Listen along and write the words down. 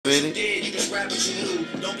minute.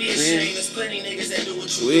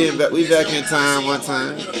 We back in time one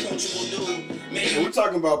time. And we're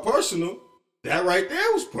talking about personal. That right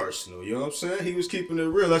there was personal. You know what I'm saying? He was keeping it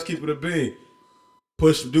real. Let's keep it a bean.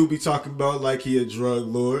 Push do be talking about like he a drug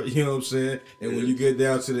lord. You know what I'm saying? And when you get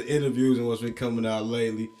down to the interviews and what's been coming out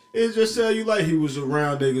lately, it just tell you like he was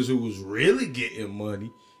around niggas who was really getting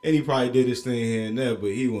money. And he probably did his thing here and there,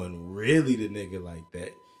 but he wasn't really the nigga like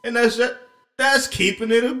that. And that's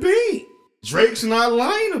keeping it a beat. Drake's not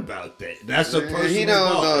lying about that. That's a personal. He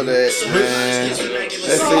don't know that, man. Let's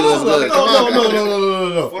see what's good.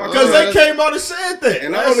 No. Because they came out and said that.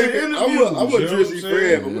 And I'm a Drizzy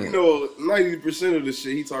fan, but we know 90% of the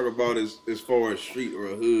shit he talk about is as far as street or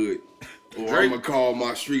a hood. Or I'm gonna call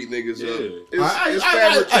my street niggas up. It's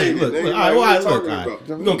fabricated. Look.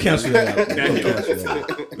 We're gonna cancel that out.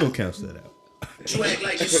 We're gonna cancel that out. You act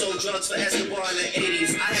like you sold drugs for Escobar in the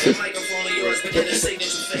 80s. I had a microphone of yours, but then the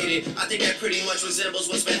signature faded. I think that pretty much resembles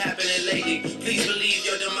what's been happening lately. Please believe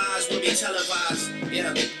your demise will be televised.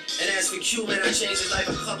 Yeah. And as for Q, man, I changed his life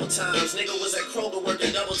a couple times. Nigga was at Kroger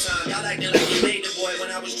working double time. Y'all acting like you made the boy when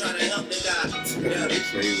I was trying to help the guy. Yeah.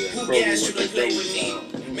 Who gassed you to play with me?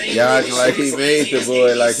 Y'all acting like he made the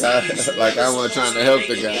boy, like I wasn't trying to help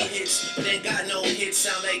the guy. But then got no hits,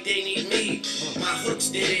 sound like they need me. My hooks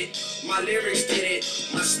did it, my lyrics did it,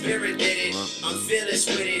 my spirit did it. I'm fearless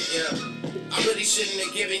with it, yeah. I really shouldn't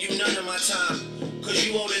have given you none of my time. Cause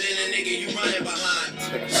you older than a nigga you running behind.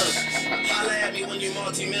 Holla at me when you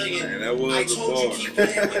multi-million. Man, I told you keep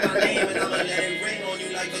playing with my name and I'ma let it ring on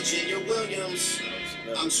you like Virginia Williams.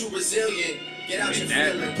 I'm too resilient. Get out your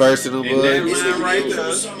feelings. Personal boy. It's the right real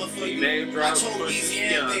there. summer for you. Name I drop told Push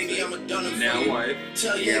Louisiana, baby, I'm a done for now you. wife.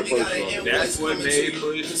 Tell you we got an invoice That's what coming made to you.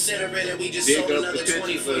 Push Considering that we just dig sold up another the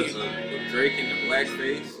 20 pictures for you. of Drake in the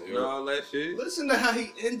blackface and all that shit. Listen to how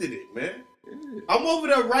he ended it, man. I'm over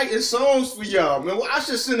there writing songs for y'all, man. Well, I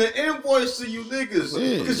should send an invoice to you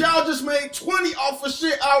niggas. Because y'all just made 20 off of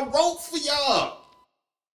shit I wrote for y'all.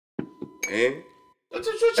 And? What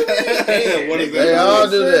you mean? What does They all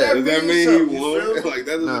do that. Does that mean he won? Like,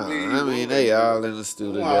 that doesn't Nah, mean he I mean won. they all in the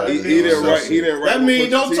studio. Wow, He didn't write. That mean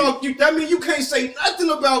Pusha don't T. talk. That mean you can't say nothing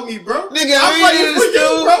about me, bro. Nigga, I'm I ain't writing in for the you,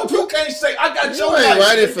 studio. bro. You can't say I got your You ain't life,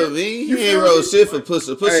 writing nigga. for me. You He ain't feel wrote me? shit for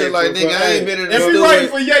Pusha. Pusha like, nigga, I ain't been in the If he studio. writing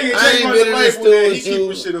for Ye, I ain't been in the studio. He studio.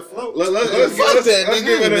 keep shit afloat. Fuck that nigga.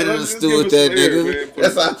 I ain't been in the studio with that nigga.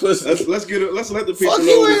 That's how Pusha. Let's let the people Fuck know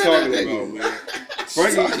you what we're in talking that about, nigga. man.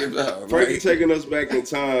 Frankie Frankie taking us back in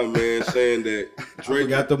time, man, saying that Drake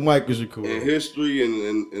Got the mic was in recorded. history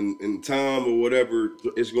and time or whatever,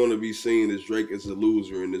 it's going to be seen as Drake as a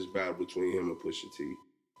loser in this battle between him and Pusha T.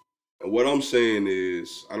 And what I'm saying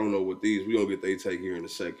is, I don't know what we're going to get they take here in a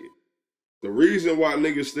second. The reason why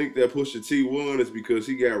niggas think that Pusha T won is because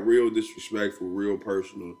he got real disrespectful, real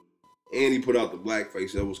personal. And he put out the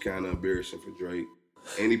blackface. That was kind of embarrassing for Drake.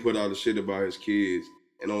 And he put out the shit about his kids.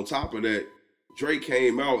 And on top of that, Drake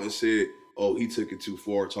came out and said, oh, he took it too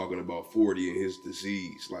far talking about 40 and his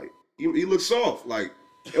disease. Like, he looked soft. Like,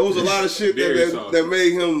 it was a lot of shit that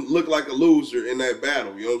made him look like a loser in that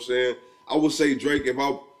battle. You know what I'm saying? I would say Drake, if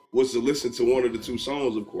I was to listen to one of the two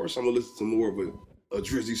songs, of course, I'm going to listen to more of a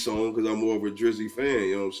Drizzy song because I'm more of a Drizzy fan.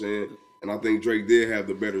 You know what I'm saying? And I think Drake did have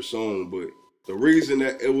the better song. But the reason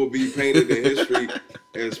that it will be painted in history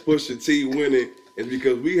as Pusha T winning is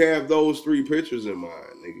because we have those three pictures in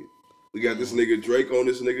mind, nigga. We got this nigga Drake on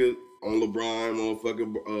this nigga on LeBron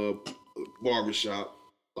motherfucking barbershop.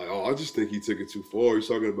 Like, oh, I just think he took it too far. He's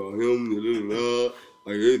talking about him.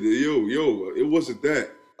 Like, it wasn't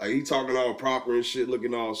that. Like, he talking all proper and shit,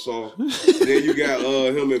 looking all soft. Then you got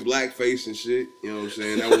him in blackface and shit. You know what I'm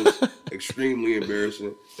saying? That was extremely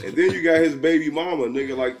embarrassing. And then you got his baby mama,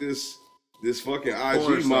 nigga, like this fucking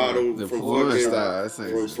IG model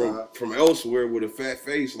from elsewhere with a fat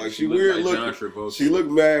face. Like, she weird looking. She looked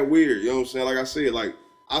mad weird. You know what I'm saying? Like I said, like,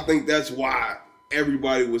 I think that's why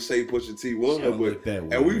everybody would say Pusha T won.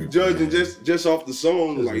 And we judging just off the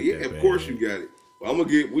song. Like, yeah, of course you got it. But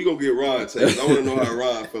we gonna get Ron takes. I want to know how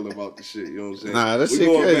Ron feel about the shit. You know what I'm saying? Nah, that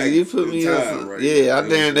shit crazy. You put me on. Right, yeah, I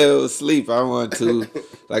damn near was asleep. I want to.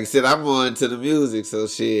 Like I said, I'm on to the music. So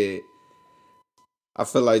shit. I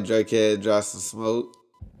feel like Drake had dropped some smoke,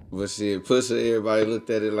 but shit, Pusha, everybody looked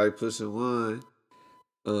at it like Pusha won.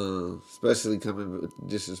 Especially coming with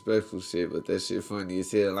disrespectful shit, but that shit funny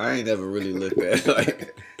as hell. I ain't never really looked at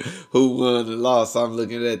like who won and lost. I'm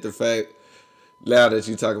looking at the fact now that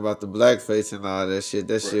you talk about the blackface and all that shit.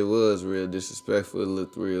 That shit was real disrespectful. It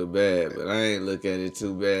looked real bad, but I ain't look at it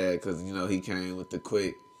too bad because you know he came with the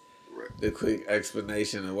quick. the quick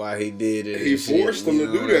explanation of why he did it. He forced him to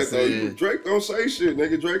do that though. Saying? Drake don't say shit,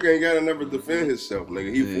 nigga. Drake ain't gotta never defend himself,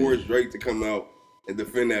 nigga. He forced Drake to come out and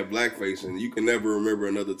defend that blackface, and you can never remember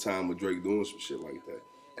another time with Drake doing some shit like that.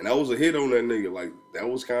 And that was a hit on that nigga. Like that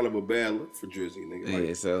was kind of a bad look for Drizzy, nigga.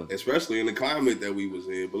 Like, so especially in the climate that we was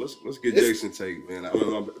in. But let's get Jason take, man.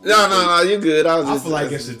 No, you good. I feel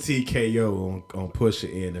like it's a TKO on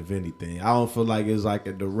Pusha N of anything. I don't feel like it's like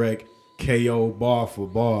a direct KO bar for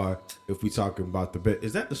bar. If we talking about the bet,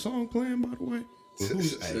 is that the song playing by the way?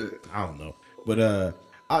 I don't know, but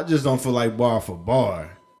I just don't feel like bar for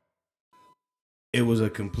bar. It was a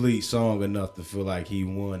complete song enough to feel like he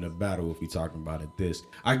won the battle if we talking about it this.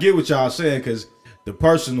 I get what y'all saying because the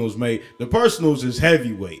personals is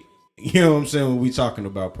heavyweight. You know what I'm saying when we talking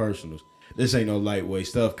about personals. This ain't no lightweight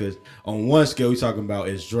stuff because on one scale we talking about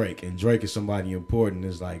is Drake and Drake is somebody important.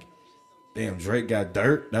 It's like, damn, Drake got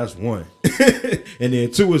dirt. That's one. And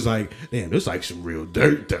then two is like, damn, this like some real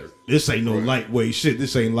dirt. This ain't no lightweight shit.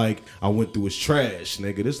 This ain't like I went through his trash,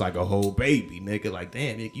 nigga. This like a whole baby, nigga. Like,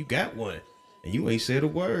 damn, nigga, you got one. And you ain't said a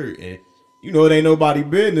word. And you know it ain't nobody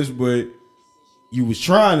business, but you was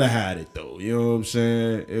trying to hide it though. You know what I'm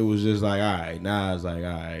saying? It was just like, all right. Now it's like,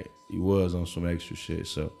 all right. He was on some extra shit.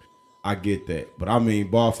 So I get that. But I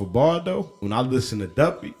mean, bar for bar though, when I listen to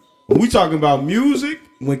Duppy, when we talking about music,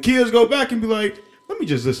 when kids go back and be like, let me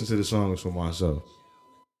just listen to the songs for myself.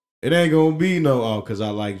 It ain't gonna be no, cause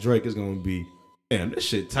I like Drake. It's gonna be, damn, this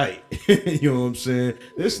shit tight. You know what I'm saying?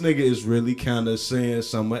 This nigga is really kind of saying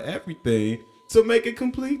some of everything to make it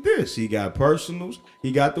complete this. He got personals,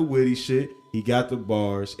 he got the witty shit, he got the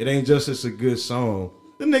bars. It ain't just it's a good song.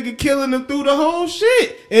 The nigga killing him through the whole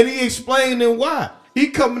shit. And he explaining why. He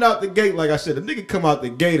coming out the gate, like I said, the nigga come out the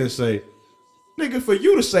gate and say, nigga, for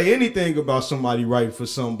you to say anything about somebody writing for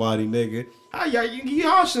somebody, nigga,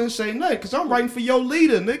 y'all shouldn't say nothing, because I'm writing for your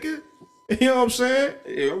leader, nigga. You know what I'm saying?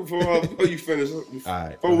 Yeah, before you finish,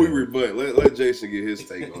 before we rebut, let Jason get his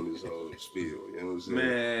take on this whole spiel. You know what I'm saying?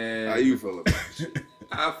 Man. How you feel about it?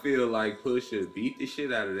 I feel like Pusha beat the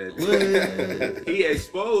shit out of that dude. He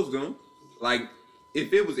exposed him. Like,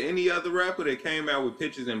 if it was any other rapper that came out with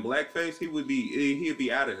pictures in blackface, he'd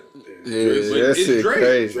be out of it. Yeah, but that shit Drake.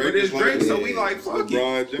 crazy. But it's Drake, so we like, fuck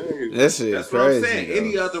LeBron it. James. That shit That's crazy. what I'm saying. Though.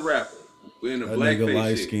 Any other rapper in a That nigga blackface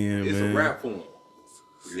light shit, skin, it's man. a rap for him.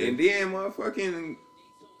 And then motherfucking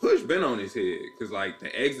Push been on his head. Cause like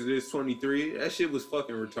the Exodus 23, that shit was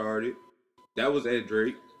fucking retarded. That was at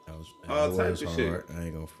Drake. All types of shit. I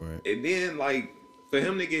ain't gonna front. And then like for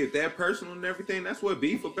him to get that personal and everything, that's what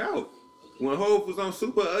beef about. When Hov was on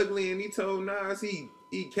Super Ugly and he told Nas he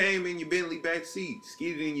came in your Bentley back seat,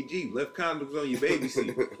 skidded in your Jeep, left condoms on your baby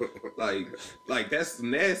seat. like that's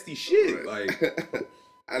some nasty shit. Like,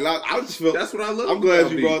 and I just feel that's what I love. I'm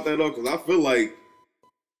glad you brought that up because I feel like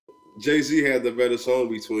Jay-Z had the better song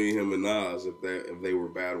between him and Nas if they were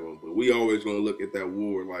battling. But we always gonna look at that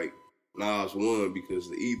war like Nas won because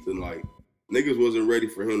the Ethan, like, niggas wasn't ready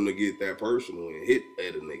for him to get that personal and hit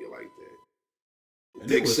at a nigga like that.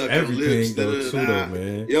 Dick sucking lips, though,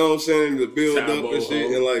 man. You know what I'm saying? The build up and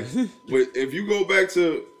shit. And like, but if you go back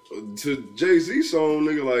to Jay-Z song,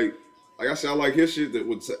 nigga, like I said, I like his shit that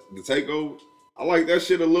with the Takeover. I like that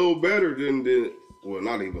shit a little better than well,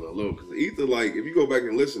 not even a little, because Ether, like, if you go back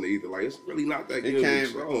and listen to Ether, like, it's really not that good of a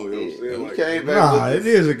song, you know what I'm saying? Like, it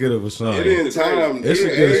is a good of a song. It didn't time, it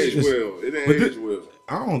didn't age well. It didn't age well.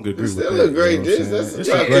 I don't agree with that. Still a great diss. That's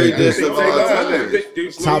a great diss of all time.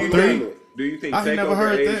 Top 3? Do you think I ain't never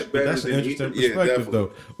heard that, but that's an interesting perspective,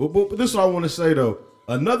 though. But this is what I want to say, though.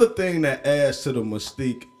 Another thing that adds to the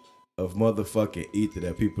mystique of motherfucking Ether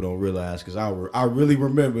that people don't realize, because I really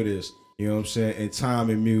remember this, you know what I'm saying, in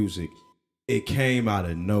time and music. It came out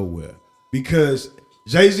of nowhere because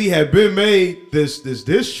Jay-Z had been made this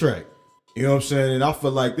track, you know what I'm saying? And I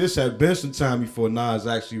feel like this had been some time before Nas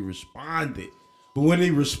actually responded. But when he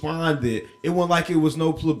responded, it wasn't like it was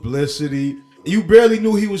no publicity. You barely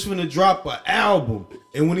knew he was finna drop an album.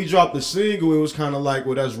 And when he dropped the single, it was kind of like,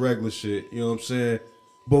 well, that's regular shit, you know what I'm saying?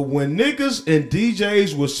 But when niggas and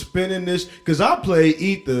DJs was spinning this, because I played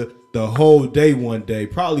Ether the whole day one day,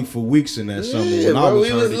 probably for weeks in that summer when I was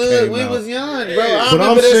heard it came out. We was young, bro. I But remember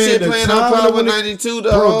I'm that saying shit the playing on time Power 92 the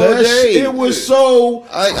bro, whole day. It was so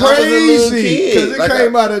I was a little crazy kid. because it Like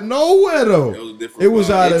came out of nowhere though. It was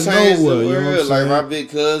out of changed nowhere. the You know what I'm world. Like saying? my big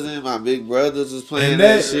cousin, my big brothers was playing And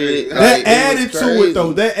that shit. that Like, added was to it crazy.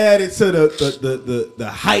 though. That added to the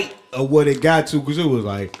height of what it got to because it was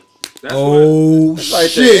like, That's oh It's like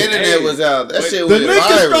shit. the internet was out. That shit The was nigga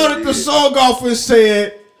viral. started the song off and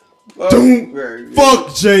said, "Don't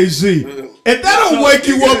fuck Jay-Z." And that don't wake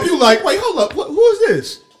you up. You like, wait, hold up. Who is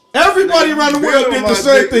this? Everybody around the world did the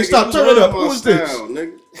same thing. Stop, turn it up. Who is this?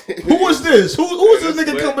 Who was this? Who was this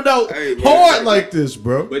nigga coming out hard like this,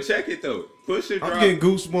 bro? But check it though. Pusha drop. I'm getting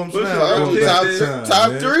goosebumps Pusha now.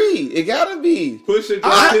 Top 3. It gotta be. Pusha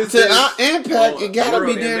drop his our impact. It gotta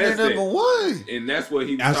be there number 1. And that's what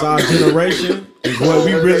he was That's talking our generation. Is what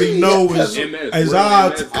we really know is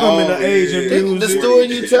our coming of age in music. The story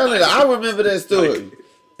you telling, I remember that story.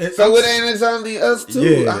 So it ain't only us two.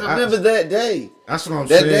 Yeah, I remember that day. That's what I'm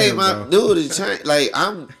that saying. That day, my bro. dude is changed. Like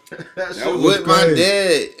I'm with my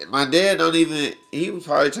dad. My dad don't even. He was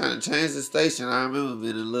probably trying to change the station. I remember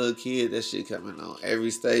being a little kid. That shit coming on every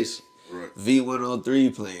station. Right.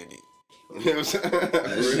 V103 playing it. You know what I'm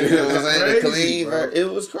saying? The clean. It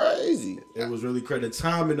was crazy. It was really crazy. The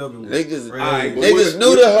timing of it was niggas, crazy. Niggas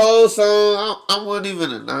knew the whole song. I wasn't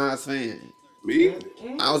even a Nas fan. Me?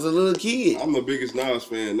 I was a little kid. I'm the biggest Nas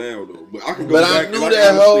fan now, though. But I can go but back. I knew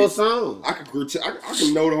that whole song. I can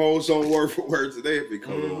know the whole song word for word today if it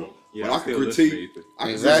comes on. Yeah, but I can critique.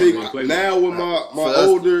 Exactly. Now with my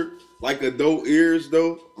older, like adult ears,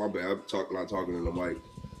 though. My bad. I'm not talking in the mic.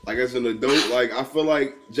 Like as an adult, like I feel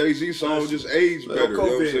like Jay-Z song just aged better. You know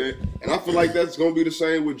what I'm saying? And I feel like that's gonna be the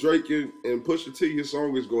same with Drake and Pusha T. His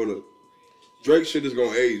song is Drake shit is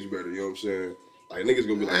gonna age better. You know what I'm saying? Like niggas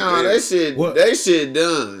gonna be like, no, they shit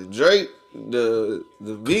done. Drake, the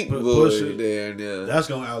big boy there. That's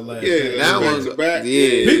gonna outlast. Yeah, that one's back.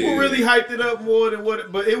 Yeah, people really hyped it up more than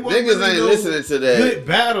what. But it wasn't. Niggas really ain't listening to that good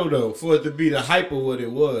battle though for it to be the hype of what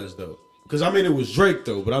it was though. Because I mean it was Drake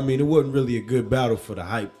though, but I mean it wasn't really a good battle for the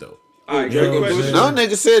hype though. All right, You know what I'm saying? no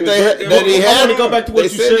nigga said that he had. I want to go back to what you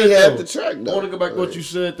said. He had though. the track. Though. I want to go back to what you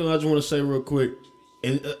said though. I just want to say real quick,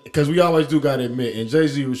 and because we always do gotta admit, and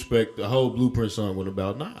Jay-Z respect the whole Blueprint song was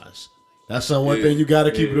about Nas. That's one thing you got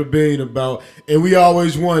to keep it a bean about. And we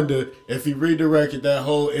always wonder if he redirected that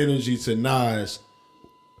whole energy to Nas,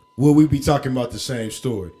 will we be talking about the same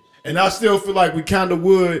story? And I still feel like we kind of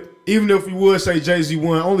would, even if we would say Jay-Z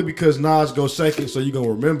won, only because Nas goes second, so you're going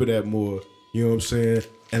to remember that more. You know what I'm saying?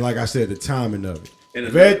 And like I said, the timing of it. And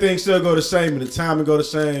if everything still go the same and the timing go the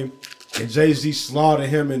same, and Jay-Z slaughtered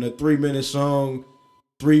him in a 3-minute song,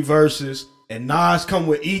 3 verses, and Nas come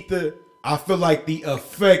with Ether, I feel like the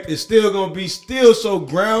effect is still gonna be so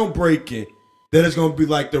groundbreaking that it's gonna be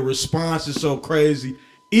like the response is so crazy.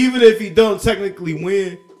 Even if he don't technically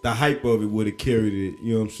win, the hype of it would have carried it.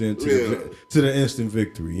 You know what I'm saying to the instant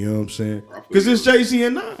victory. You know what I'm saying? Because it's Jay-Z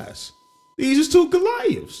and Nas. These are 2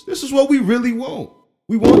 Goliaths. This is what we really want.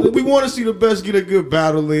 We want to see the best get a good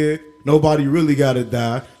battle in. Nobody really gotta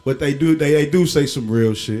die, but they do say some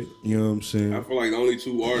real shit. You know what I'm saying? I feel like the only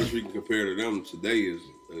 2 artists we can compare to them today is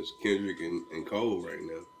Kendrick and Cole right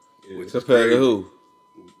now. Yeah. Compared to who?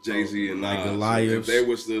 Jay-Z and like Nas. Goliaths. If they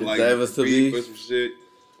was to like beef or some shit.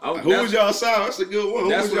 Who was y'all side? That's a good one. Who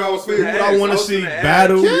was y'all favorite? I want to see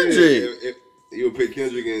battle. Kendrick. You would pick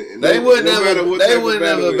Kendrick and they wouldn't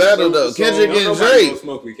ever battle though. Kendrick and Drake.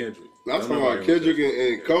 Smoke with Kendrick. I'm talking about Kendrick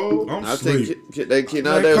and Cole. I think they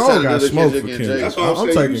Cole got smoke for Kendrick. That's what I'm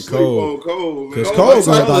taking Cole. Because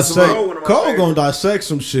Cole gonna dissect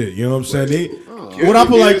some shit. You know what I'm saying? When I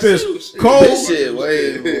put like this, Cole. This shit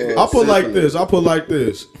way more. I put like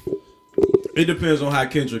this. It depends on how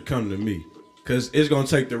Kendrick come to me, because it's gonna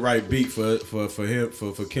take the right beat for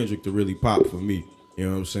Kendrick to really pop for me. You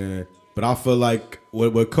know what I'm saying? But I feel like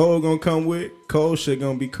what Cole gonna come with, Cole shit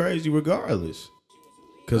gonna be crazy regardless.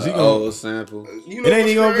 Cause he gonna sample. It ain't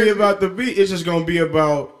even gonna be about the beat. It's just gonna be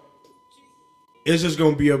about.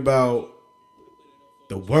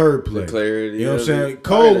 The wordplay. The clarity. You know what I'm saying?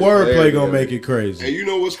 Cole wordplay gonna make it crazy. And you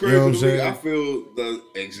know what's crazy You know what I'm to me? saying? I feel the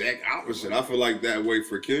exact opposite. I feel like that way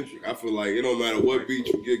for Kendrick. I feel like it don't matter what beat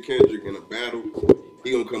you get Kendrick in a battle,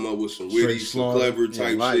 he gonna come up with some witty, some clever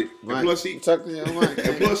type shit. And plus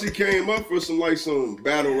he came up for some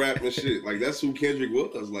battle rap and shit. Like that's who Kendrick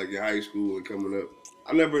was like in high school and coming up.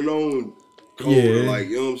 I never known Cole to like,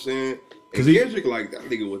 you know what I'm saying? And Kendrick like that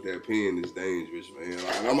nigga with that pen is dangerous, man.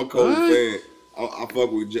 Like, I'm a Cole fan. I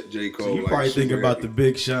fuck with J. Cole. So you probably think about the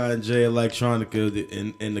Big Sean, Jay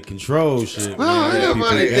Electronica, and the Control shit.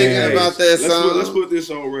 Nobody thinking about that song. Let's put this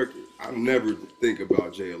on record. I never think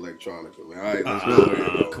about Jay Electronica, man.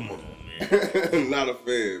 Come on, man. Not a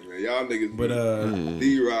fan, man. Y'all niggas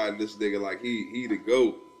D-Rod this nigga like he the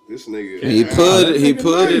GOAT. This nigga. He put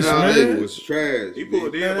it on it. It was trash. He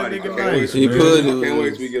put everybody nice. He put it. I can't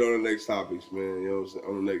wait till we get on the next topics, man. You know what I'm saying?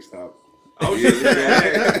 On the next topic. I was just gonna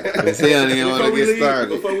ask.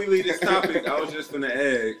 Before we leave this topic, I was just gonna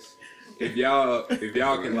ask if y'all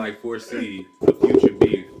can like foresee a future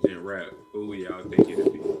beef in rap, who y'all think it'll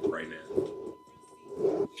be right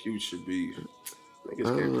now? Future beef.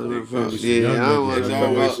 niggas can't predict. It's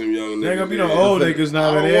always some young niggas. They ain't gonna be no old niggas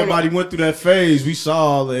now, man. Everybody went through that phase. We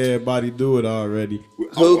saw everybody do it already.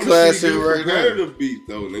 Who clashing right now? Competitive beat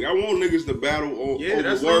though, nigga. I want niggas to battle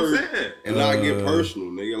over words and not get personal,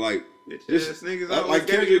 nigga. Like this niggas like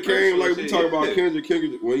Kendrick came, like we talk about Kendrick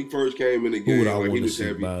when he first came in the game, like he was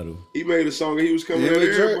heavy. Battle? He made a song and he was coming at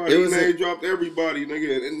everybody. He name dropped everybody,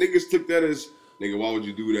 nigga. And niggas took that as, nigga, why would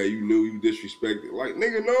you do that? You knew you disrespected. Like,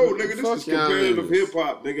 nigga, no, nigga, this is competitive hip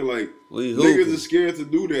hop, nigga. Like, niggas are scared to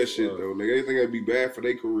do that shit though, nigga. They think that'd be bad for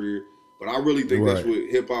their career, but I really think that's what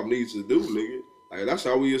hip hop needs to do, nigga. Like, that's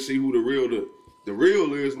how we'll see who the real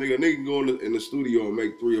is, nigga. Nigga can go in the studio and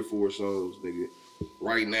make 3 or 4 songs, nigga.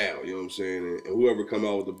 Right now, you know what I'm saying? And whoever come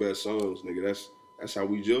out with the best songs, nigga, that's how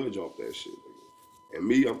we judge off that shit, nigga. And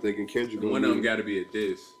me, I'm thinking Kendrick. One of them got to be a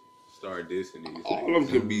diss. Start dissing these. All of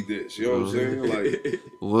them can be this, you know what I'm saying? Like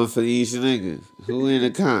one for each nigga. Who in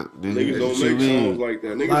the comp? Niggas don't make songs like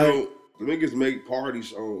that. Niggas make party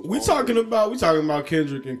songs. We talking about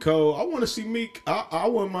Kendrick and Cole. I want to see Meek. I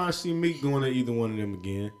wouldn't mind seeing Meek going to either one of them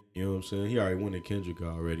again. You know what I'm saying? He already won at Kendrick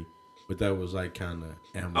already. But that was like kind of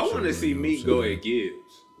amateur. I want to see Meek go at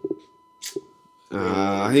Gibbs. He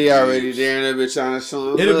already there and they been trying to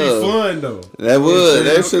show him It'll be fun though. That would.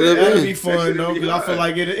 That should have been. That'll be fun though, because I feel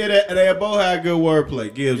like they both had good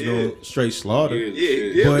wordplay. Gibbs going straight slaughter.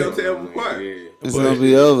 Gibbs don't tell them apart. It's gonna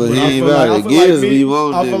be over. He ain't about it. Gibbs be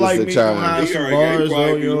wanting niggas to try. He already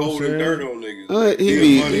probably be holding dirt on niggas.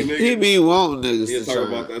 He be wanting niggas to try. He'll talk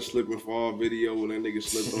about that slip and fall video when that nigga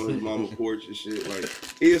slipped on his mama porch and shit. Like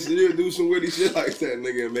he'll do some witty shit like that,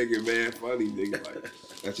 nigga, and make it mad funny, nigga. Like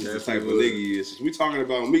that's just the type of nigga he is. We talking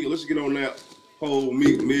about Meek. Let's get on that whole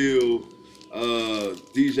Meek Mill,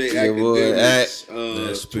 DJ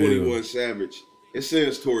Academics, 21 Savage. It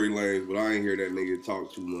says Tory Lanez, but I ain't hear that nigga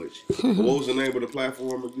talk too much. What was the name of the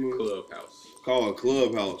platform again? Clubhouse. Called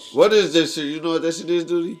Clubhouse. What is this shit? You know what that shit is,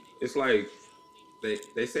 Duty? It's like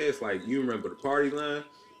they say it's like, you remember the party line?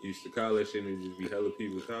 You used to call that shit and just be hella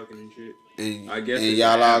people talking and shit. And I guess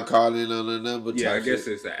y'all all calling on a number. Yeah, I guess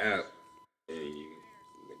it's an app, and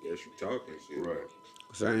I guess you talking shit. Right.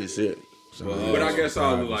 Same shit. But I guess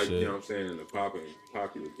all the like, you know what I'm saying, the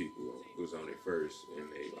popular people was on it first, and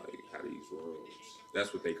they like how these rooms.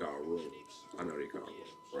 That's what they call rooms. I know they call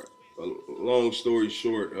rooms. Right. Long story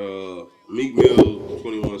short, Meek Mill,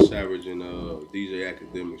 21 Savage, and DJ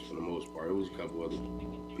Academics for the most part. It was a couple other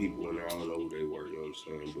people in there. I don't know who they were, you know what I'm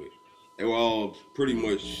saying? But they were all pretty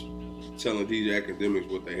much telling DJ Academics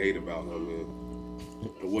what they hate about him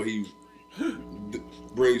and what he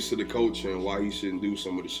brings to the culture and why he shouldn't do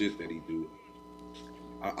some of the shit that he do.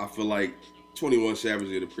 I feel like 21 Savage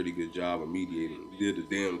did a pretty good job of mediating. He did a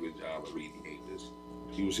damn good job of mediating this.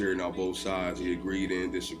 He was hearing out both sides. He agreed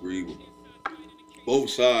and disagreed with both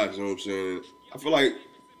sides, you know what I'm saying? I feel like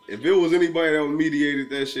if it was anybody that mediated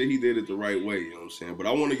that shit, he did it the right way, you know what I'm saying? But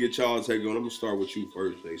I want to get y'all take on. I'm going to start with you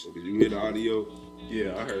first, Jason. Did you hear the audio?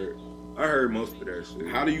 Yeah, I heard most of that shit.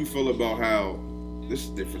 How do you feel about how, this is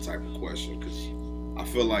a different type of question, because I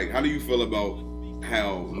feel like, how do you feel about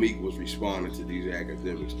how Meek was responding to these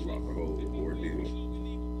academics throughout the whole ordeal?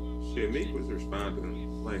 Shit, Meek was responding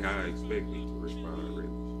like how I expect Meek to respond, really.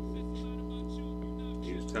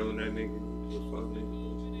 He was telling that nigga what fuck nigga.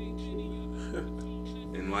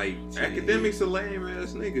 And like, academics a lame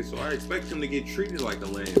ass nigga, so I expect him to get treated like a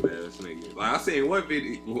lame ass nigga. Like I seen one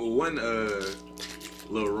video, one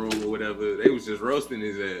little room or whatever, they was just roasting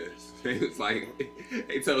his ass. They was like,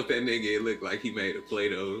 they told that nigga it looked like he made a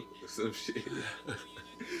Play-Doh or some shit.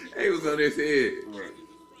 They was on his head. Right.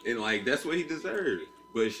 And like, that's what he deserved.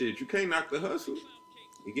 But shit, you can't knock the hustle.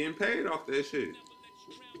 You getting paid off that shit.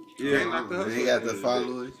 You can't knock the hustle. He got the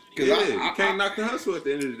following. Yeah, you can't knock the hustle at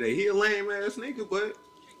the end of the day. He a lame ass nigga, but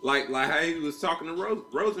like how he was talking to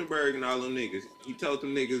Rosenberg and all them niggas. He told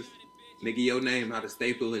them niggas, nigga, your name not a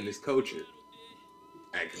staple in this culture.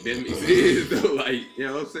 Academics is though, like, you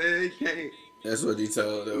know what I'm saying? You can't. That's what he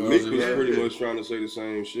told them. Meek was pretty much trying to say the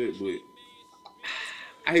same shit, but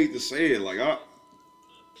I hate to say it, like out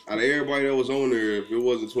of everybody that was on there, if it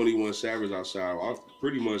wasn't 21 Savage outside, I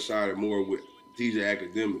pretty much sided more with DJ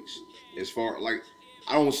Academics. As far like,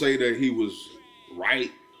 I don't say that he was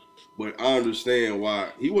right, but I understand why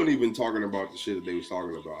he wasn't even talking about the shit that they was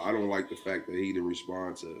talking about. I don't like the fact that he didn't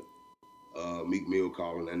respond to Meek Mill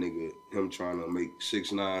calling that nigga, him trying to make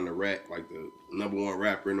 6ix9ine a rap, like the #1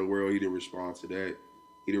 rapper in the world. He didn't respond to that.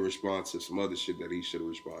 He didn't respond to some other shit that he should have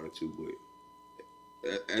responded to.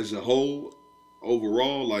 But as a whole,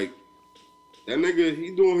 overall, like, that nigga,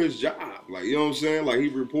 he doing his job. Like, you know what I'm saying? Like, he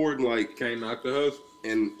reporting, like, can't knock the hustle.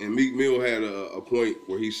 And Meek Mill had a point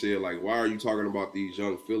where he said, like, why are you talking about these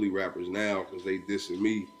young Philly rappers now? Because they dissing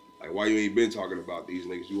me. Like, why you ain't been talking about these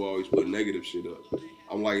niggas? You always put negative shit up.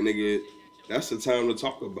 I'm like, nigga, that's the time to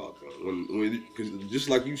talk about them. Because just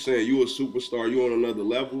like you saying, you a superstar, you on another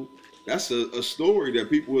level. That's a story that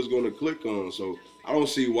people is going to click on. So I don't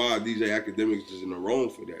see why DJ Academics is in the wrong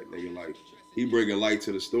for that, nigga. Like, he bringing light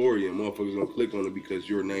to the story and motherfuckers going to click on it because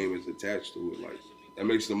your name is attached to it. Like, that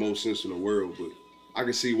makes the most sense in the world, but I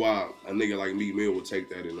can see why a nigga like Meek Mill would take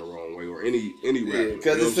that in the wrong way, or any rapper.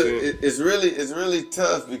 Because it's really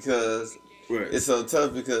tough because it's so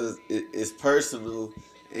tough because it's personal,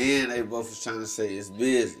 and they both was trying to say it's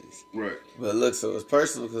business. Right. But look, so it's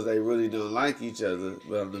personal because they really don't like each other.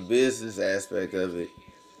 But on the business aspect of it,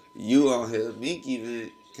 you on here, Meek even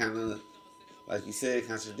kind of, like you said,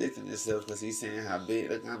 contradicting himself because he's saying how big,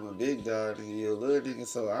 look, I'm a big dog and you a little nigga.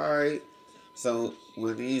 So all right. So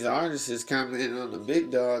when these artists is commenting on the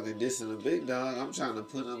big dog and dissing the big dog, I'm trying to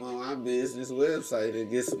put them on my business website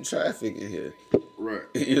and get some traffic in here. Right.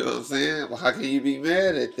 You know what I'm saying? Well, how can you be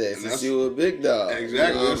mad at that since you a big dog?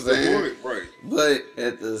 Exactly. You know what I'm saying? The point. Right. But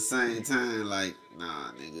at the same time, like,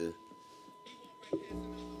 nah, nigga.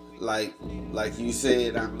 Like you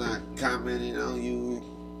said, I'm not commenting on you.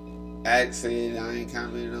 Act said I ain't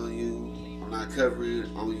commenting on you. Not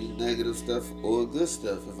covering on you negative stuff or good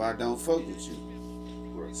stuff if I don't fuck with you.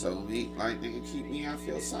 Right. So me, like, nigga, keep me off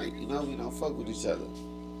your site. You know, we don't fuck with each other.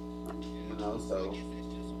 You know, so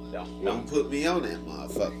don't put me on that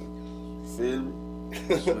motherfucker. You feel me?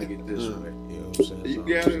 Let's make it this way. You know what I'm saying? You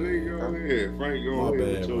got it, nigga. Go ahead. Frank, go ahead. My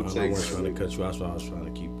bad, I wasn't trying to cut you out, so I was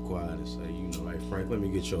trying to keep quiet and say, you know, hey, Frank, let me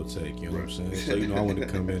get your take. You know what I'm saying? So, you know, I want to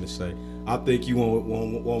come in and say, I think you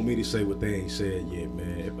want me to say what they ain't said yet,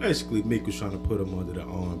 man. Basically, Meek was trying to put him under the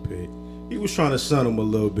armpit. He was trying to sun him a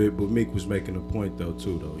little bit, but Meek was making a point, though,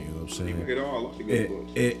 too, though. You know what I'm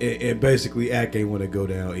saying? And basically, Ack ain't want to go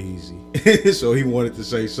down easy. So he wanted to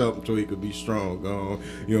say something so he could be strong on,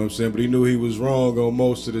 you know what I'm saying? But he knew he was wrong on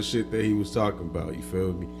most of the shit that he was talking about, you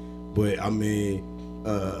feel me? But, I mean,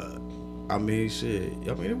 shit.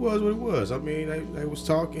 I mean, it was what it was. I mean, they was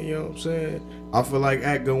talking, you know what I'm saying? I feel like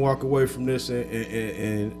Ack gonna walk away from this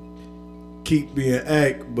and keep being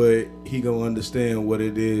Ack, but he gonna understand what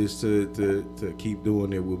it is to keep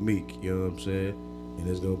doing it with Meek, you know what I'm saying? And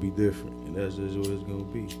it's gonna be different. And that's just what it's gonna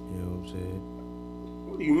be, you know what I'm saying?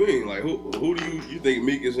 What do you mean? Like, who do you think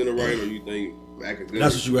Meek is in the right, or you think Academics?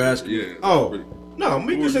 That's what you asking? Yeah. Oh. No,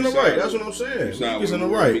 Meek is in the right. That's what I'm saying. Meek is in the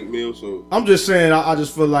right. Meek Mill, so. I'm just saying, I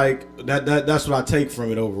just feel like that's what I take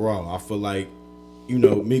from it overall. I feel like, you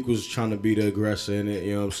know, Meek was trying to be the aggressor in it,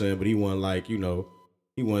 you know what I'm saying? But he wasn't like, you know,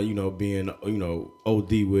 being, you know,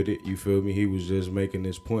 OD with it, you feel me? He was just making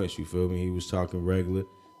his points, you feel me? He was talking regular,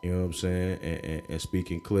 you know what I'm saying? And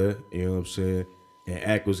speaking clear, you know what I'm saying? And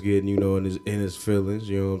Ack was getting, you know, in his feelings,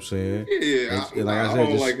 you know what I'm saying? Yeah, I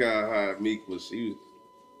don't like how Meek was.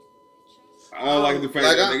 I don't like the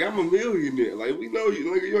fact that nigga, I'm a millionaire. Like, we know you,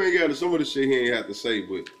 nigga, you ain't got some of the shit he ain't have to say,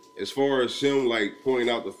 but as far as him, like, pointing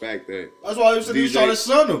out the fact that that's why he was trying to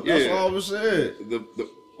sun him. That's what I was saying.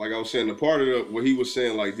 Like I was saying, the part of what he was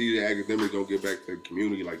saying, like, DJ Academics don't get back to the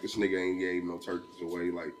community. Like, this nigga ain't gave no turkeys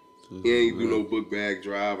away. Like, he ain't do no book bag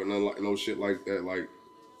drive and no shit like that. Like,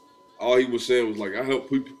 all he was saying was like, I help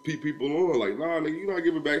people on. Like, nah, nigga, you not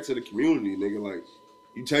giving back to the community, nigga. Like,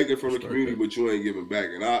 you take it from the community, but you ain't giving back.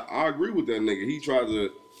 And I agree with that nigga. He tried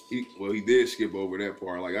to, he did skip over that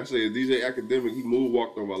part. Like I said, DJ Academic, he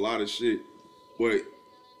walked over a lot of shit. But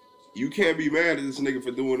you can't be mad at this nigga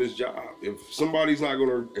for doing his job. If somebody's not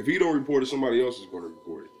gonna, if he don't report it, somebody else is gonna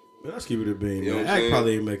report it. Man, let's keep it a bean, man. Ack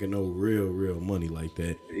probably ain't making no real money like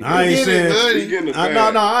that. I ain't saying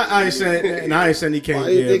I ain't saying he can't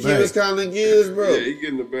get it back. Why you think he was calling Gibbs, bro? Yeah, he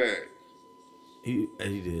getting the bag. He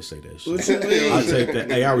did say that shit. What you mean? I take that.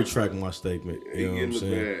 Hey, I retract my statement. You know what I'm the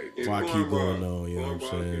saying? bag. Before I keep going on, you know what I'm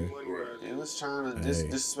saying? He was trying to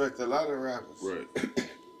disrespect a lot of rappers. Right.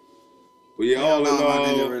 But yeah, all in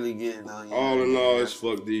all, really getting on all in all, it's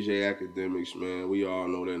fuck DJ Academics, man. We all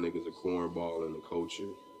know that nigga's a cornball in the culture.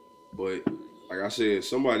 But like I said,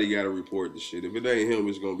 somebody got to report the shit. If it ain't him,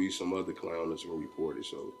 it's gonna be some other clown that's gonna report it.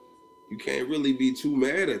 So you can't really be too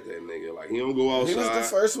mad at that nigga. Like, he don't go outside. He was the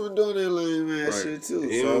first one doing that lame ass shit too.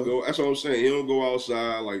 He don't go. That's what I'm saying. He don't go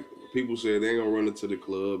outside. Like, people said, they ain't gonna run into the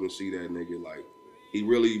club and see that nigga. Like, he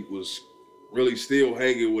really was still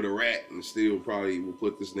hanging with a rat and still probably will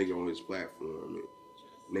put this nigga on his platform.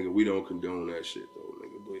 And, nigga, we don't condone that shit though,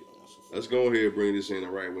 nigga. But let's go ahead and bring this in the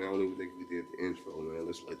right way. I don't even think we did the intro, man.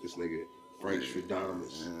 Let's let this nigga Frank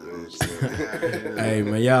Stradamus. You know what I'm saying? Hey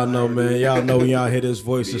man, y'all know when y'all hear this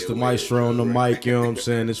voice, it's the maestro on the mic, you know what I'm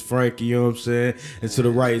saying? It's Frankie, you know what I'm saying? And to the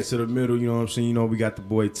right and to the middle, you know what I'm saying? You know we got the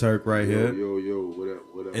boy Turk right here. Yo,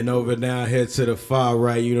 what up? And over down here to the far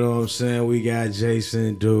right, you know what I'm saying? We got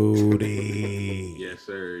Jason Duty. Yes,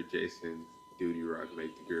 sir. Jason Duty Rock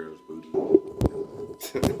make the girls booty.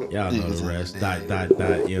 Y'all know the rest.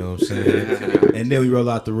 Dot, you know what I'm saying? And then we roll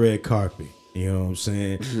out the red carpet. You know what I'm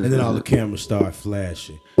saying? And then all the cameras start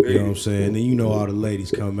flashing. You know what I'm saying? Then you know all the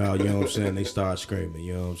ladies come out, you know what I'm saying? They start screaming,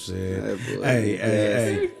 you know what I'm saying?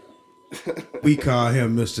 Hey. We call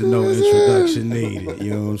him Mr. No Introduction Needed, you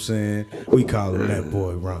know what I'm saying? We call him that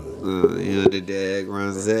boy Ron. You know the dag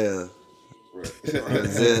Ronzel.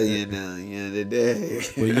 Ronzel, you know the dag.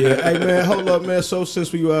 But yeah, hey man, hold up man. So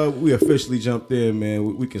since we officially jumped in,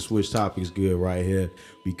 man, we can switch topics good right here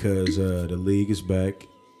because the league is back.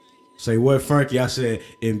 Say what, Frankie? I said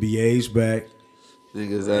NBA's back.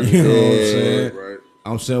 Niggas out You know what I'm saying? Right.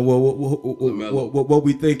 I'm saying, what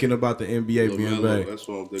we thinking about the NBA being back? That's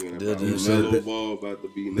what I'm thinking about. The LaMelo Ball about to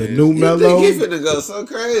be The nasty. new You Melo. think he finna go so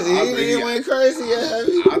crazy? He went crazy yet, have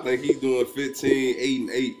he? I think he's doing 15, 8 and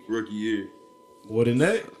 8 rookie year. More than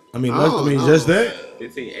that? I mean, Oh, just that?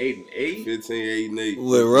 15, 8, and 8. 15, 8 and 8.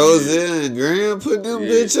 With Rozier and Graham put them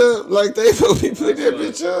bitch up like they supposed to be putting that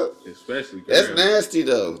bitch up. Especially That's Graham. nasty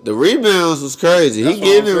though. The rebounds was crazy. That's He what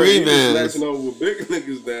I'm getting saying. He rebounds. snatching over big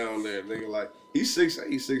niggas down there. Nigga, like, he's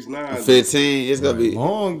 6'8", 6'9". 15. It's gonna be.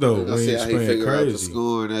 Long though. Let's When see he's how he playing figure out the crazy.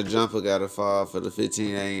 scoring. That jumper got to fall for the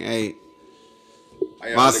 15 ain't 8.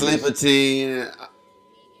 Hey, My y'all sleeper niggas- team.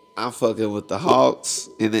 I'm fucking with the Hawks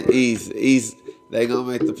in the East. The East, they gonna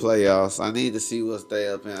make the playoffs. I need to see what's they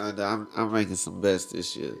up and under. I'm making some bets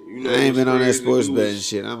this year. You know I ain't what's been on that crazy? sports We betting was-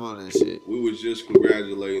 shit. I'm on that shit. We was just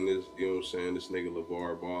congratulating this, you know what I'm saying, this nigga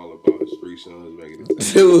LeVar Ball about his 3 sons making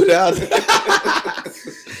it. Dude, out.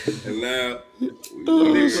 And now, They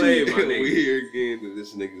played, my nigga. we hear again that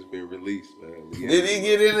this nigga's been released, man. Did he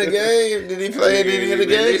get in the game? Did he play in any of the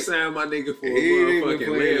Man, they games? signed my nigga for a He ain't even motherfucking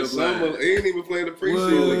playing the layup summer. line. He ain't even playing the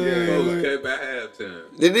preseason game. Folks cut by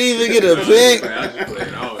halftime. Did he even get a pick? I just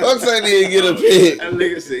playing all Folks ain't even get a pick. That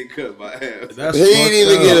nigga said cut by half. That's He ain't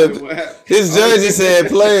even fucked get up. What happened? His jersey said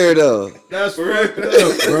player though. That's fucked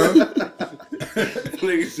up, bro.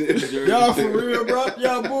 Nigga said jersey. Y'all for real, bro?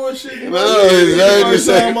 Y'all bullshit. No, his jersey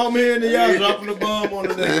said. I'm here and y'all dropping the bomb on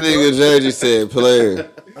the That nigga. nigga jersey said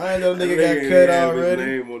player. I ain't know That nigga nigga got cut have his already.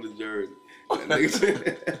 name on the jersey. That nigga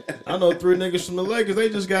said, I know 3 niggas from the Lakers. They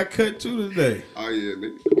just got cut too today. oh yeah,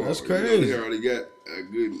 nigga. Come That's on, you know, crazy. They already got a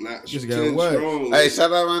good not Just got 10 whacked. strong. Hey,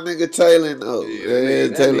 shout out my nigga Taylor though. Yeah, Yeah,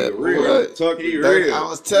 that Taylor. nigga real. What? Tucker, He that- real. I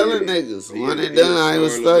was telling Yeah. niggas, Yeah, one he and done, I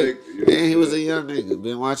was starting to straight. make- And he was a young nigga.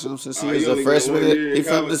 Been watching him since he Oh, was he a only freshman. got 1 year in He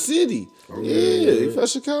from the college? city. Yeah, he from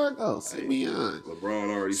Chicago. Simeon. LeBron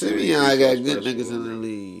already said. Simeon he's got so good special. niggas in the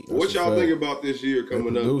league. What That's a y'all fact. think about this year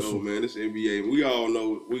coming up, producer. though, man? This NBA. We all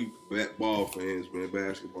know we ball fans, man,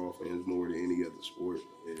 basketball fans more than any other sport.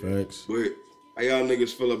 Yeah. Facts. But how y'all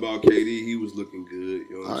niggas feel about KD? He was looking good.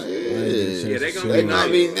 You know what Oh, I'm yeah. saying? Yeah, they gonna They be gonna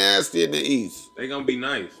nice. be nasty in the East. They gonna be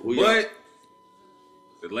nice. Who But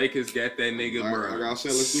the Lakers got that nigga Like Murray. I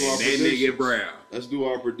said, let's do our And that predictions. nigga Brown. Let's do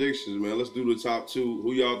our predictions, man. Let's do the top 2.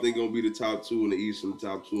 Who y'all think gonna be the top 2 in the East and the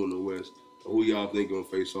top 2 in the West? And who y'all think gonna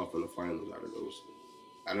face off in the finals out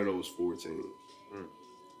of those 4 teams?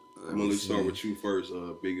 I'm gonna start with you first,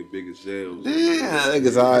 biggest Zales. Yeah,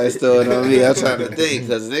 niggas always throw it on me. I'm trying to think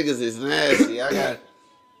because niggas is nasty. I got.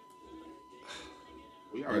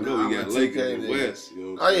 We already No, know I'm we got a Lakers 2K in the nigga. West. You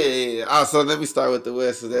know what Oh I'm yeah, saying? yeah. Oh, so let me start with the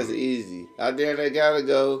West because that's easy. Out there, they gotta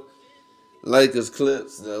go. Lakers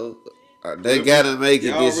Clips though. They Clippers? gotta make it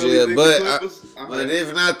Y'all this really year, think but the Clippers? but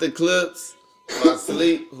if not the Clips, my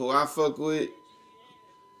sleep, who I fuck with,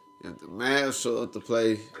 if the Mavs show up to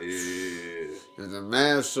play, Yeah. if the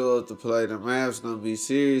Mavs show up to play, the Mavs gonna be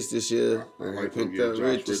serious this year. I They like them picked getting up Josh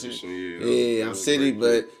Richardson. Richardson, yeah, Yeah, that I'm was shitty,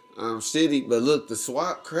 great, but I'm shitty. But look, the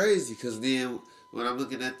swap crazy because then when I'm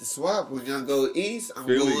looking at the swap, when y'all go east, I'm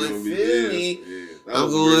Philly going gonna be Philly. yes, yeah. That I'm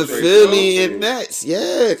was a going great trade. Philly Yeah. and Nets.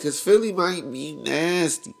 Yeah, because Philly might be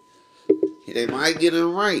nasty. They might get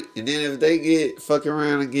them right. And then if they get fuck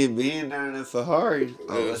around and get Ben down in Ferrari,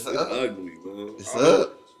 oh, It's it's up. ugly, man. It's I don't-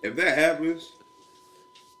 up. If that happens,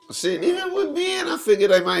 Shit, even with Ben, I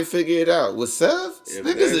figured they might figure it out. With Seth, If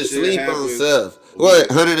niggas that is shit sleep on happens- Seth. What,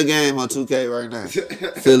 100 a game on 2K right now?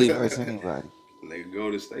 Philly versus anybody. nigga,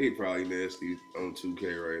 Golden State probably nasty on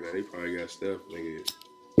 2K right now. They probably got Steph, nigga,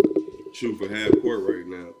 shoot for half court right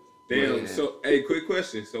now. Damn. Yeah. So, hey, quick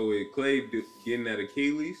question. So, with Clay getting that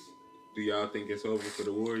Achilles, do y'all think it's over for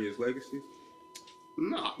the Warriors' legacy?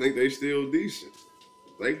 No, I think they still decent.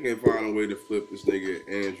 I they can find a way to flip this nigga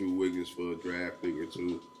Andrew Wiggins for a draft pick or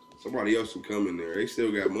two. Somebody else can come in there. They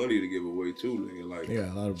still got money to give away too, nigga. Like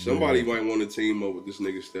a lot of somebody might want to team up with this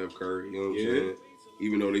nigga Steph Curry. You know what I'm saying?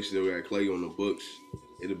 Even though they still got Clay on the books,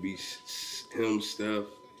 it'll be him, Steph,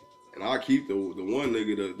 and I'll keep the one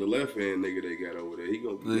nigga, the left hand nigga they got over there. He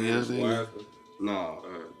gonna be Nah,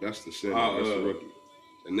 that's the center. That's the rookie.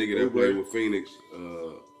 The nigga that played with Phoenix.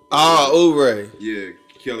 Oubre. Yeah,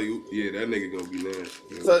 Kelly. Yeah, that nigga gonna be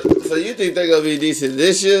nasty. So you think they gonna be decent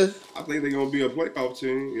this year? I think they gonna be a playoff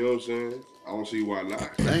team. You know what I'm saying? I don't see why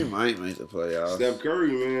not. They might make the playoffs. Steph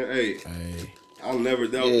Curry, man. Hey. I'll never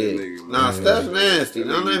doubt that nigga. Man. Nah, Steph's nasty.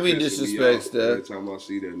 Don't let me disrespect Steph. Every time I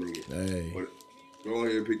see that nigga. Hey. But go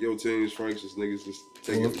ahead and pick your teams, Frank. Since niggas just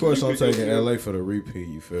take Well, of course, I'm taking LA for the repeat.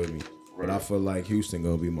 You feel me? But I feel like Houston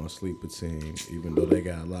gonna be my sleeper team, even though they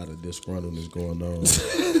got a lot of disgruntledness going on.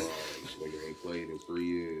 This nigga ain't played in 3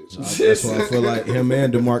 years. That's why I feel like him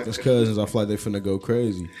and DeMarcus Cousins, I feel like they finna go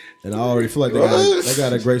crazy. And I already feel like they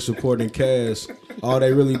got a great supporting cast. All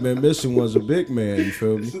they really been missing was a big man, you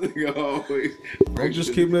feel me? I'm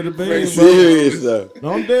just keeping it a bean, serious though.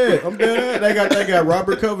 No, I'm dead. They got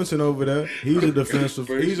Robert Covington over there. He's a defensive.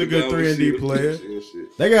 He's a good 3-and-D player.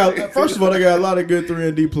 They got first of all, they got a lot of good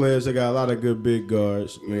 3-and-D players. They got a lot of good big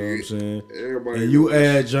guards. You know what I'm saying? And you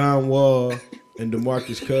add John Wall and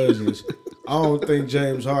DeMarcus Cousins. I don't think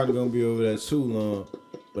James Harden gonna be over there too long,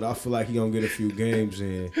 but I feel like he gonna get a few games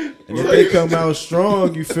in. And if they come out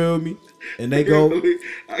strong, you feel me? And they go,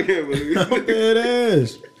 I can't believe it.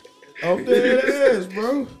 I'm dead ass,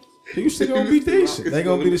 bro. Houston gonna be decent. They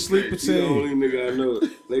gonna be the sleeper team. The only nigga I know.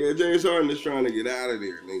 Nigga, James Harden is trying to get out of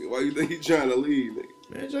there, nigga. Why you think he trying to leave, nigga?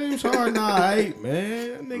 Man, James Harden, alright,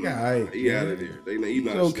 man. That nigga alright. He out of there. He's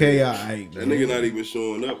not okay, alright. That nigga not even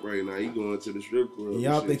showing up right now. He going to the strip club.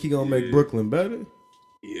 Y'all think he gonna make Brooklyn better?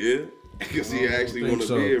 Yeah. Because he actually want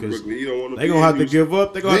to be in Brooklyn. He don't want to be They gonna have to give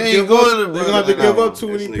up. They gonna have to give up too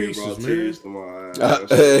many pieces, man.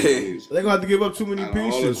 They gonna have to give up too many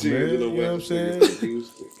pieces, man. You know what I'm saying?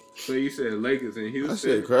 So you said Lakers and Houston? That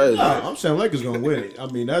shit crazy. Nah, I'm saying Lakers gonna win it. I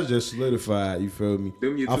mean, that's just solidified. You feel me?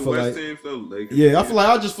 Them your two West teams, though. Lakers. Yeah,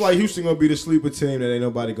 I just feel like Houston gonna be the sleeper team that ain't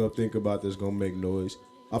nobody gonna think about that's gonna make noise.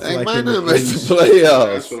 I feel they like might not make the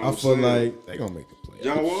playoffs. I feel like they gonna make the playoffs.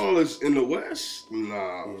 John Wall is in the West?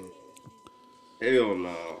 Nah. Hell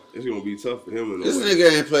no. It's gonna be tough for him in the This West.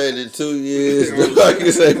 nigga ain't played in 2 years.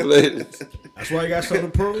 DeMarcus ain't played. That's why he got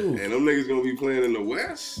something to prove. And them niggas gonna be playing in the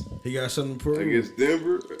West He got something to prove. against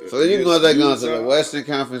Denver. So you know they going to the Western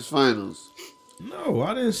Conference Finals. No,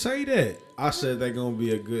 I didn't say that. I said they gonna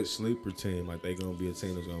be a good sleeper team. Like they gonna be a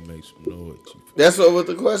team that's gonna make some noise. That's what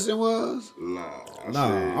the question was?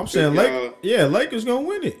 I'm saying Lakers gonna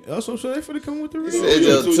win it. That's what I'm saying. They finna come with the real. It's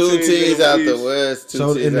just two teams out the West.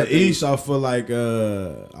 So in the East, I feel like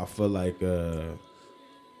I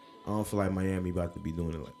don't feel like Miami about to be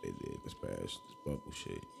doing it like they did this bubble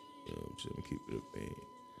shit. You know what I'm saying? Keep it a bean.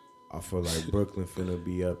 I feel like Brooklyn finna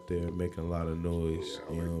be up there making a lot of noise.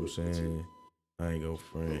 You know what I'm saying? I ain't gonna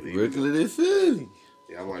front. Brooklyn and Philly.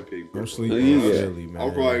 Yeah, I might pick I'm Brooklyn. sleeping on Philly, man.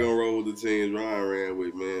 I'm probably gonna roll with the teams Ryan ran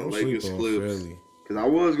with, man. I'm Lakers sleeping on Clips. Philly. Cause I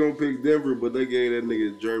was gonna pick Denver, but they gave that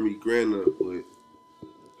nigga Jeremy Grant up. But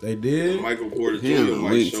They did? Michael Porter He Jr. on a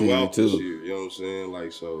might weak show team, out too. this year. You know what I'm saying?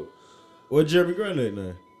 Like so. What Jeremy Grant at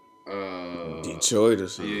now? Detroit or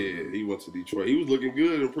something. Yeah, he went to Detroit. He was looking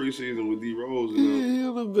good in preseason with D Rose. You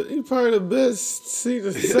know? Yeah, he probably the best. He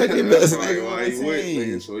the second best Like, nigga why on he the went, team.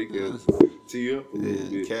 nigga, so he can tee up a little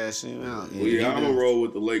bit. Cash him out. Well, yeah, I'm gonna roll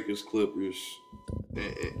with the Lakers Clippers,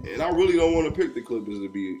 and I really don't want to pick the Clippers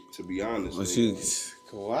to be honest. But you,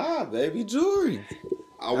 Kawhi, baby, Jordan.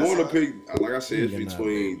 I want to pick, like I said, it's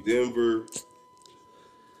between Denver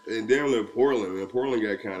and damn near Portland. Man, Portland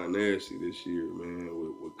got kind of nasty this year, man,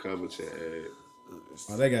 with Covington had.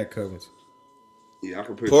 Oh, they got Covington. Yeah, I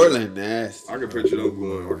can picture Portland nasty. I can picture them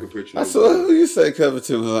going. I can picture. I saw who you say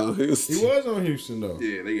Covington was on Houston. He was on Houston though.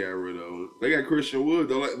 Yeah, they got rid of him. They got Christian Wood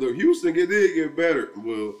though. Like, look, Houston did get better.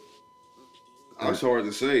 Well, it's hard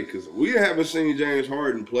to say because we haven't seen James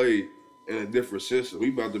Harden play in a different system. He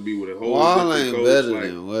about to be with a whole Wall different ain't coach. better Like,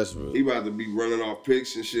 than Westbrook. he about to be running off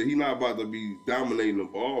picks and shit. He not about to be dominating the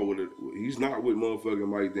ball with it. He's not with motherfucking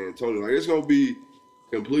Mike D'Antoni. Like it's gonna be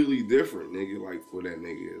completely different, nigga. Like for that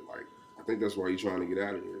nigga, like I think that's why he's trying to get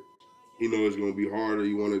out of here. He knows it's gonna be harder.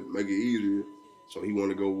 He want to make it easier, so he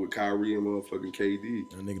want to go with Kyrie and motherfucking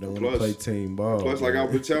KD. That nigga don't want to play team ball. Plus, like man.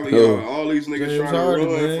 I've been telling y'all, all these niggas James trying Harden,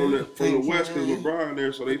 to run man. from the West because LeBron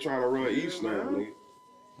there, so they trying to run East now, nigga.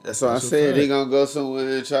 That's why I said he gonna go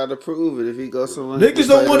somewhere and try to prove it. If he goes somewhere, niggas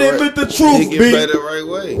don't want to admit the truth. He can play the right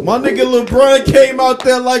way. My nigga LeBron came out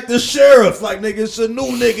there like the sheriff, like nigga, it's a new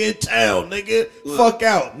nigga in town, nigga. Fuck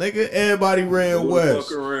out, nigga. Everybody ran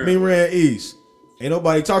west. Me ran east. Ain't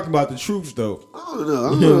nobody talking about the truth though. I don't know. I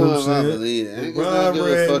don't know if I believe that. LeBron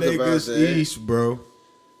ran niggas east, bro.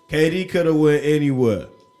 KD could have went anywhere.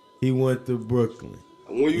 He went to Brooklyn.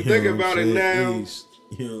 When you think about it now. East.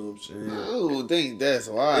 You know what I'm saying? I don't think that's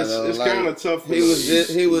why though. It's kind of tough. He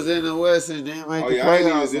was in the West and then make the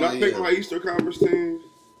playoffs. Did I pick my Eastern Conference team?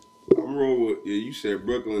 I'm rolling with you said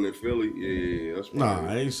Brooklyn and Philly. Yeah, that's nah.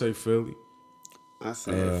 I ain't say Philly. I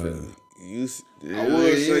said Philly.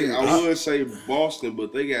 I would say Boston,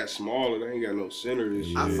 but they got smaller. They ain't got no center this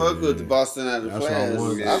year. I fuck with the Boston out of the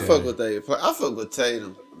playoffs. I fuck with I fuck with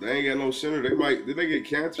Tatum. They ain't got no center. Did they get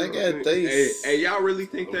cancer? They got Hey, y'all really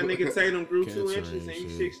think that nigga Tatum grew 2 inches and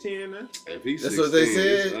he's 6'10" now? If he's that's 16, what they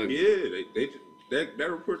said. Yeah,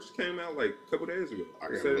 that report just came out like a couple days ago. I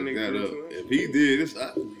gotta look that up. If he did, it's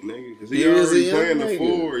ugly, nigga. Because he already playing the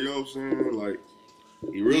 4. You know what I'm saying? Like.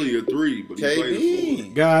 He really a 3, but he played the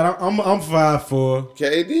 4. God, I'm 5'4".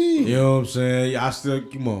 KD. You know what I'm saying? I still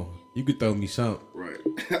come on. You could throw me something. Right.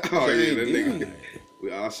 Oh yeah, that nigga.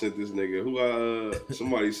 I sent this nigga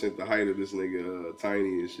somebody sent the height of this nigga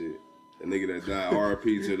Tiny and shit. The nigga that died.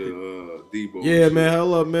 RP to the Debo. Yeah, man.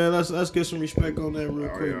 Hold up, man. Let's get some respect on that real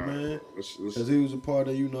quick, man. Because he was a part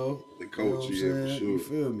of the coach. You know for sure. You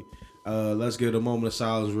feel me? Let's get a moment of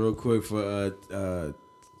silence real quick for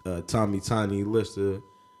Tommy Tiny Lister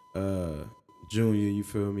Jr., you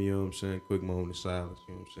feel me? You know what I'm saying? Quick moment of silence,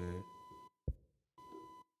 you know what I'm saying?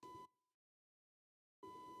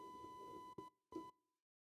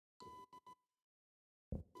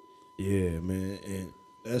 Yeah, man, and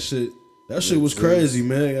that shit was crazy,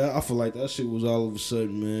 man. I feel like that shit was all of a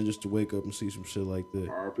sudden, man, just to wake up and see some shit like that.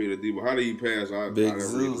 RP to Debo. How did he pass? I didn't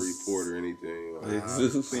read the report or anything. Big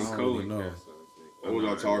Zeus. I don't know. What was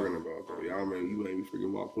I talking about though? Y'all man, you made me forget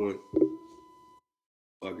my point.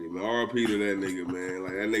 Fuck it, man. RP to that nigga, man.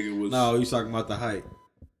 Like that nigga was. No, you talking about the height.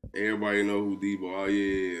 Everybody know who Debo. Oh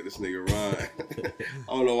yeah, this nigga Ryan.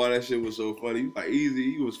 I don't know why that shit was so funny. Like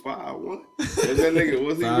Easy, he was 5'1". Was that nigga?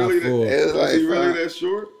 Was he really that? Was he really that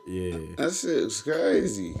short? Yeah, that shit was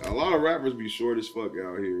crazy. A lot of rappers be short as fuck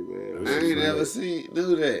out here, man. I ain't never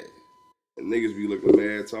knew that. And niggas be looking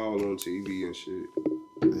mad tall on TV and shit.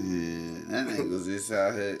 Man, that nigga was just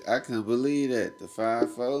out here. I couldn't believe that. The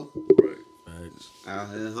 5'4". Right. Out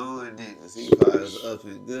here hoeing niggas. He probably was up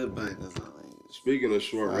in good bankers on niggas. Speaking of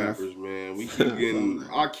short rappers, man, we keep getting.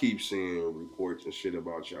 I keep seeing reports and shit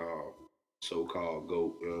about y'all so-called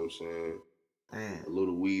GOAT. You know what I'm saying? Damn.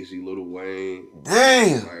 Little Weezy, Little Wayne.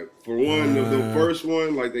 Damn. Like for one, the first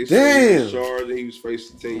one, like they said he was charged and he was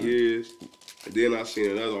facing 10 years. And then I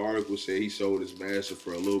seen another article say he sold his master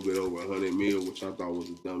for a little bit over $100 million, which I thought was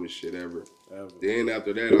the dumbest shit ever. Then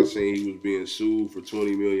after that, I seen he was being sued for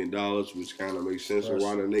 $20 million, which kind of makes sense of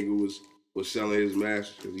why the nigga was selling his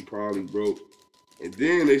masters, because he probably broke. And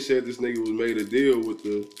then they said this nigga was made a deal with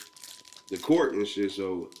the court and shit,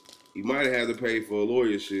 so he might have had to pay for a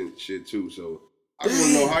lawyer shit too. So I just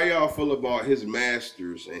want to know how y'all feel about his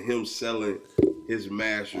masters and him selling his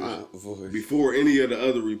masters before any of the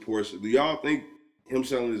other reports. Do y'all think him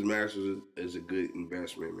selling his masters is a good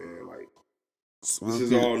investment, man? Like, smoking,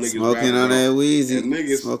 this is all niggas smoking on that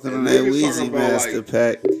Weezy, smoking on that Weezy master like,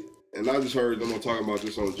 pack. And I just heard them talking about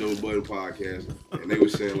this on Joe Budden podcast, and they were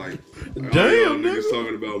saying like, damn, niggas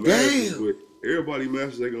talking about masters, but everybody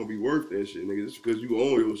masters ain't gonna be worth that shit, nigga. Just because you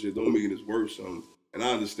own your shit don't mean it's worth something. And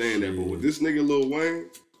I understand that, but with this nigga Lil Wayne,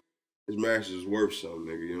 his masters is worth something,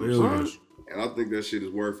 nigga. You know what I'm saying? And I think that shit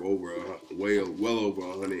is worth over well over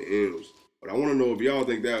 100 M's. But I want to know if y'all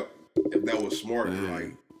think that if that was smart,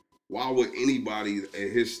 like, why would anybody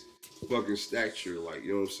at his fucking stature, like,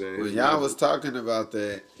 you know what I'm saying? When y'all was talking about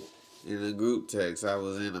that in a group text, I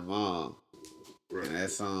was in a mall, and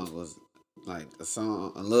that song was like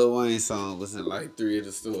a Lil Wayne song was in like 3 of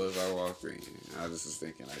the stores I walked in. I just was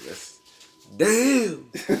thinking, I guess, damn,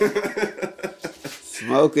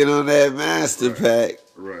 smoking on that master pack,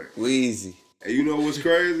 right? Weezy. And you know what's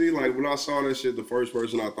crazy? Like when I saw that shit, the first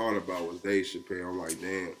person I thought about was Dave Chappelle. I'm like,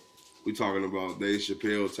 damn, we talking about Dave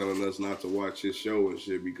Chappelle telling us not to watch his show and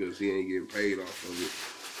shit because he ain't getting paid off of it.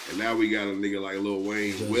 And now we got a nigga like Lil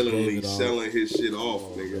Wayne just willingly selling his shit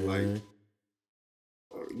off, nigga. Man.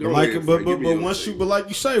 Like, but like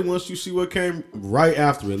you say, once you see what came right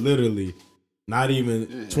after it, literally, not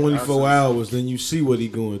even 24 hours, then you see what he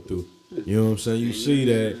going through. You know what I'm saying? You see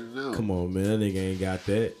that. Come on, man, that nigga ain't got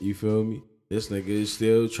that. You feel me? This nigga is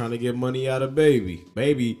still trying to get money out of Baby.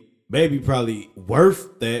 Baby Baby probably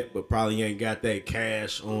worth that, but probably ain't got that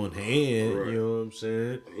cash on hand. Right. You know what I'm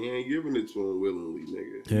saying? He ain't giving it to him willingly,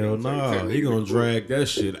 nigga. Hell no. He gonna drag that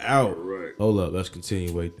shit out. Right. Hold up. Let's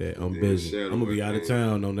continuate that. I'm busy. I'm gonna be out of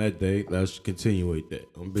town on that day. Let's continuate that.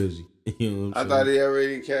 I'm busy. You know what I'm saying? I thought he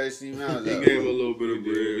already cashed him out. He gave him a little bit of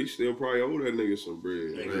bread. He still probably owe that nigga some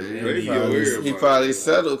bread. Man, he probably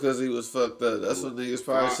settled because he was fucked up. That's what niggas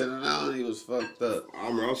probably should have known. He was fucked up. I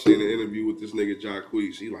remember I was seeing an interview with this nigga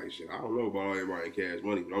Jacquees. He like, shit, I don't know about everybody in cash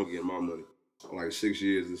money, but I'm getting my money. Like 6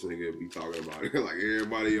 years, this nigga be talking about it. Like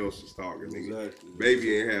everybody else is talking, nigga. Exactly.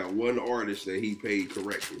 Baby ain't had one artist that he paid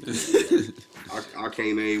correctly. I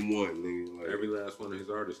can't name one, nigga. Like, every last one of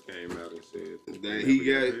his artists came out and said that he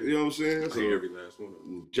got, you know what I'm saying? So every last one of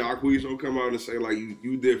them. Jacquees don't come out and say like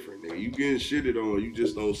you different, nigga. You getting shitted on, you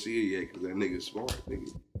just don't see it yet because that nigga's smart, nigga.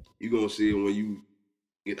 You gonna see it when you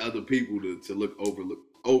get other people to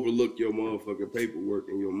overlook your motherfucking paperwork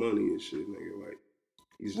and your money and shit, nigga. Like.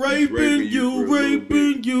 He's raping you.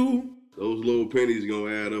 Those little pennies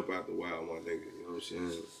gonna add up after a while, my nigga. You know what I'm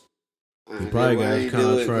saying? He probably got his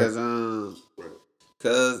contract.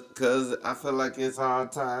 Cause I feel like it's all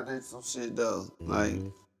tied in some shit though. Like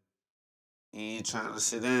he ain't trying to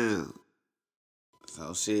sit down.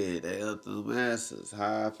 So shit, they up to the masses,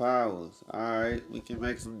 high powers. Alright, we can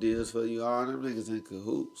make some deals for you. All them niggas in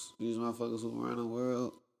cahoots. These motherfuckers who run the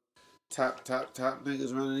world. Top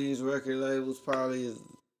niggas running these record labels probably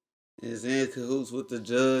is in cahoots with the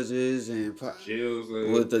judges and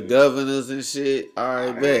with the governors and shit.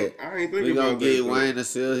 All right, bet. We gonna get Wayne to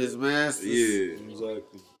sell his masters. Yeah,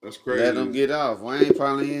 exactly. That's crazy. Let him get off. Wayne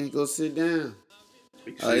probably ain't gonna sit down.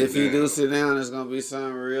 If he do sit down, it's gonna be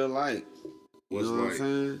something real light. You know what I'm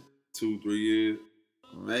saying? 2-3 years,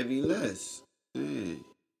 maybe less. Yeah. And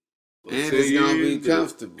it's gonna be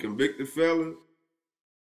comfortable. Convicted felon.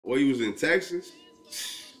 Well, he was in Texas.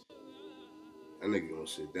 That nigga gonna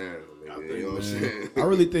sit down, nigga. You know what I'm saying? I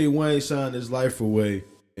really think Wayne signed his life away,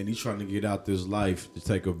 and he's trying to get out this life to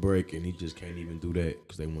take a break, and he just can't even do that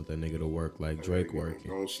because they want that nigga to work like Drake working.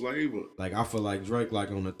 Gonna slave him. Like I feel like Drake like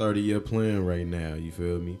on a 30-year plan right now. You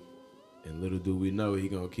feel me? And little do we know he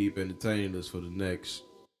gonna keep entertaining us for the next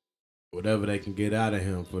whatever they can get out of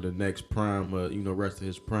him for the next prime, rest of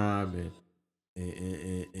his prime and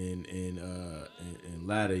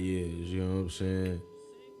latter years, you know what I'm saying?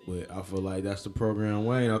 But I feel like that's the program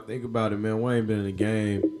Wayne. I think about it, man. Wayne been in the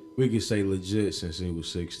game, we could say legit since he was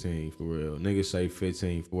 16, for real. Niggas say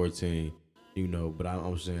 15, 14, but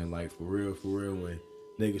I'm saying like for real, when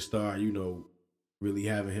niggas start, really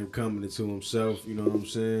having him coming into himself, you know what I'm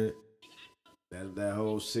saying? That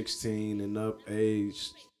whole 16 and up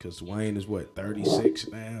age, because Wayne is 36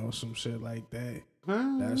 now or some shit like that.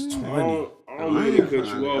 That's 20. I don't mean to cut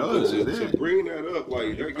you off, but to bring that up,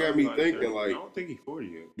 like that got me thinking. Like, I don't think he's 40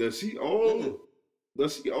 yet. Does he own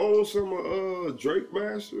some of Drake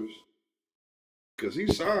masters? Cause he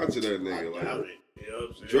signed to that nigga.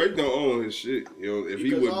 Like, Drake don't own his shit. If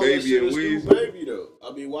he with Baby and Weezy, Baby though.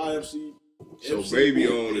 I mean, YMC. So Baby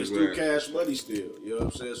owns his still Cash Money still. You know what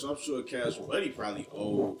I'm saying? So I'm sure Cash Money probably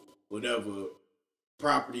owned whatever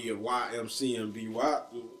property of YMCMB.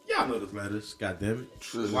 Y'all know the letters, goddammit.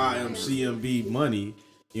 YMCMB money,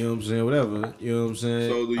 you know what I'm saying? Whatever, you know what I'm saying?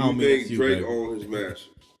 So do you think Drake owns his masters?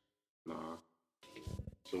 Nah.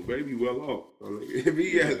 So Baby well off. I mean, if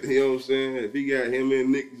he got, you know what I'm saying? If he got him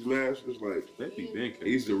and Nicki's masters, like,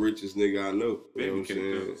 he's the richest nigga I know. You know what I'm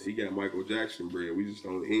saying? He got Michael Jackson bread. We just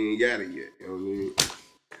don't, he ain't got it yet. You know what I mean?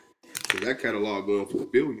 So that catalog going for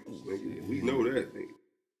billions, nigga. We know that, nigga.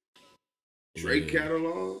 Drake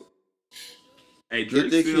catalog? Hey,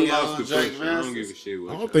 Drake still lost the function. I don't give a shit.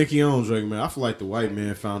 I don't think he owns Drake, man. I feel like the white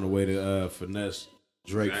man found a way to finesse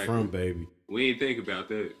Drake from Baby. We ain't think about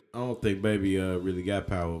that. I don't think Baby really got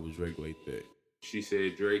power over Drake like that. She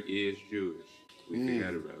said Drake is Jewish. We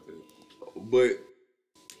forgot about that. But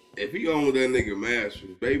if he owns that nigga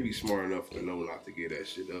masters, Baby smart enough to know not to get that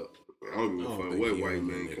shit up. I don't give a fuck what white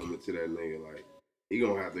man coming to that nigga. Like, he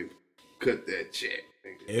gonna have to cut that check.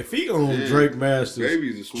 If he owned Drake masters,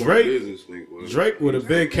 Baby's a smart business nigga. Drake would have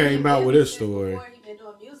been came out with his story. He been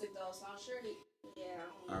doing music though, so I'm sure he.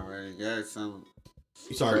 Already got some.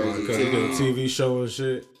 You talking about because he did a TV show and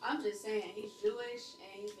shit? I'm just saying he's Jewish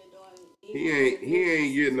and he's been doing. He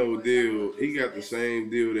ain't getting no deal. He got the same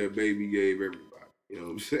deal that Baby gave everybody. You know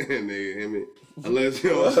what I'm saying? Unless, you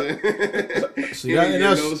know what I'm saying? See,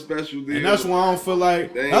 no special deal. And that's why I don't feel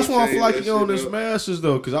like. That's why I feel like he own his masters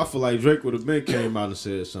though, because I feel like Drake would have been came out and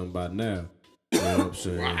said something by now. You know what I'm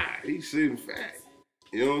saying? Why? He's sitting fat.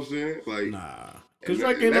 You know what I'm saying? Like, nah. Cause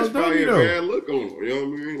Drake ain't no dummy though. Bad look on him, you know what I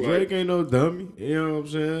mean? Like, Drake ain't no dummy. You know what I'm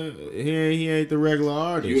saying? He ain't the regular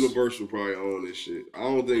artist. Universal probably own this shit. I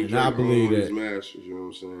don't think Drake owns his masters. You know what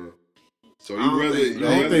I'm saying? So you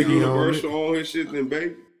rather Universal own his shit than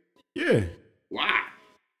Baby? Yeah. Why?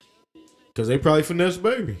 Cause they probably finesse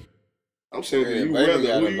Baby. I'm saying,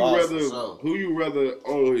 who you rather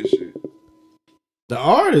own his shit? The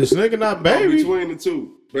artist, nigga, not Baby. Between the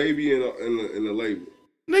two, Baby and the label.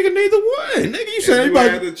 Nigga, neither one. Nigga, you said you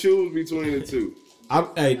had to choose between the two.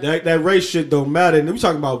 Hey, that race shit don't matter. And we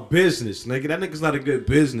talking about business, nigga. That nigga's not a good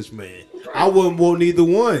businessman. I wouldn't want neither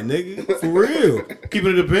one, nigga. For real.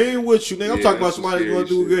 Keeping it a bean with you, nigga. I'm talking about somebody that's gonna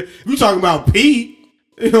do good. You talking about P?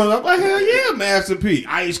 You know, I'm like, hell yeah, Master P,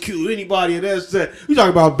 Ice Cube, anybody of that set. You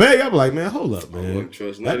talking about Bay? I'm like, man, hold up, man. I wouldn't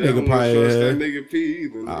trust that nigga. Probably trust that nigga P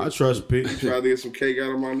either. Nigga. I trust P. He tried to get some cake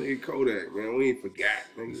out of my nigga Kodak, man. We ain't forgot,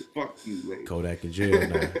 nigga. Fuck you, nigga. Kodak in jail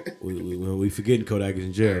now. we forgetting Kodak is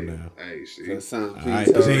in jail now. Hey, see.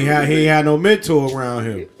 Right, cause he ain't had no mentor around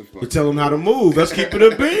him to tell him how to move. Let's keep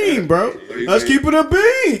it a bean, bro. Let's keep it a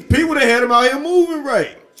bean. P would have had him out here moving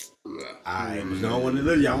right. I don't want to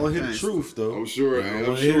live. Y'all want to hear the truth, though. I'm sure a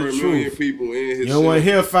million people in his. You don't want to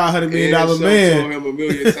hear $500 million man. Told him a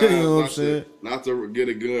million times. You know what I'm saying? Not to get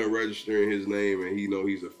a gun register in his name, and he know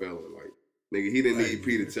he's a felon. Like, nigga, he didn't need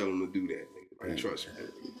P to tell him to do that. Nigga, like, trust me.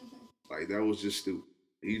 Like, that was just stupid.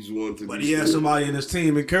 He just wanted to. But he had somebody in his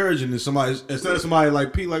team encouraging somebody instead of somebody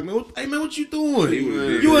like P, like, man, hey man, what you doing?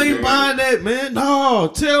 You ain't buying that, man. No,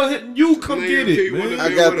 tell him you come get it, man.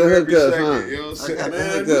 I got the hookup, huh? I got the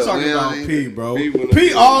hookup, we talking about P, bro.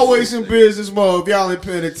 P always in business mode. If y'all ain't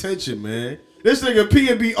paying attention, man. This nigga P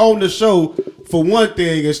and be on the show for one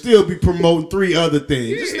thing and still be promoting 3 other things.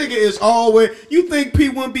 Yeah. This nigga is always. You think P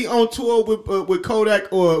wouldn't be on tour with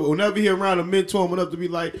Kodak or whenever he around a mentor him enough to be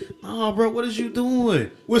like, nah, bro, what is you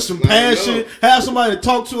doing? With some passion, have somebody to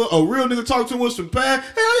talk to a real nigga talk to him with some passion.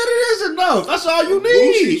 Hell yeah, it is enough. That's all you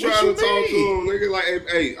need. Boosie trying to talk to him, nigga. Like,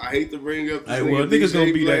 hey, I hate to bring up. Hey, well, niggas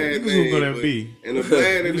gonna be that. Niggas gonna be. And the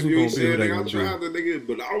bad interview he said, nigga, I tried to, nigga,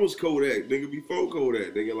 but I was Kodak, nigga, before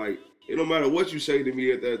Kodak, nigga, like. It don't matter what you say to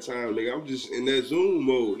me at that time, nigga. I'm just in that Zoom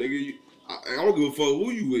mode, nigga. I don't give a fuck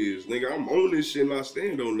who you is, nigga. I'm on this shit and I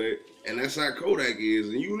stand on that. And that's how Kodak is.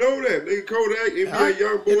 And you know that, nigga. Kodak, if you're a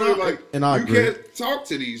young boy, you can't talk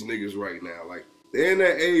to these niggas right now. Like, they're in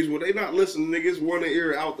that age where they not listening, niggas one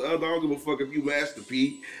ear out the other. I don't give a fuck if you Master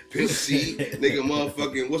P, Pimp C, nigga,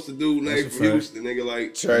 motherfucking, what's the dude name from Houston, nigga,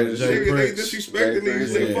 like, nigga, they disrespecting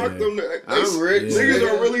these, nigga, fuck them. I'm rich. Niggas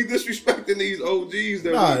are really disrespecting these OGs.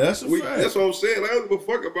 That's a fact. That's what I'm saying. I don't give a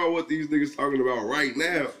fuck about what these niggas talking about right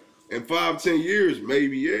now. In 5-10 years,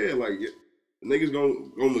 maybe, yeah, like, niggas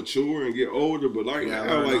gonna mature and get older, but like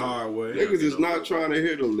now, like, niggas is not trying to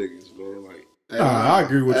hear them niggas, man, like. I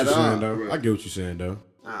agree with what you're saying, though. I get what you're saying, though.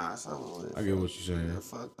 I get what you're saying.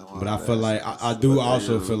 But I feel like, I do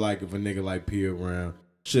also feel like if a nigga like P around,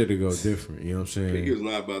 shit'll go different, you know what I'm saying? P is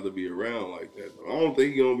not about to be around like that, though. I don't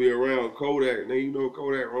think he gonna be around Kodak. Nigga, you know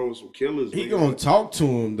Kodak runs some killers. He gonna talk to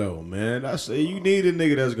him, though, man. You need a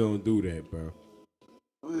nigga that's gonna do that, bro.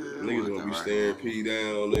 Niggas gonna be staring P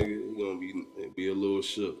down, nigga. He gonna be a little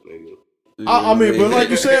shook, nigga. I mean, but like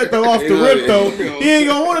you said, though, off the rip, though, he ain't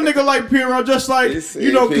gonna want a nigga like P around, just like,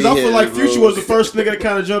 you know, because I feel like Future was the first nigga that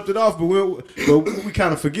kind of jumped it off, but we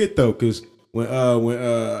kind of forget, though, because when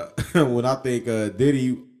I think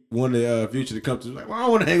Diddy wanted Future to come to, like, well, I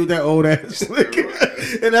don't want to hang with that old ass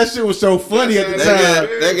nigga. And that shit was so funny at the time.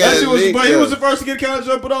 That shit was, but he was the first to get kind of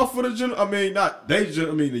jumping off for the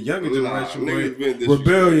the younger generation.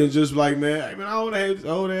 Rebellion, just like, man, I don't want to hang with this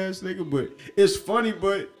old ass nigga, but it's funny,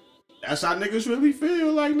 but that's how niggas really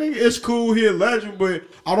feel. Like, nigga, it's cool, he a legend, but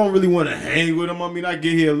I don't really want to hang with him. I mean, I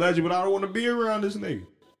get he a legend, but I don't want to be around this nigga.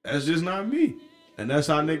 That's just not me. And that's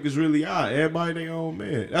how niggas really are. Everybody their own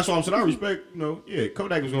man. That's why I'm saying I respect,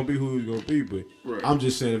 Kodak was going to be who he was going to be, but I'm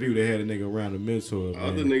just saying if he would have had a nigga around a mentor,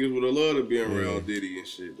 other niggas would have loved to be around Diddy and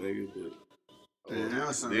shit, nigga, but... Man, that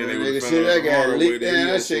was some nigga shit that got leaked. Man,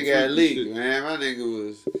 that shit got leaked, man. My nigga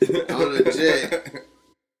was on the jet.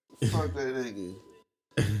 Fuck that nigga.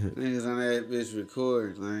 Niggas on that bitch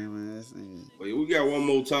recording, man. This nigga. Well, we got one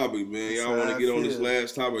more topic, man. Y'all want to get on this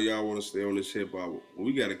last topic, or y'all want to stay on this hip hop? Well,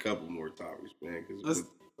 we got a couple more topics, man. Because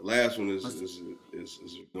the last one is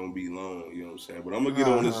gonna be long. You know what I'm saying? But I'm gonna get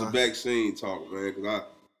on this vaccine talk, man. Because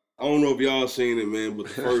I don't know if y'all seen it, man. But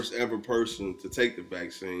the first ever person to take the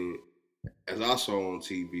vaccine, as I saw on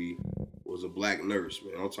TV, was a black nurse,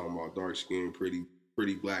 man. I'm talking about dark skinned, pretty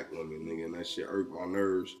black woman, nigga, and that shit irked my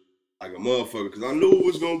nerves like a motherfucker, because I knew it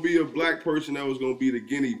was going to be a black person that was going to be the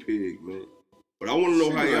guinea pig, man. But I want to know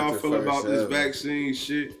how y'all feel about this vaccine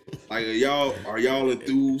shit. Like, are y'all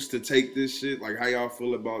enthused to take this shit? Like, how y'all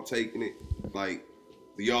feel about taking it? Like,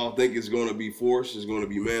 do y'all think it's going to be forced? It's going to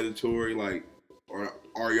be mandatory? Like, or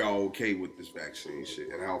are y'all okay with this vaccine shit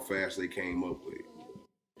and how fast they came up with it?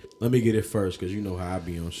 Let me get it first, cause you know how I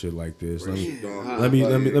be on shit like this. Let me.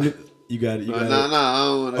 You got it. I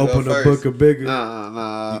don't want to open the book a bigger.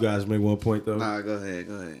 Nah. You guys make one point though. Nah, go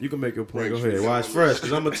ahead. You can make your point. Go ahead. Why it's fresh?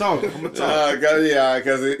 Cause I'm gonna talk. Cause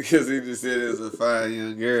he just said it was a fine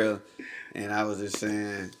young girl, and I was just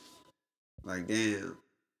saying, like, damn,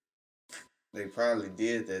 they probably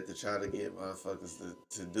did that to try to get motherfuckers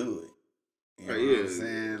to do it. You know what I'm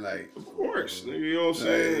saying? Like, of course, nigga, you know what I'm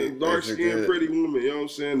saying? Dark skinned, pretty woman, you know what I'm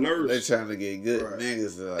saying? Nurse. They trying to get good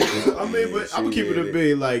niggas. Like, I mean, but I'm gonna keep it a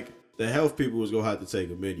big, like, the health people was gonna have to take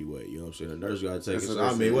them anyway. You know what I'm saying? The nurse gotta take it. So,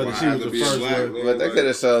 I mean, whether she was the first one, but they could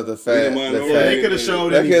have showed the fat. They could have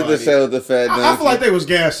showed. They could have showed the fat. I feel like they was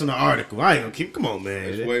gassing the article. I ain't gonna keep. Come on,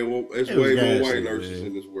 man. It's way more white nurses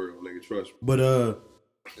in this world, nigga. Trust me. But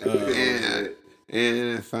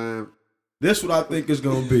and fine. This what I think is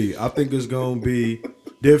gonna be. I think it's gonna be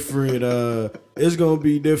different. It's gonna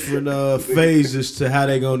be different phases to how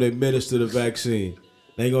they gonna administer the vaccine.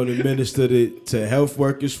 They gonna administer it to health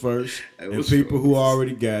workers first and people who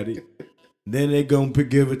already got it. Then they gonna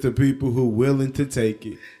give it to people who willing to take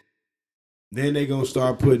it. Then they gonna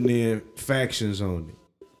start putting in factions on it.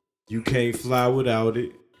 You can't fly without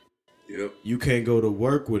it. Yep. You can't go to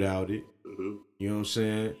work without it. Mm-hmm. You know what I'm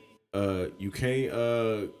saying? You can't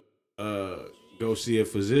go see a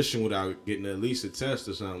physician without getting at least a test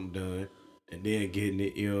or something done and then getting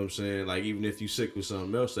it, you know what I'm saying? Like, even if you sick with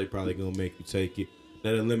something else, they probably gonna make you take it.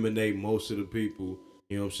 That eliminate most of the people,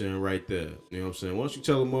 you know what I'm saying, right there. You know what I'm saying? Once you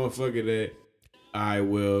tell a motherfucker that, all right,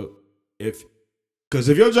 well, because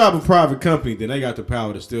if your job a private company, then they got the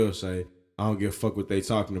power to still say, I don't give a fuck what they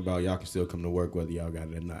talking about. Y'all can still come to work whether y'all got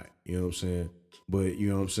it or not. You know what I'm saying? But, you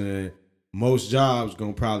know what I'm saying? Most jobs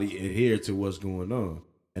gonna probably adhere to what's going on.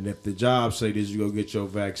 And if the job say this, you go get your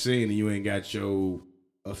vaccine and you ain't got your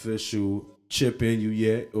official chip in you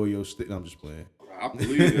yet, or your sticker, I'm just playing. I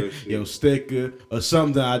believe that shit. Your sticker or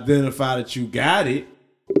something to identify that you got it,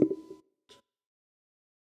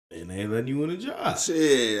 and they ain't letting you in the job.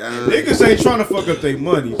 Shit, niggas ain't trying to fuck up their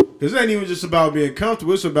money, because it ain't even just about being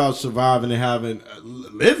comfortable. It's about surviving and having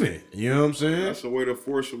living. You know what I'm saying? That's a way to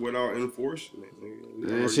force it without enforcing it.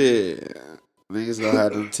 Man, shit. Niggas gonna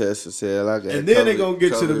have them tests for sale. I got and then they gonna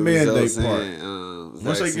get to the mandate part.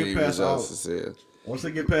 Once they get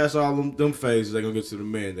past all them phases, they gonna get to the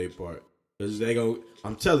mandate part. Cause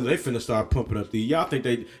I'm telling you, they finna start pumping up y'all think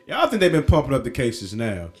they've been pumping up the cases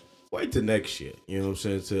now. Wait till next year. You know what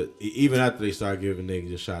I'm saying? Even after they start giving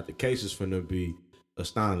niggas a shot, the cases finna be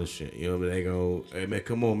astonishing. You know what I mean? They go, hey man,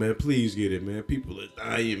 come on man, please get it, man. People are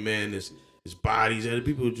dying, man. It's bodies and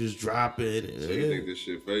people are just dropping. So you think this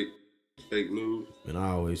shit fake? Fake news? And I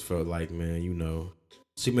always felt like, man, you know,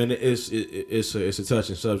 see, man, it's a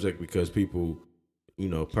touching subject because people, you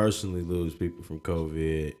know, personally lose people from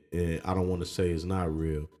COVID, and I don't want to say it's not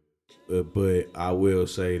real, but I will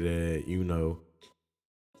say that, you know,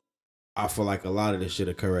 I feel like a lot of this shit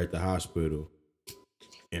occur at the hospital,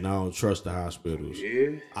 and I don't trust the hospitals.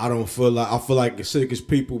 Yeah. I feel like as sick as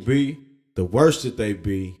people be, the worse that they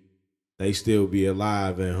be, they still be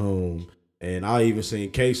alive at home. And I even seen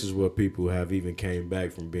cases where people have even came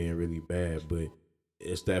back from being really bad, but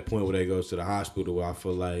it's that point where they go to the hospital where I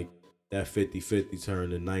feel like that 50-50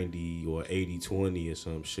 turned to 90 or 80-20 or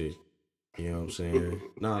some shit. You know what I'm saying?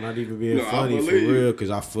 No, not even being funny for real, because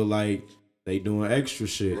I feel like they doing extra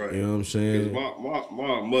shit. Right. You know what I'm saying?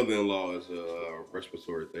 My mother-in-law is a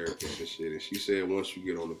respiratory therapist and shit, and she said once you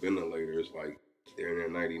get on the ventilator, it's like they're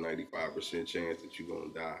in a 90-95% chance that you're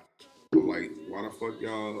going to die. I'm like, why the fuck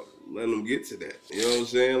y'all letting them get to that? You know what I'm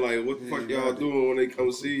saying? Like, what the fuck y'all doing when they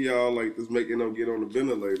come see y'all, like, just making them get on the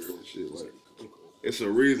ventilator and shit? Like, it's a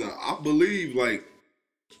reason. I believe, like,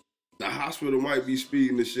 the hospital might be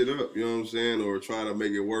speeding the shit up, you know what I'm saying? Or trying to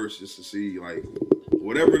make it worse just to see, like,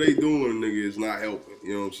 whatever they doing, nigga, is not helping.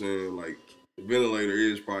 You know what I'm saying? Like, the ventilator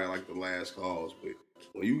is probably, like, the last cause. But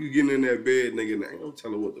when you get in that bed, nigga, they ain't gonna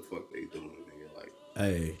tell her what the fuck they doing, nigga. Like,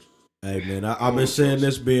 Hey man, I've been saying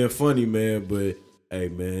this being funny, man, but hey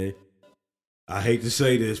man, I hate to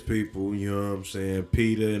say this, people, you know what I'm saying?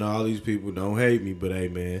 Peter and all these people don't hate me, but hey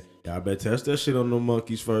man, y'all better test that shit on the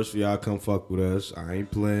monkeys first for y'all come fuck with us. I ain't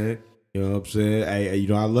playing. You know what I'm saying? Hey, you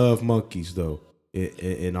know I love monkeys though,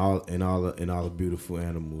 and all the beautiful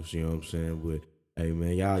animals. You know what I'm saying? But hey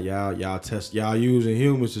man, y'all using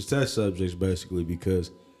humans as test subjects basically, because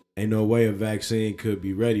ain't no way a vaccine could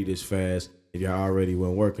be ready this fast if y'all already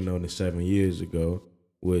weren't working on it 7 years ago,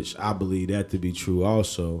 which I believe that to be true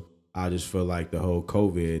also, I just feel like the whole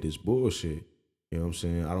COVID is bullshit. You know what I'm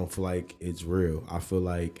saying? I don't feel like it's real. I feel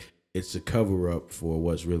like it's a cover up for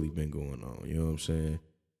what's really been going on. You know what I'm saying?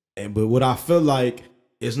 But what I feel like,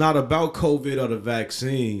 it's not about COVID or the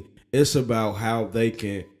vaccine. It's about how they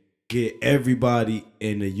can get everybody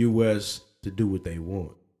in the U.S. to do what they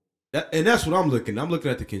want. And that's what I'm looking. I'm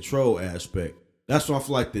looking at the control aspect. That's why I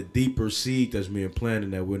feel like the deeper seed that's being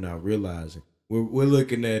planted that we're not realizing. We're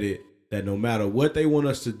looking at it that no matter what they want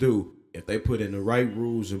us to do, if they put in the right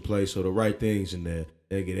rules in place or the right things in there,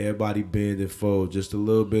 they get everybody bend and fold just a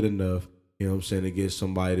little bit enough, you know what I'm saying, to get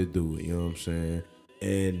somebody to do it, you know what I'm saying?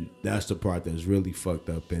 And that's the part that's really fucked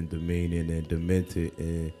up and demeaning and demented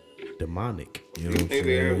and demonic, you know what I'm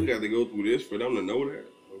saying? We got to go through this for them to know that.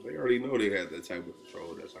 They already know they had that type of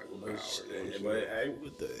control, that type of power.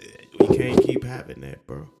 We can't keep having that,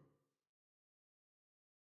 bro.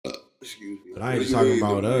 Excuse me. But I ain't just talking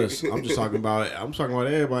about us. I'm talking about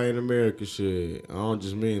everybody in America. Shit, I don't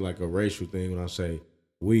just mean like a racial thing when I say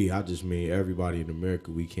we. I just mean everybody in America.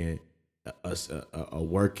 We can't a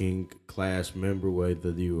working class member, whether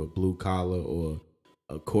you're a blue collar or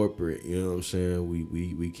a corporate. You know what I'm saying?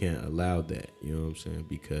 We can't allow that. You know what I'm saying?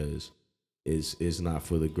 Because it's not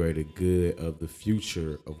for the greater good of the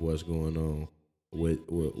future of what's going on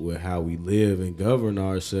with how we live and govern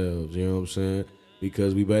ourselves. You know what I'm saying?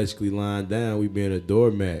 Because we basically lying down, we being a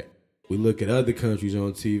doormat. We look at other countries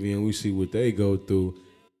on TV and we see what they go through,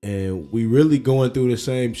 and we really going through the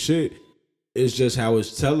same shit. It's just how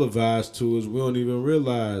it's televised to us. We don't even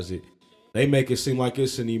realize it. They make it seem like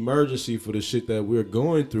it's an emergency for the shit that we're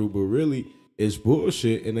going through, but really it's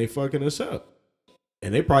bullshit, and they fucking us up.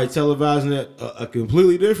 And they probably televising it a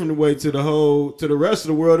completely different way to the rest of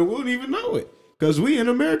the world, and we don't even know it. Because we in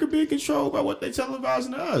America being controlled by what they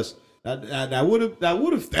televising to us. That would have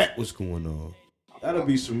that was going on. That'll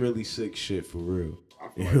be some really sick shit for real. I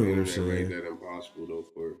feel like the internet made that impossible though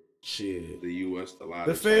for the U.S. to lie.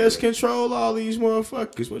 The feds control all these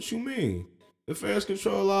motherfuckers. What you mean? The feds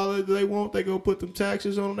control all that they want. They gonna put them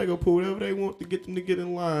taxes on them. They gonna put whatever they want to get them to get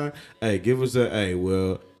in line. Hey, give us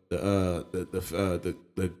well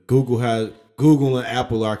the Google and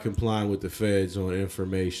Apple are complying with the feds on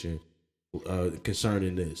information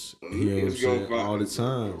concerning this. You know what I'm saying? All the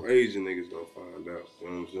time. Asian niggas gonna find out. You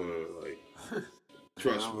know what I'm saying? Like,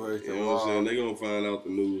 trust me. You know what I'm saying? They gonna find out the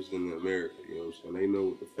news in America. You know what I'm saying? They know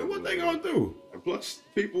what the fuck. And what they gonna do? And plus,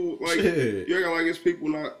 people like you acting like it's people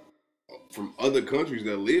not from other countries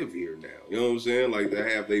that live here now. You know what I'm saying? Like that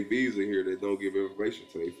have their visa here that don't give information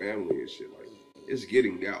to their family and shit. Like it's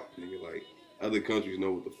getting out, nigga. Like other countries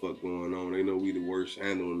know what the fuck going on. They know we the worst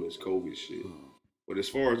handling this COVID shit. But as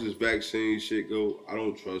far as this vaccine shit go, I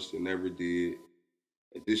don't trust it. Never did.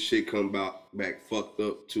 If this shit come back fucked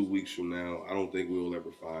up 2 weeks from now, I don't think we'll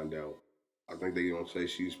ever find out. I think they gonna say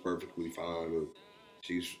she's perfectly fine or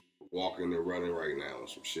she's walking and running right now or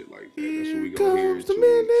some shit like that. That's what we gonna hear in 2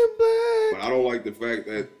 weeks. But I don't like the fact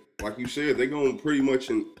that, like you said, they gonna pretty much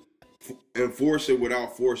enforce it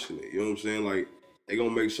without forcing it. You know what I'm saying? Like they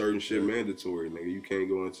gonna make certain shit mandatory, nigga. You can't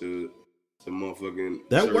go into some motherfucking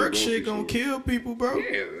that work shit gonna kill people, bro.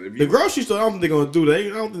 Yeah, the grocery store, I don't think they're gonna do that. I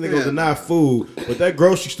don't think they're gonna deny food, but that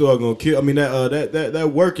grocery store gonna kill. I mean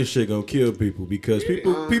that working shit gonna kill people because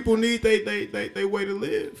people need they way to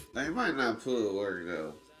live. They might not pull work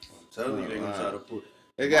though. I'm telling you, they gonna try to pull.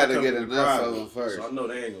 They gotta get enough of them first. So I know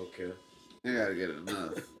they ain't gonna care. They gotta get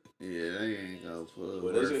enough. Yeah, they ain't gonna pull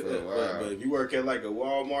work for a while. But if you work at like a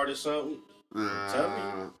Walmart or something, tell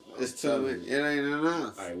me, it's too. It ain't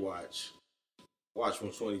enough. All right, watch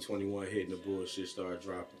when 2021 hit and the bullshit start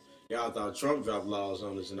dropping. Y'all thought Trump dropped laws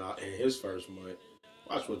on us in his first month.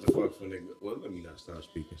 Watch what the fuck for nigga. Well, let me not start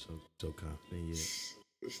speaking so confident yet.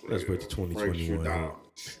 Let's wait to 2021.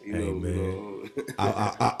 Hey man,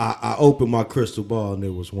 I opened my crystal ball and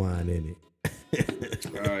there was wine in it.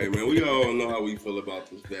 All right, man. We all know how we feel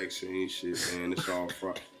about this vaccine shit, man. It's all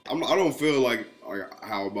fraud. I don't feel like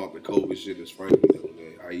how about the COVID shit is Frankie though,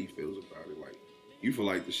 man. How he feels about it, like. You feel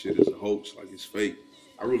like the shit is a hoax, like it's fake.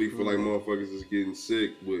 I really feel like motherfuckers is getting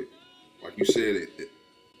sick, but like you said,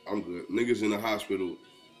 I'm good. Niggas in the hospital,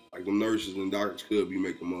 like the nurses and doctors could be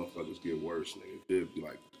making motherfuckers get worse, nigga. It could be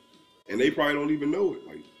like, and they probably don't even know it.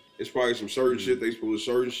 Like, it's probably some certain shit they supposed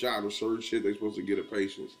to, certain shot or certain shit they supposed to get a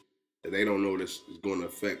patients that they don't know that's going to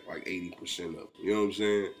affect like 80% of them. You know what I'm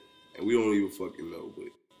saying? And we don't even fucking know. But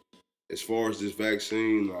as far as this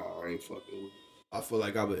vaccine, nah, I ain't fucking with it. I feel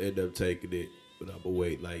like I would end up taking it. But I'm gonna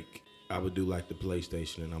wait, like, I would do like the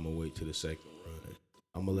PlayStation and I'm gonna wait till the second run.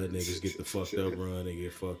 I'm gonna let niggas get the fucked up run and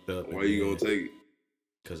get fucked up. Why you gonna take it?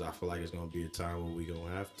 Because I feel like it's gonna be a time where we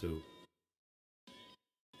gonna have to.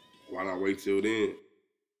 Why not wait till then?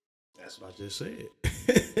 That's what I just said.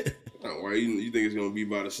 Why you think it's gonna be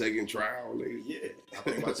by the second trial? Nigga? Yeah, I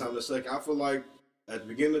think by the time the second, I feel like at the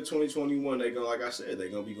beginning of 2021, they gonna, like I said, they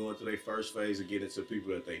gonna be going through their first phase of getting to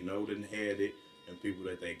people that they know didn't had it and people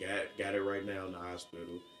that they got it right now in the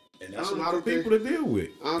hospital. And that's a lot of people to deal with.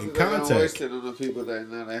 I don't in think they're contact. wasting on the people that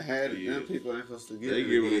know they had it. Yeah. Them people ain't supposed to get They it.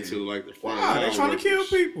 giving it to like the front Why? line They trying to kill workers.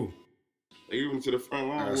 people. They giving it to the front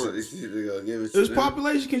line So workers. they gonna give it to This them.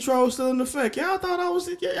 population control still in effect. Y'all thought I was,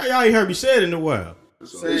 y'all ain't heard me say it in a while.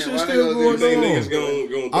 So, Saying, This shit why they still gonna going do you that? think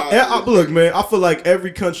niggas gonna die? Look, man, I feel like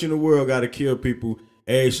every country in the world got to kill people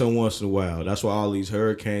every so once in a while. That's why all these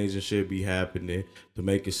hurricanes and shit be happening to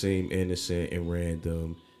make it seem innocent and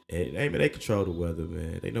random. And hey, man, they control the weather,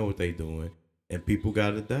 man. They know what they doing, and people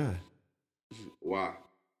got to die Why?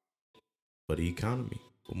 for the economy,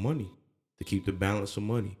 for money, to keep the balance of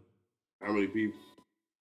money. How many people?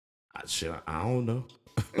 I don't know.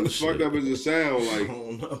 And as fucked up as it sound, I like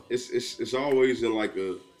don't know. it's always in like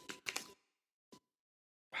a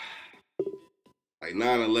like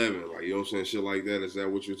 9/11, like you know what I'm saying, shit like that. Is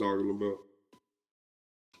that what you're talking about?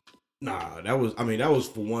 Nah, that was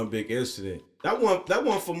for one big incident. That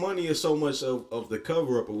one for money is so much of the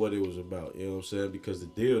cover up of what it was about. You know what I'm saying? Because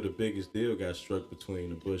the biggest deal got struck between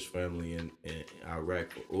the Bush family and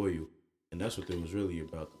Iraq for oil. And that's what it was really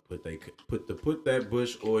about, to put that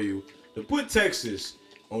Bush oil, to put Texas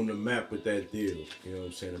on the map with that deal. You know what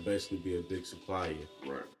I'm saying? To basically be a big supplier.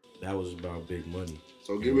 Right. That was about big money.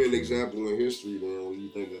 So give me an example in history then when you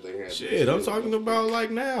think that they had. Shit, I'm talking about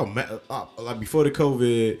like now, like before the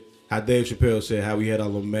COVID, how Dave Chappelle said how we had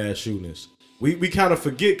all the mass shootings. We kind of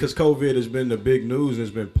forget because COVID has been the big news and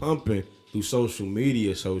it's been pumping through social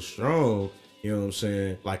media so strong, you know what I'm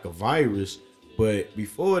saying, like a virus. But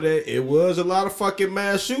before that, it was a lot of fucking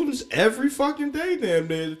mass shootings every fucking day damn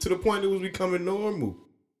near, to the point it was becoming normal.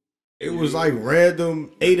 It was like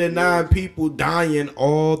random 8 or 9 people dying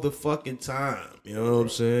all the fucking time. You know what I'm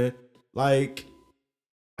saying? Like,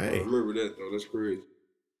 I hey. remember that though. That's crazy.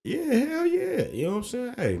 Yeah, hell yeah. You know what I'm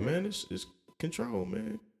saying? Hey, man, it's control,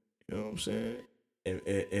 man. You know what I'm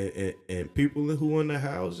saying? And people who in the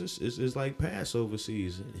houses is like Passover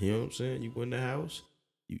season. You know what I'm saying? You in the house,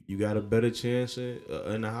 you got a better chance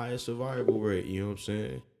and a higher survival rate. You know what I'm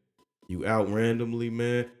saying? You out randomly,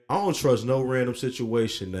 man. I don't trust no random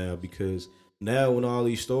situation now, because now when all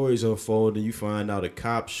these stories unfold and you find out a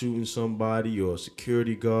cop shooting somebody or a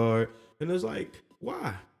security guard, and it's like,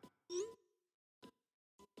 why?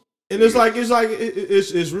 And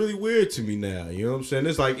it's really weird to me now. You know what I'm saying?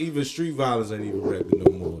 It's like even street violence ain't even regular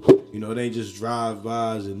no more. You know, they just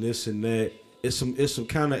drive-bys and this and that. It's some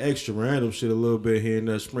kind of extra random shit a little bit here and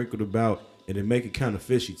there sprinkled about, and it make it kind of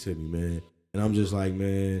fishy to me, man. And I'm just like,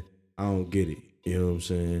 man, I don't get it. You know what I'm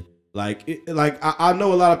saying? I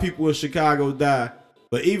know a lot of people in Chicago die,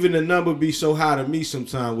 but even the number be so high to me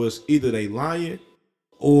sometimes was either they lying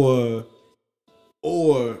or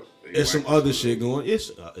it's some other shit going.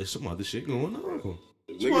 It's some other shit going on.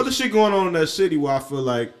 Some other shit going on in that city where I feel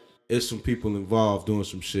like it's some people involved doing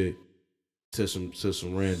some shit to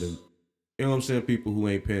some random, you know what I'm saying, people who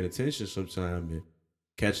ain't paying attention sometimes and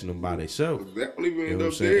catching them by themselves. They don't even You end know up what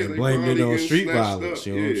I'm saying? dead. And They blaming it probably on get street snatched violence. up.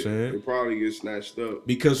 You know what I'm saying? They probably get snatched up.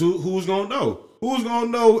 Because who's gonna know? Who's gonna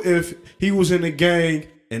know if he was in the gang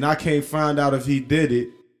and I can't find out if he did it?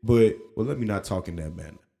 But let me not talk in that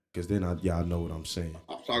manner, because then y'all know what I'm saying.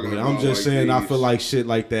 I'm just saying I feel like shit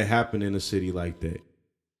like that happen in a city like that.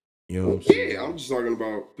 You know what I'm saying? Yeah, I'm just talking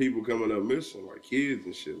about people coming up missing, like kids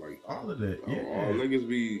and shit, like all of that. Yeah, all niggas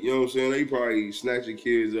be, you know what I'm saying? They probably snatch your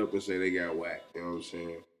kids up and say they got whacked. You know what I'm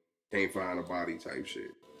saying? Can't find a body type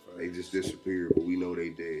shit. They just disappeared, but we know they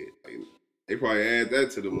dead. Like, they probably add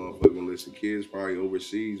that to the motherfucking list of kids probably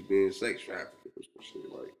overseas being sex trafficked or some shit.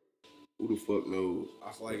 Like, who the fuck knows?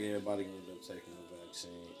 I feel like everybody gonna end up taking the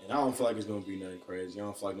vaccine, and I don't feel like it's gonna be nothing crazy. I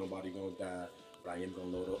don't feel like nobody gonna die, but I am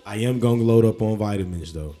gonna load up. I am gonna load up on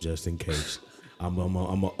vitamins though, just in case. I'm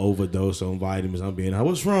a overdose on vitamins. I'm being,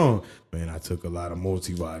 what's wrong? Man, I took a lot of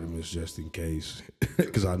multivitamins just in case,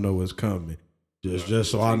 because I know it's coming. Just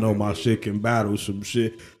so I know my shit can battle some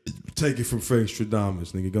shit. Take it from Frank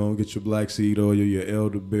Stradamus, nigga. Go and get your black seed oil, your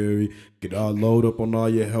elderberry. Get all load up on all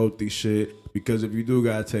your healthy shit. Because if you do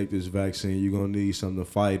gotta take this vaccine, you're gonna need something to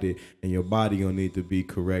fight it, and your body gonna need to be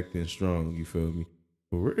correct and strong. You feel me?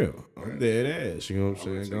 For real. I'm dead ass. You know what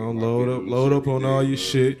I'm saying? Go and load up on all your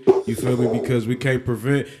shit. You feel me? Because we can't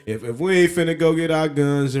prevent, if we ain't finna go get our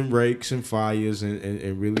guns and rakes and fires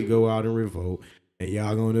and really go out and revolt, and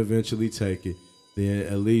y'all gonna eventually take it, then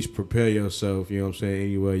at least prepare yourself, you know what I'm saying,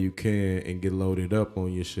 any way you can and get loaded up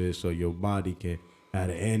on your shit so your body can have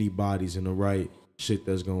the antibodies and the right shit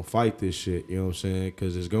that's gonna fight this shit, you know what I'm saying?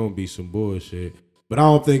 Because there's gonna be some bullshit. But I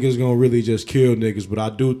don't think it's gonna really just kill niggas. But I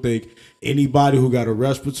do think anybody who got a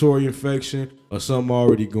respiratory infection or something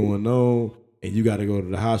already going on, and you gotta go to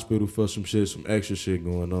the hospital for some shit, some extra shit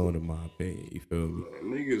going on, in my opinion. You feel me?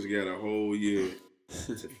 Niggas got a whole year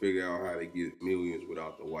to figure out how to get millions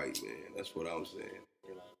without the white man. That's what I'm saying.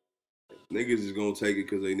 Niggas is gonna take it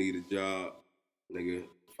because they need a job. Nigga,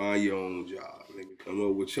 find your own job. Nigga, come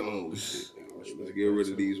up with your own shit. Nigga. Let's get rid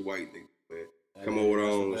of these white niggas, man. Come up with our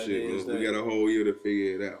own shit, man. We got a whole year to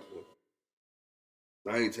figure it out,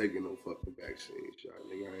 man. I ain't taking no fucking vaccine shot,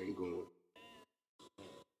 nigga. I ain't going.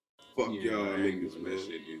 Fuck y'all niggas, man.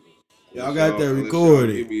 Y'all got that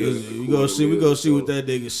recorded. We gonna see what that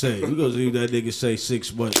nigga say. We gonna see what that nigga say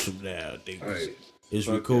 6 months from now, niggas. Hey, it's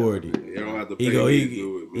recorded. You don't have to pay me to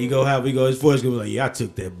do it, man. His voice gonna be like, yeah, I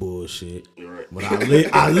took that bullshit. Right. But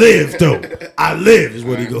I lived though. I lived is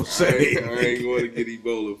what he gonna say. I ain't going to get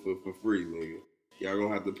Ebola for free, nigga. Y'all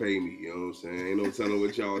gonna have to pay me, you know what I'm saying? Ain't no telling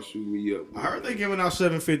what y'all shoot me up. I heard they giving out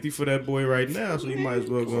 $750 for that boy right now, so you might as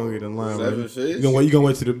well go and get in line. $750? You gonna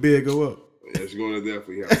wait till the bid go up? That's gonna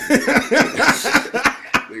definitely happen.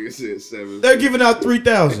 Nigga said $750. They're giving out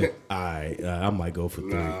 3,000. All right, I might go for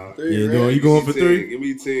 3. Nah, you going for 3? Give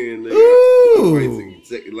me 10, nigga. Ooh.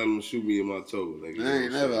 Let them shoot me in my toe, nigga. I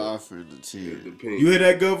ain't never offered the 10. You hear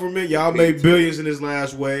that, government? Y'all made billions in this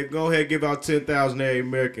last wave. Go ahead, give out 10,000 to every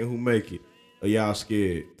American who make it. Or y'all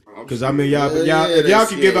scared? Because I mean, if y'all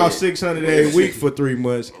can give out 600 every week for 3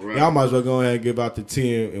 months, right, y'all might as well go ahead and give out the 10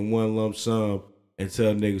 in one lump sum and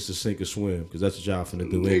tell niggas to sink or swim. Because that's what y'all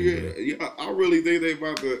finna do anyway. Yeah, I really think they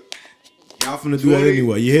about to. Y'all finna do that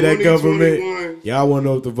anyway. You hear that, government? Y'all want to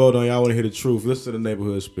know what to vote on. Y'all want to hear the truth. Listen to the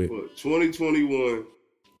neighborhood spit. 2021,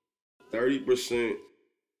 30%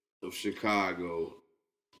 of Chicago,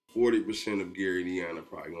 40% of Gary, Indiana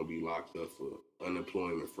probably gonna be locked up for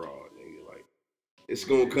unemployment fraud, nigga. Like, it's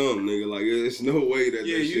gonna come, nigga. Like, it's no way that that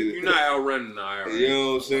shit. You're not outrunning the IRS. You know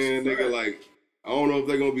what I'm saying, nigga? Like, I don't know if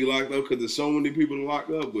they're gonna be locked up because there's so many people locked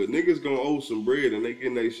up, but niggas gonna owe some bread and they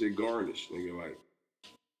getting that shit garnished, nigga. Like,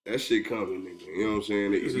 that shit coming, nigga. You know what I'm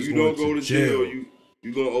saying? If you don't go to jail, you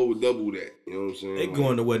gonna owe double that. You know what I'm saying? They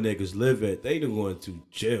going to where niggas live at. They going to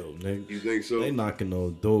jail, nigga. You think so? They knocking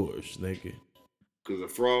on doors, nigga. Because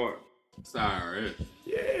of fraud. It's IRS.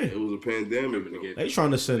 Yeah. It was a pandemic. They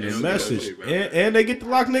trying to send a message. And they get to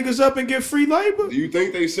lock niggas up and get free labor. Do you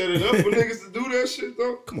think they set it up for niggas to do that shit,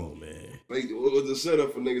 though? Come on, man. Like, what was the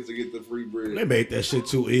setup for niggas to get the free bread? They made that shit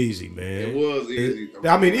too easy, man. It was easy.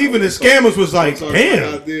 I mean, even the scammers was like,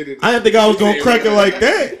 damn. I didn't think I was going to crack it like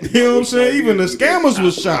that. You know what I'm saying? Even the scammers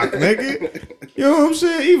was shocked, nigga. You know what I'm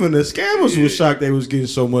saying? Even the scammers was shocked they was getting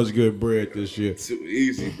so much good bread this year. Too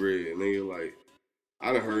easy bread, nigga. Like,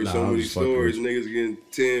 I done heard so many stories, niggas getting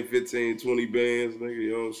 10, 15, 20 bands, nigga,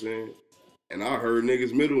 you know what I'm saying? And I heard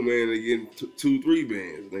niggas middleman they getting 2, 3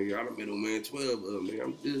 bands, nigga. I done middleman 12 of them, nigga.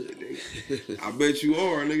 I'm good, nigga. I bet you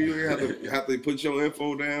are, nigga. You have to put your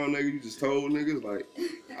info down, nigga. You just told niggas, like,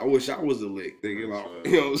 I wish I was a lick, nigga. Like,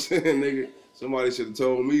 you know what I'm saying, nigga? Somebody should have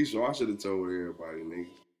told me, so I should have told everybody, nigga.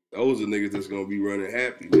 Those are niggas that's gonna be running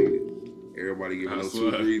happy, nigga. Everybody giving them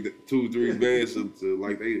 2, 3 bands to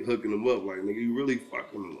like they hooking them up. Like, nigga, you really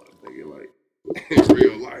fucking them up, nigga. Like, in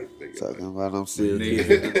real life, nigga. Talking about them still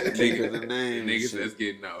keeping the name. Niggas that's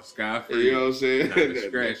getting out scot-free. You know what I'm saying? Not a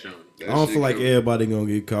scratch on it. I don't feel like everybody gonna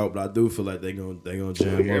get caught, but I do feel like they gonna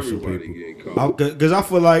jam up some people. Because I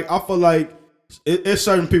feel like it's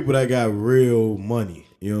certain people that got real money.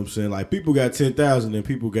 You know what I'm saying? Like, people got 10,000 and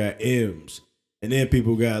people got M's, and then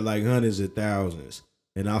people got like hundreds of thousands.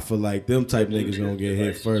 And I feel like them type niggas gonna get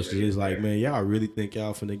hit first. Cause it's like, man, y'all really think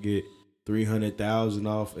y'all finna get 300,000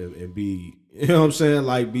 off and be, you know what I'm saying,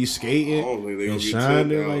 like be skating and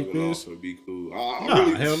shining like this? And be cool.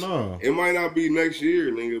 Hell no. It might not be next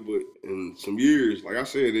year, nigga, but in some years, like I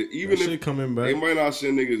said, even if coming back, they might not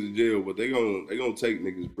send niggas to jail, but they gonna take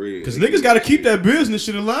niggas bread. Cause niggas gotta keep that business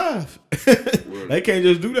shit alive. They can't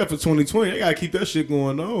just do that for 2020. They gotta keep that shit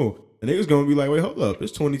going on. And niggas gonna be like, wait, hold up,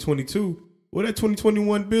 it's 2022. Where that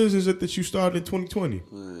 2021 business that you started in 2020?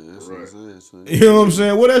 Man, that's what I'm saying. You know what I'm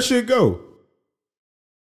saying? Where that shit go?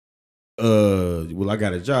 Well, I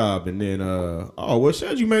got a job, and then well,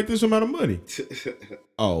 said you made this amount of money.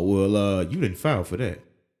 Oh, well, you didn't file for that.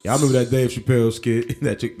 Y'all remember that Dave Chappelle skit,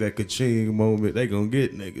 that ka-ching moment? They gonna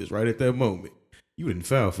get niggas right at that moment. You didn't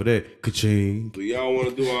foul for that. Ka-ching. Do y'all want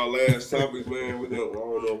to do our last topics, man? I don't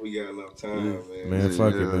know if we got enough time, man. Man,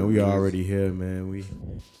 fuck it, man. We already here, man.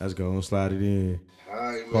 Let's go and slide it in. All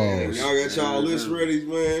right, man. Pause. Y'all got y'all list ready,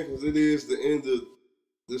 man, because it is the end of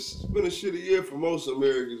this. It's been a shitty year for most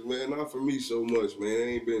Americans, man. Not for me so much, man. It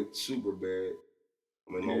ain't been super bad.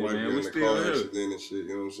 I mean, my wife got in a car accident and shit, you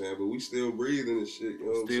know what I'm saying? But we still breathing and shit, you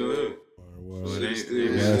know what I'm saying?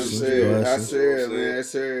 I said, man, I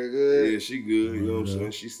said good. Yeah, she good, you know what I'm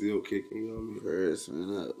saying? She still kicking, you know what I mean? First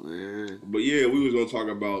one up, man. But yeah, we was gonna talk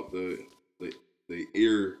about the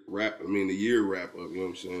year wrap up, you know what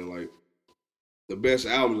I'm saying? Like the best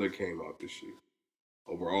albums that came out this year.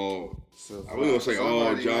 Overall, So I was gonna say all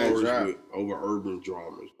somebody might genres, drop. but over urban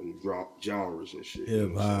genres and shit.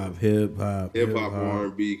 Hip hop,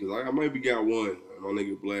 R&B, because I might be got one. My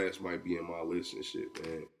nigga Blast might be in my list and shit,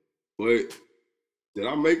 man. But did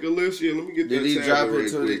I make a list? Yeah, let me get that. Did he tab drop right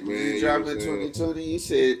in 20? quick, man. Did he You drop know what in I'm saying? 2020? You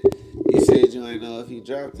said you ain't know if he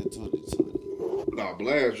dropped in 2020. Nah,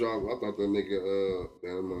 Blast dropped. I thought that nigga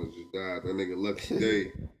that man just died. That nigga Lucky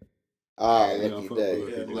Day. Oh, lucky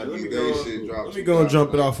day. Lucky Day shit dropped. Let me go and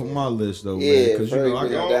jump it off of my list though, man. Yeah, Because I I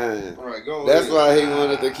got. dying. All right, go That's ahead. why he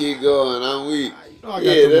wanted to keep going. I'm weak. I got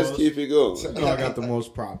Yeah, the let's most- keep it going. You know I got the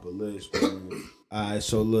most proper list, man. Alright,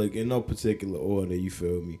 so look, in no particular order, you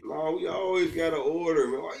feel me? No, we always got an order,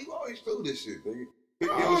 man. Why you always do this shit, nigga? I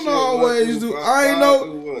don't always do. I ain't know.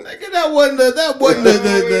 Nigga, that wasn't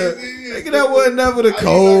Nigga, that wasn't never the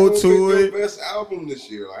code to it. Best album this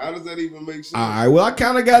year. Like, how does that even make sense? All right, well, I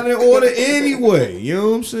kind of got it in order anyway. You know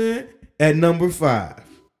what I'm saying? At number 5.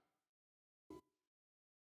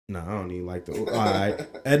 Nah, I don't even like the. All right.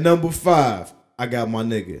 At number 5, I got my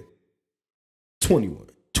nigga 21.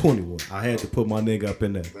 I had to put my nigga up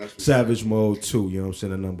in there. Savage Mode 2. You know what I'm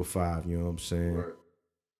saying? At number 5. You know what I'm saying? Right.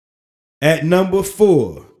 At number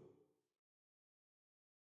 4,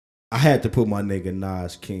 I had to put my nigga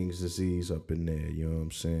Nas King's Disease up in there. You know what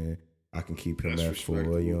I'm saying? I can keep him at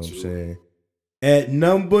 4. You know what I'm saying? At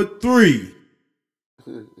number 3,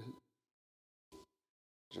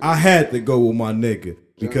 I had to go with my nigga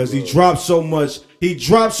because he dropped so much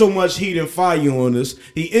heat and fire on us.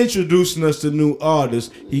 He introducing us to new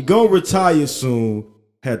artists. He gonna retire soon.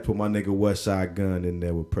 Had to put my nigga West Side Gun in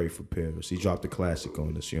there with Pray for Paris. He dropped a classic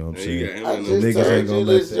on us, you know what I'm saying? Niggas ain't gonna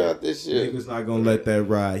let that. Niggas not gonna let that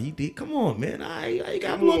ride. He did. Come on, man. I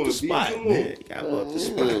got to blow up the spot, man. You got to blow up the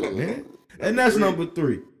spot, man. And that's number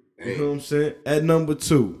 3. You know what I'm saying? At number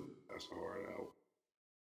 2. That's hard out.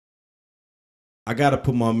 I gotta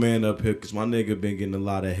put my man up here because my nigga been getting a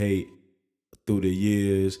lot of hate through the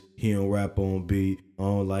years. He don't rap on beat. I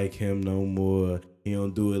don't like him no more. He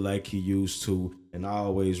don't do it like he used to. And I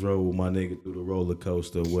always rode with my nigga through the roller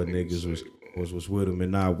coaster of what niggas was with him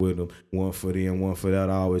and not with him. One for them, one for that.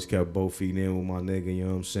 I always kept both feet in with my nigga, you know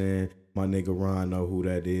what I'm saying? My nigga Ron know who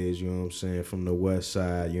that is, you know what I'm saying? From the west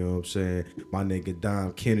side, you know what I'm saying? My nigga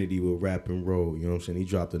Dom Kennedy with Rap and Roll, you know what I'm saying? He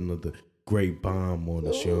dropped another great bomb on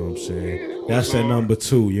us, you know what I'm saying? That's at number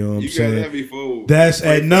 2, you know what I'm saying? That's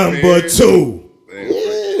at number 2.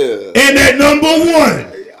 Yeah. And at number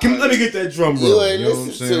 1. Let me get that drum roll. You know what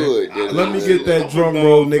I'm saying? Let me get that drum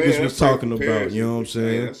roll niggas was talking about. You know what I'm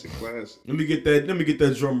saying? That's a classic. Let me get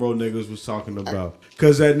that drum roll niggas was talking about.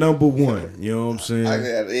 Cause at number 1, you know what I'm saying? I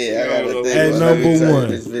gotta think At number 1,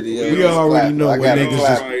 we already know what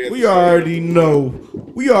niggas is. We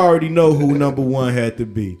already know who number 1 had to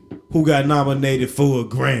be. Who got nominated for a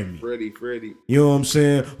Grammy? Freddie. You know what I'm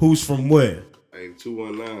saying? Who's from where? Hey,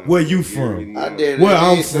 219. Where you from? Where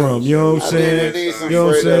I'm from, you know what I'm saying? You know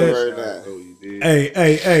what I'm saying?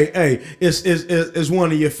 Hey, it's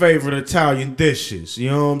one of your favorite Italian dishes. You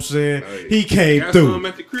know what I'm saying? He came through.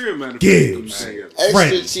 At the crib, man. Gibbs, extra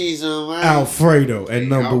French, cheese on mine. Alfredo at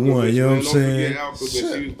number 1. You know what I'm saying? She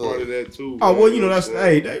was part of that too. Oh well, you know that's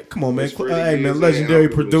come on, man. Hey man, legendary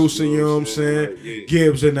producer. You know what I'm saying?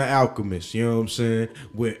 Gibbs and the Alchemist. You know what I'm saying?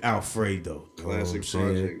 With Alfredo. Classic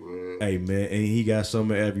project, man. Hey man, and he got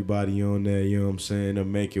some of everybody on there. You know what I'm saying? To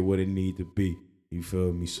make it what it need to be. You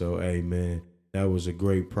feel me? So hey man. That was a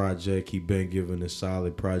great project. He been giving us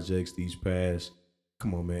solid projects these past,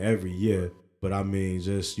 come on, man, every year. But I mean,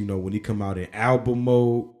 just, you know, when he come out in album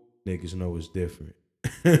mode, niggas know it's different.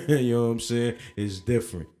 You know what I'm saying? It's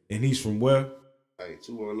different. And he's from where? Hey,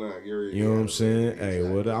 219, Gary. You know what I'm saying? Hey,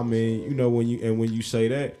 well, I mean, you know, when you say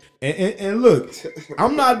that. And look,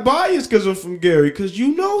 I'm not biased because I'm from Gary, because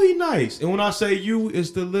you know he nice. And when I say you,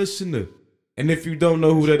 it's the listener. And if you don't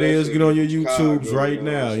know who that is, get on your YouTubes right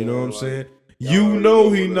now. You know what I'm saying? You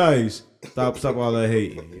know he nice. Stop all that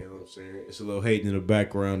hating. You know what I'm saying? It's a little hating in the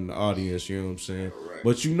background in the audience. You know what I'm saying?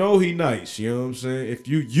 But you know he nice. You know what I'm saying? If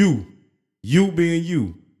you You being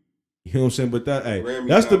you. You know what I'm saying? But that, hey, Grammy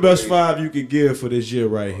that's the best nomination. 5 you could give for this year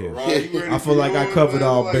right here. Ron, you ready I for feel like I yours, covered man?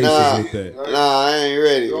 all Like, bases with that. Nah, I ain't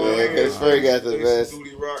ready, Go man. ahead. Cause Frey got the best,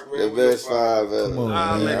 Duty Rock, man, the with your best 5 ever. Come on,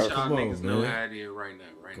 I'll man. let y'all Come on, niggas know man. how it is right now.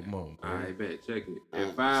 Come on, All man. right, bet. Check it.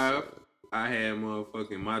 At 5, I had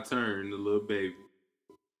motherfucking My Turn, the little baby.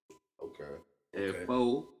 Okay. At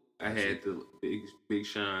 4, I had the Big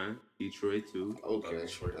Sean, Detroit 2. Okay.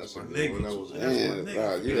 Detroit, That's that's a my good nigga. one. That was Damn,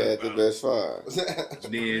 nah, you had the best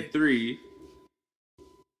 5. Then 3,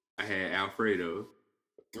 I had Alfredo.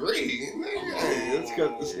 3, nigga. Hey, let's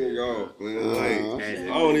cut this nigga off, man. Like, Had I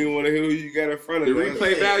don't even want to hear who you got in front The of us.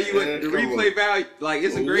 replay value, Man, the come on. replay value, like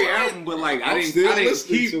it's a great What? album, but like I I'm didn't still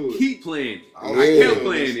listening to it. keep playing it. I'm I still kept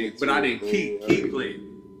playing listening it, but to I it, didn't man. keep playing it.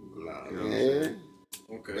 Nah, You know what I'm Yeah. saying?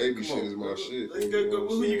 Okay. Baby come shit on. is my shit. Let's nigga, go. you know what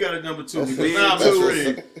Who I'm you got at number 2? That's Because a- now I'm that's a-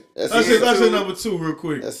 intrigued. That's That's a at number 2 real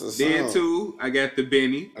quick. That's a Then song. 2, I got the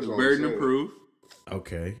Benny, That's the what I'm Burden of saying. Proof.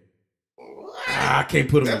 Okay. What? I can't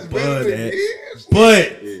put him That's above better than that. his.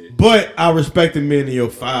 But I respect the men in your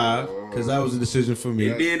 5 because that was a decision for me.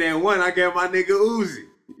 And then that 1, I got my nigga Uzi.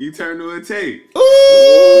 You turn to a tape.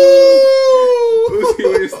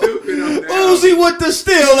 Uzi went stupid on that. Uzi with the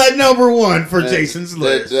steal at number 1 for Jason's That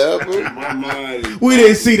list. double. My mind is We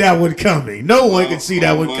didn't see that one coming. No one could see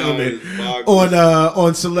that my one mind coming is boggling.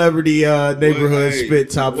 on Celebrity Neighborhood Hey, Spit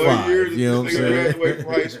Top what 5. year did You know what this I'm nigga saying? graduate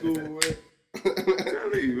from high school, man?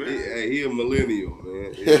 Tell you, man. He a millennial,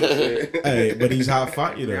 man. You know what I'm saying? Hey, but he's hot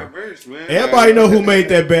fire though. Diverse, man. Everybody know who made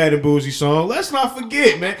that Bad and Bougie song. Let's not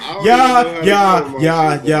forget, man. I don't even know how to go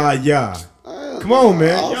about shit, Yeah. Come on,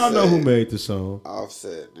 man. Y'all know who made the song.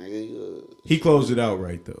 Offset, nigga. He closed it out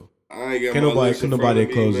right though. I ain't got Can't my nobody- list in can front nobody of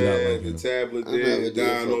me, close it out man. like the him. tablet I never did did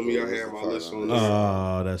dying fuck on me. I with had Mr. my Father list on on this. there.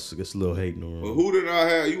 Oh, that's a little hating on But him. who did I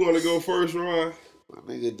have? You want to go first, Ron?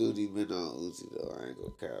 My nigga Duty been on Uzi though. I ain't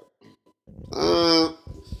gonna cap.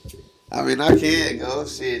 I mean, I can't go.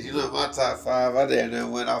 Shit, you know my top 5. I damn near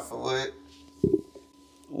went off of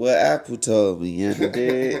what Apple told me. You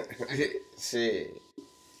know, shit.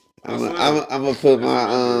 I'm gonna put my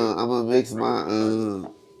I'm gonna mix my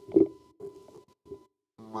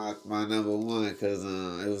my number 1 because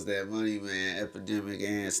it was that Money Man, Epidemic,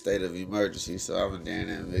 and State of Emergency. So I'm gonna damn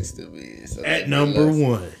near mix them in. So At number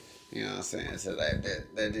 1. you know what I'm saying? So that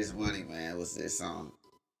this Money Man was this song.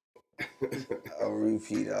 I'll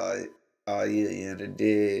repeat all year, you know,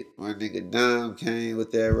 did. My nigga Dom came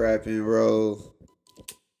with that rap and roll.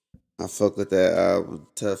 I fuck with that album,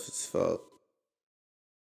 tough as fuck.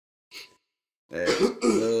 That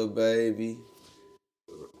Lil Baby,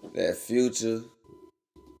 that Future.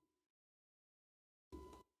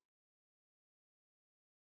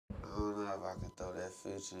 I don't know if I can throw that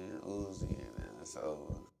Future and Uzi in there. It's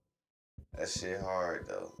over. That shit hard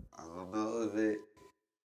though. I don't know if it.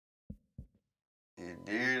 And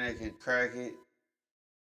Darren that can crack it.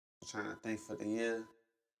 I'm trying to think for the year.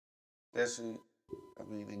 That shit. I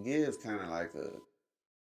mean, the Give's kind of like a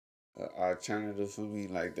alternative for me.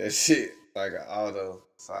 Like that shit, like an auto.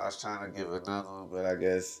 So I was trying to give another one, but I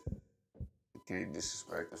guess you can't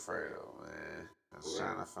disrespect the Fredo, man. I was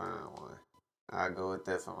trying to find one. I go with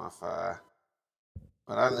that for my 5.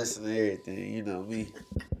 But I listen to everything, you know me.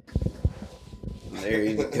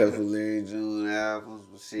 A couple Larry June albums,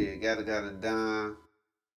 but shit, got a Dime.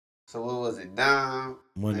 So what was it? Dime,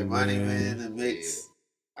 Money Money Man. Man, the mix.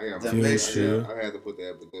 I got The my mixture. I had to put the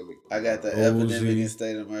Epidemic. I got the Uzi. Epidemic and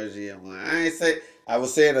State of Emergency in one. I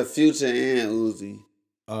was saying the Future and Uzi.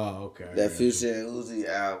 Oh, okay. That Future and Uzi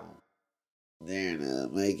album. Then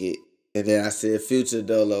make it. And then I said Future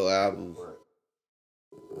Dolo album.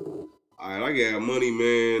 All right, I got Money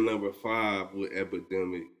Man number 5 with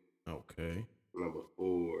Epidemic. Okay. Number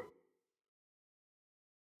 4.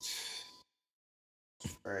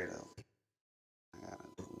 Fredo. I gotta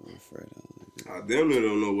do one Fredo. I damn near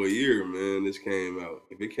don't know what year, man, this came out.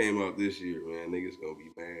 If it came out this year, man, niggas gonna be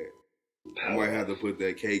mad. I might have to put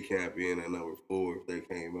that K Camp in at number 4 if they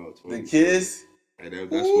came out. The Kiss? Hey,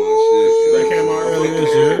 that's my shit. That came out earlier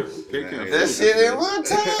this year. That shit at one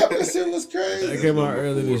time. That shit was crazy. That came out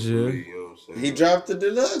earlier this year. You know what I'm saying? He dropped the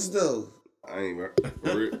deluxe though. I ain't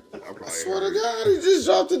for real. I swear to God, he just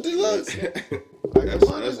dropped the deluxe.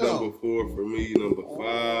 That's number 4 for me. Number 5.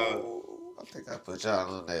 I think I put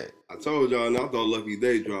y'all on that. I told y'all, and I thought Lucky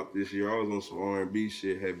Day dropped this year. I was on some R&B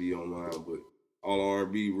shit heavy on mine, but all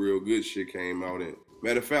R&B real good shit came out. And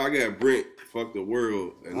matter of fact, I got Brent, Fuck the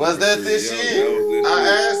World. Was that this year? That was this I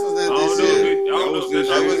year. asked, was that this year? That was this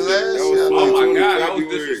That year. was last That year. Oh my 20 God, I was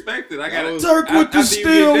February. disrespected. I gotta Turk with the after you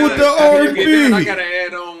steal get with done- the after you get done, R&B. I gotta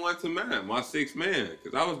add on one to mine, my 6th man,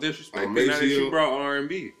 because I was disrespecting now that Maceo. you brought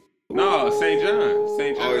R&B. No, St. John.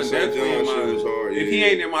 St. John. Oh, St. John shit was hard. If he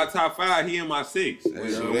ain't in my top 5, he in my 6.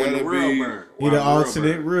 When the world burn. He the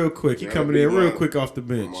alternate real quick. He coming in real quick off the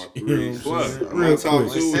bench. You know what I'm saying? Real quick.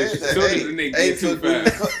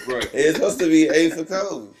 It's supposed to be 8 for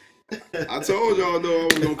Kobe. I told y'all though I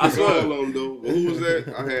was gonna pick all of them though. But who was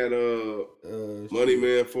that? I had Money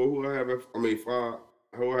Man 4. Who I have at 5.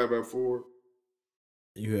 Who I have at 4?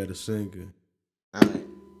 You had a singer. I mean,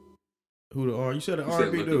 Who the R? You said the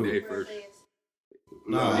R&B dude.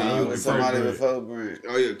 No, somebody before Brent.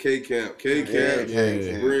 Oh yeah, K-Camp.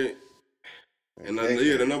 Brent. And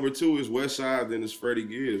the number 2 is Westside, then it's Freddie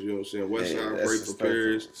Gibbs, you know what I'm saying? Westside, Pray for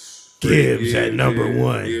Paris. Gibbs at number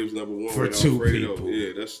 1. Gibbs number 1 for 2 Alfredo. people.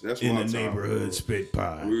 Yeah, that's in my the top, neighborhood bro. spit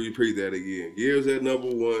pie. We repeat that again. Gibbs at number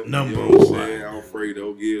 1. Number you know what I'm 1. saying?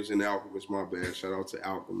 Alfredo, Gibbs, and Alchemist. My bad. Shout out to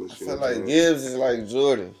Alchemist. I feel like Gibbs is like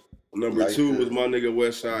Jordan. Number like 2 was my nigga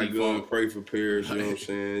Westside Gun. Pray for Paris. You know what I'm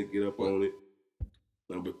saying? Get up on it.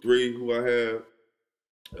 Number 3, who I have,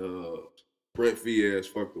 Brent Fias,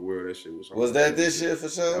 Fuck the World. That shit was hard. Was that this year for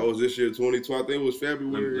sure? That was this year, 2020. I think it was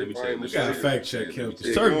February. Let me check. We got to fact check him.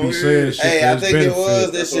 Yeah, Turk be saying shit. Hey, I think it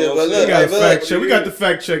was this year, but look, we got fact check. We got the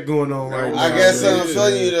fact check going on right now. I got something for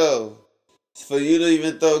you though. For you to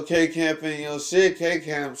even throw K-Camp in your shit,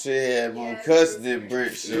 K-Camp shit had more cuts than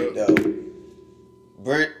Brent shit though.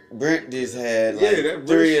 Brent just had like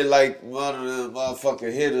 3 of like one of them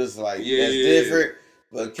motherfucking hitters like that's different.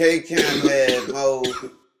 But K-Camp had more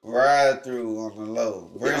ride through on the low.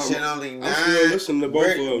 Brent shit only 9. I'm still listening to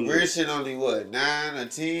both of them. Brent shit only what, 9 or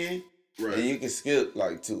 10? Right. And you can skip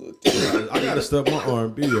like 2 or 3. I gotta step my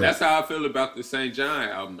R&B up. That's how I feel about the St. John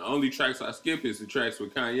album. The only tracks I skip is the tracks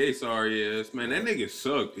with Kanye. Sorry ass man, that nigga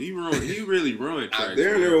sucked. He really ruined tracks.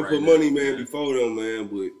 They never put Money Man before them, man,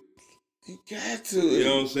 but you got to. You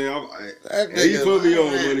know what I'm saying? He put me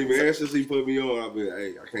on Money Man. Since he put me on, I've been,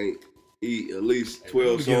 I can't eat at least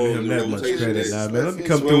 12 songs in rotation. Man, let me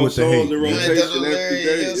come through with the hate. You ain't done Larry in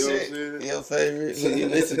your shit? Your favorite? Who you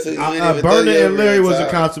listen to? Burner and Larry was a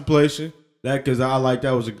contemplation. That because I like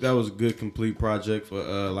that was a good complete project for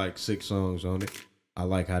like 6 songs on it. I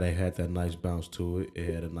like how they had that nice bounce to it.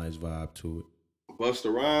 It had a nice vibe to it.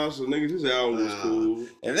 Busta Rhymes, so niggas, his album was cool.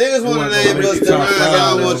 If niggas want to name Busta Rhymes,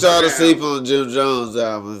 I don't want y'all to sleep on Jim Jones'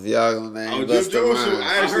 album. If y'all gonna name Busta Rhymes,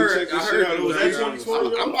 I actually checked this shit out. It was I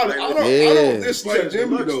don't dislike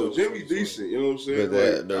Jimmy though. Jimmy decent, you know what I'm saying?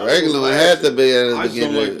 But the regular one had to be at the beginning. I just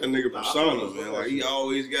don't like that nigga persona, man. Like he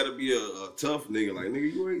always got to be a tough nigga. Like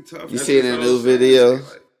nigga, you ain't tough. You see that new video?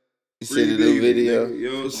 You see the new video? You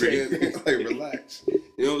know what I'm saying? Like relax.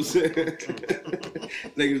 You know what I'm saying?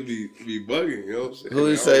 Niggas be bugging, you know what I'm saying? Who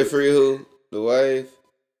you say free who? The Wave?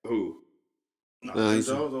 Who? Nah, he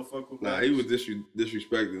was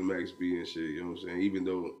disrespecting Max B and shit, you know what I'm saying? Even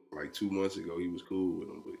though like 2 months ago he was cool with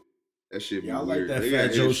him, but that shit be weird. I like that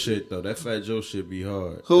Fat Joe shit though. That Fat Joe shit be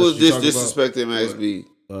hard. Who was disrespecting Max B?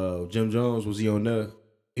 Jim Jones, was he on there?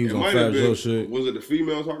 He was it on Fat Joe shit. Was it the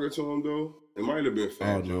female talking to him though? It might have been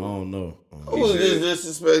Fat Joe. I don't know. Who was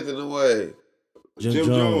disrespecting the Wave? Jim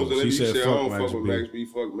Jones, and then he said, I don't Max fuck with B. Max B,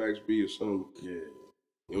 fuck Max B or something. Yeah. You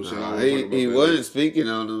know what I'm saying? He wasn't speaking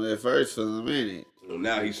on him at first for a minute.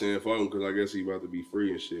 Now he's saying fuck him because I guess he about to be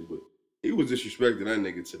free and shit, but he was disrespecting that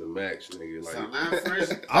nigga to the max, nigga.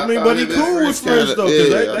 Like, I mean, but he cool with French though,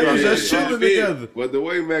 because that's chilling together. But the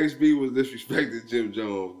way Max B was disrespecting Jim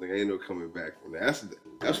Jones, nigga, ain't no coming back from that.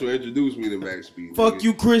 That's what introduced me to Max B. Nigga. Fuck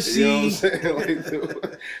you, Chrissy. You know what I'm saying?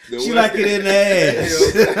 Like, she like it in the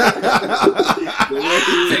ass.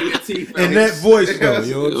 In that voice though,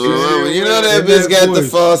 you know what I'm saying? You know that bitch got the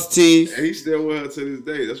false teeth. And he still with her to this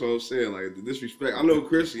day. That's what I'm saying. Like the disrespect. I know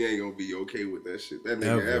Chrissy ain't gonna be okay with that shit. That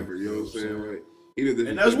nigga ever. You know what I'm saying? Like, he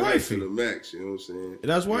didn't disrespect to the max. You know what I'm saying?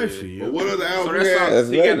 And that's wifey. But what other album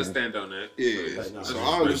he gotta stand on that. Yeah. So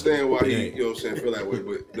I understand why he, you know what I'm saying, feel that way.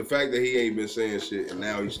 But the fact that he ain't been saying shit and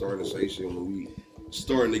now he's starting to say shit when we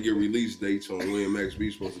starting to get release dates on when Max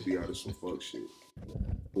B's supposed to be out of some fuck shit.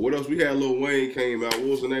 But what else? We had Lil Wayne came out. What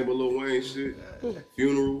was the name of Lil Wayne shit?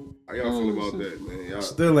 Funeral. How y'all feel about that, man? Y'all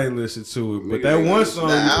still ain't listened to it. But that one song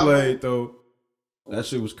you played though, that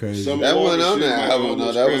shit was crazy. That wasn't on that album,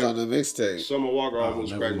 no. That was on the mixtape. Summer Walker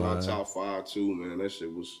almost cracked my top 5 too, man. That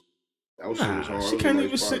shit was hard. She can't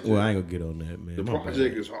even sing. Well, I ain't gonna get on that, man. The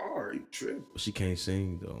project is hard. You trip. She can't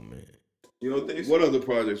sing though, man. You don't think so? What other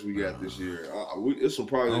projects we got this year? It's some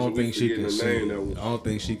projects. I don't think she can sing. I don't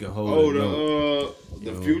think she can hold.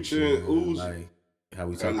 The Future and Uzi. Like how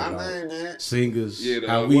we talking about that. singers. Yeah,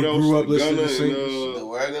 how we grew up listening to Gunna singers. The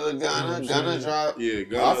regular Gunna drop. Yeah,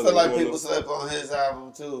 Gunna. I feel like people slept on his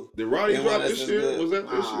album too. Did Roddy drop this year? Good. Was that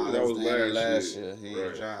this year? That was last year. He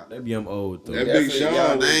right. dropped. Maybe I'm old though. That Big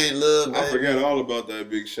Sean. I forgot all about that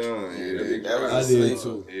Big Sean. Yeah, I did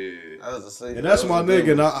too. Yeah, that was a sleeper. And that's my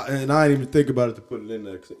nigga, and I didn't even think about it to put it in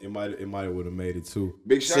there because it might would have made it too.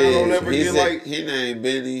 Big Sean don't ever get like he named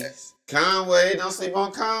Benny. Conway, don't sleep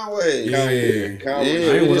on Conway. Conway.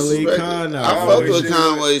 I ain't want to leave Con out. I fuck with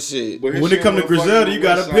Conway shit. But when it come to Griselda, you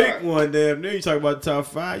gotta pick one. Damn, then you talk about the top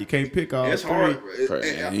 5. You can't pick all it's three. Hard.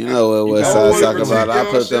 You know what Westside talk about.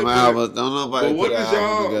 I put them albums. Don't nobody put an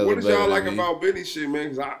album together. What y'all like about Benny shit, man?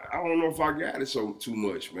 Because I don't know if I got it so too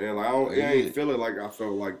much, man. Like it ain't feeling like I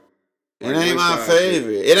felt like. It ain't my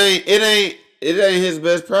favorite. It ain't his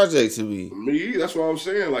best project to me. Me, that's what I'm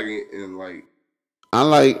saying. Like and like.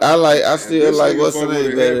 I still like what's the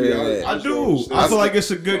name better than that. I do. I feel like it's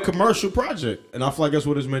a good commercial project, and I feel like that's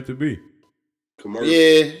what it's meant to be. Commercial.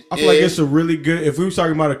 Yeah, I feel like it's a really good. If we were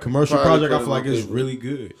talking about a commercial project, I feel like it's really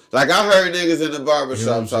good. Like I heard niggas in the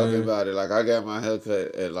barbershop talking about it. Like I got my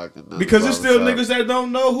haircut at like a because it's still niggas that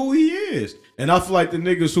don't know who he is, and I feel like the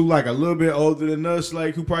niggas who like a little bit older than us,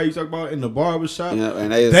 like who probably talk about in the barbershop,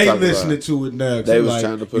 and they listening to it now. They was like,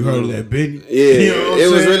 trying to put you heard of that Benny? Yeah, you know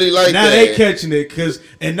it was really like now that. They catching it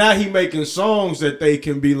and now he making songs that they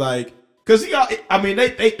can be like, cause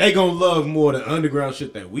they gonna love more the underground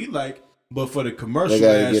shit that we like. But for the commercial they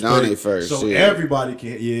gotta aspect, get on it first, so everybody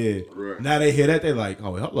can, Right. Now they hear that, they like,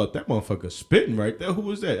 oh, hold up, that motherfucker spitting right there. Who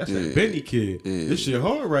was that? That's that Benny kid. This shit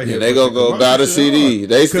hard right here. They gonna go buy the CD.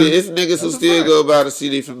 It's niggas who still go buy the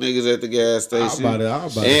CD from niggas at the gas station. I'll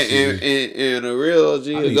buy the and a real OG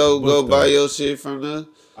go buy your shit from a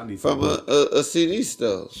CD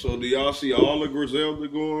store. So do y'all see all the Griselda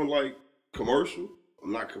going like commercial?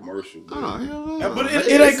 Not commercial. But, but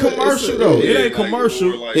it ain't commercial though. It ain't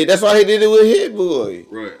commercial. Like, that's why he did it with Hit Boy.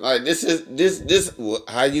 Right. Like this.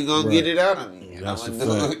 How you gonna get it out of me? That's a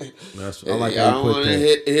fact. I like I don't want to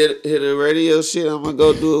hit a radio shit. I'm gonna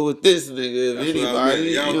go do it with this nigga. If anybody,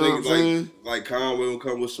 y'all you know what I'm saying? Like Conway will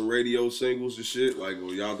come with some radio singles and shit. Like,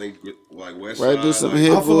 well, y'all think like West Right, Side? do some like,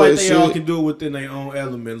 Hit I feel like they shit. all can do it within their own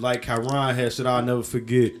element. Like how Ron had said, I'll never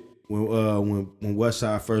forget when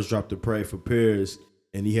Westside first dropped the Pray for Paris.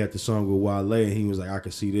 And he had the song with Wale, and he was like, I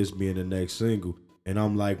could see this being the next single. And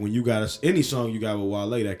I'm like, when you got any song you got with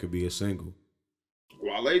Wale, that could be a single.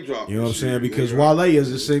 Wale dropped. You know what I'm saying? Because Wale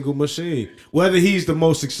is a single machine. Whether he's the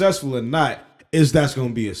most successful or not, that's gonna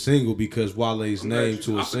be a single because Wale's name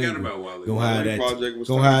to a single. Gonna have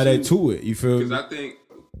that to it. You feel me? Because I think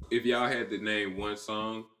if y'all had to name one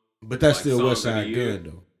song, but that's still Westside Gun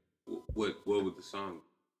though. What would the song?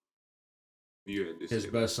 You had his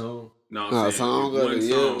best song? No, song of the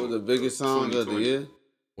year was the biggest song of the year.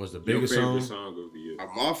 Was the biggest song of the year?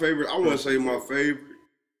 My favorite. I wouldn't say my favorite,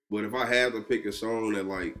 but if I had to pick a song that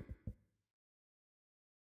like,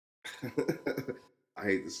 I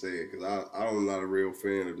hate to say it because I'm not a real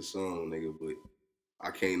fan of the song, nigga, but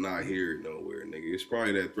I can't not hear it nowhere, nigga. It's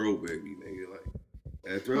probably that Throw Baby, nigga, like.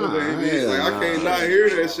 That Throw Baby, I can't not hear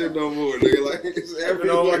that shit no more, nigga. Like it's every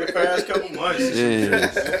over the past couple months.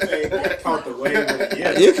 Caught the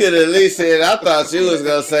wave. You could at least say. I thought you was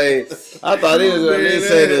gonna say. I thought he was gonna at least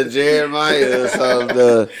say the Jeremiah or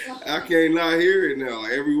something. I can't not hear it now.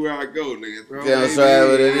 Like, everywhere I go, nigga. Throw Baby.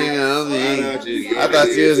 With it, nigga. I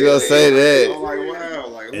thought you was gonna say that. I'm like, wow.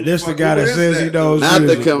 Like, and this the guy that says he knows not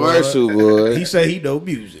music, the commercial boy. He say he know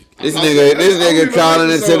music. This nigga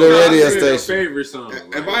calling into the radio station. Favorite song.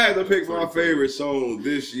 If I had to pick my favorite song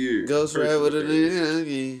this year, Ghost Ride with a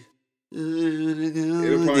nigga.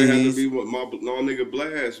 It'll probably have to be my nigga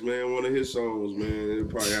Blast, man. One of his songs, man. It'll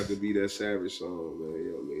probably have to be that Savage song, man.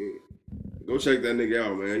 You know what I mean? Go check that nigga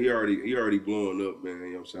out, man. He already blowing up, man. You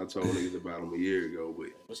know what I'm saying? I told niggas about him a year ago, but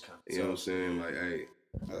you know what I'm saying? Like, hey.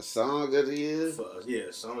 A song of the year?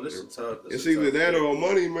 Yeah, song. This is tough. It's either that or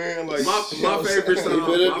Money Man. Like my favorite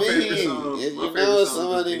song. You know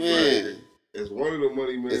somebody, man. It's one of the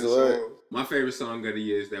Money Man songs. My favorite song of the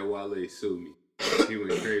year is that Wale Sue Me. He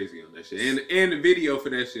went crazy on that shit. And the video for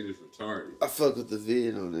that shit is retarded. I fucked with the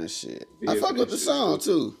video on that shit. I fucked with the song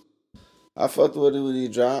too. I fucked with it when he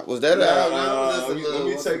dropped. Was that an album? Let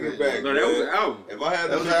me take it back. No, that was an album. If I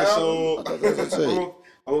had to pick a song,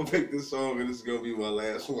 I'm gonna pick this song and this is gonna be my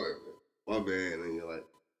last one. My bad. And you're like,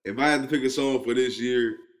 if I had to pick a song for this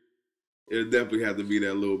year, it'd definitely have to be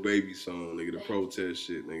that Lil Baby song, nigga, the protest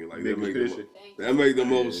shit, nigga. Like that make the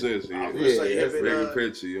most sense. Yeah, I was say Bigger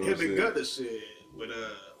Picture, you know what I'm saying? Gunna shit, but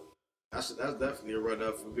that's definitely a run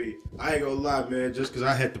up for me. I ain't gonna lie, man. Just because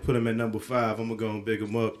I had to put him at number 5, I'm gonna go and big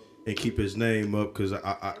him up and keep his name up because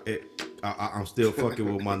I'm still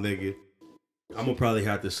fucking with my nigga. I'm gonna probably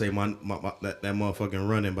have to say that motherfucking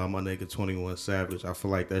running by my nigga 21 Savage. I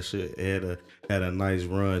feel like that shit had a nice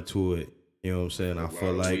run to it. You know what I'm saying? I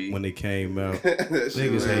feel like when it came out,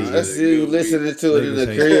 niggas hate I see you listening to it in the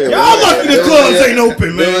crib. Y'all lucky the clubs ain't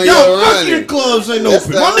open, man. Y'all lucky the clubs ain't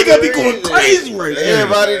open. My nigga be going crazy right now.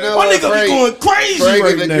 Everybody know my nigga be going crazy Frank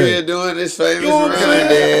right in the now. crib doing this famous run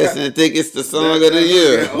dance and think it's the song of the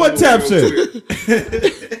year. What Tap said?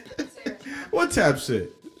 What Tap said?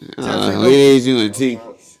 We need you in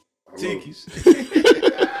Tiki's.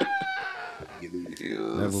 You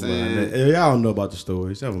know Never mind. Y'all don't know about the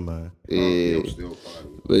stories. Never mind. Yeah.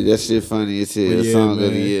 But that shit funny as hell. Song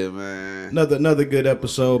of the year, man. Another good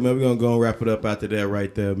episode, man. We're gonna go and wrap it up after that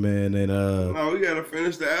right there, man. And no, we gotta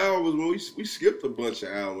finish the albums, man. We skipped a bunch of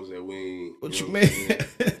albums that we ain't. What you mean?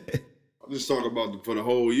 I'm just talking about for the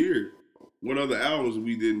whole year. What other albums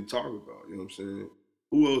we didn't talk about? You know what I'm saying?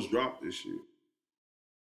 Who else dropped this shit?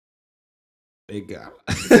 They got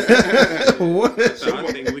what? I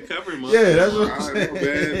think we covered most. Yeah, that's what I'm saying.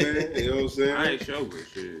 Man. You know what I'm saying? I ain't sure, but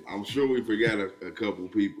shit. I'm sure we forgot a couple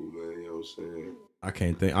people, man. You know what I'm saying? I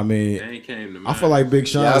can't think. I mean, ain't came to mind. I feel like Big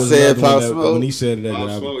Sean was said Pop Smoke when he said that.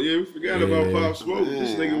 Pop Smoke. Yeah, we forgot about Pop Smoke. Man,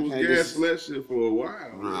 this nigga was gassing that shit for a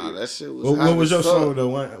while. Nah, that shit was. What was your song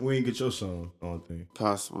though? We didn't get your song. I don't think.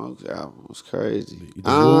 Pop Smoke's album was crazy.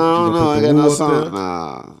 I don't know. I got no song.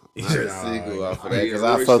 Nah. I had a single off of that because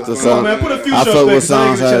I fucked the song. Man, put a future I fuck with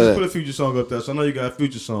songs. Put a future song up there. So I know you got a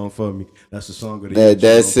future song for me. That's the song of the year.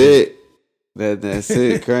 That's it. That's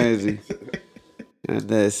it. Crazy. And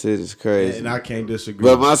that shit is crazy. And I can't disagree.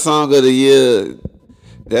 But my song of the year,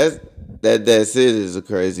 that's it is a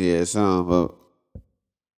crazy ass song, but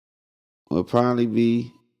will probably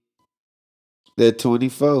be that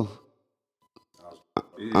 24.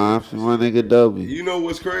 I'm from my nigga Dobie. You know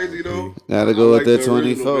what's crazy though? Gotta go with that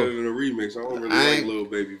 24. better than the remix. I don't really like Lil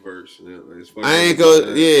Baby verse. I ain't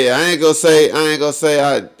gonna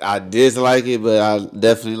say I dislike it, but I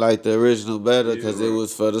definitely like the original better because it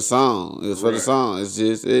was for the song. It was for the song. It's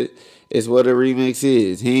just it's what a remix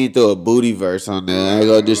is. He ain't throw a booty verse on there. I ain't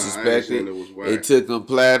gonna disrespect it. It took him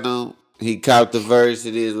platinum. He copped the verse.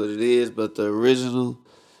 It is what it is. But the original.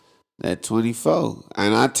 That 24.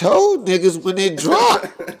 And I told niggas when it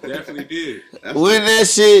dropped. Definitely did. When that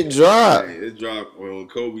shit dropped. Hey, it dropped when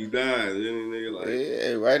Kobe died.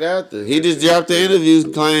 Yeah, right after. He just dropped the interviews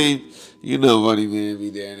and claimed, you know, Money Man be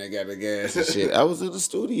there and they got the gas and shit. I was in the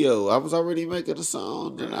studio. I was already making a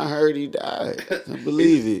song. Then I heard he died. I couldn't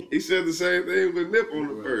believe it. He said the same thing with Nip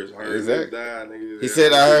on the first. I heard Nip died, nigga. He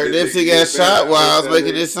said, I heard Nipsey got shot while I was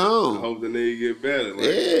making this song. I hope the nigga get better. Like,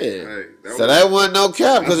 yeah. So that wasn't no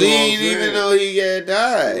cap because he didn't even know he had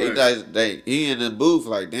died. Right. He in the booth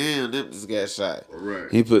like, damn, Nipsey got shot.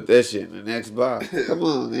 Right. He put that shit in the next box. Come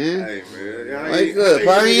on, man. Hey, man. Wake up.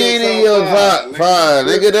 Probably ain't in your pride.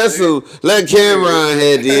 Nigga, that's who. Let Cameron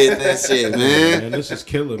had did that shit, man. This is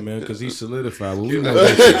killer, man, because he solidified. Well, we know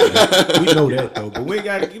that shit, man. We know that, though. But we ain't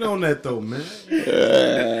got to get on that, though, man.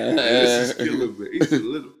 This is killer, man. He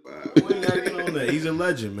solidified. We ain't got to get on that. He's a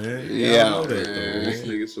legend, man. Yeah. Know that, though, man. This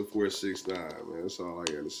nigga support 6ix9ine, man. That's all I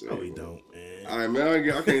got to say. No, he don't, man. All right,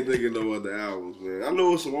 man. I can't think of no other albums, man. I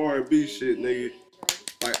know it's some R&B shit, nigga.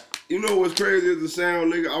 Like, you know what's crazy is the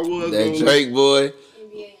sound, nigga? I was that Drake boy.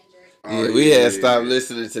 NBA We had stopped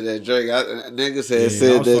listening to that Drake. Niggas had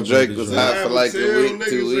said that Drake was hot for like a week,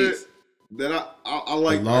 2 weeks. That I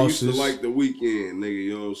like. I used to like The Weeknd, nigga.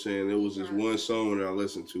 You know what I'm saying? It was this one song that I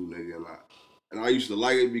listened to, nigga, and I used to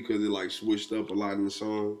like it because it like switched up a lot in the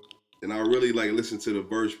song. And I really like listened to the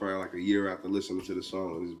verse probably like a year after listening to the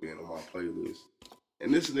song and it's being on my playlist.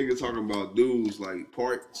 And this nigga talking about dudes like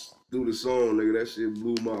parts through the song, nigga. That shit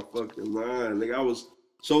blew my fucking mind, nigga. I was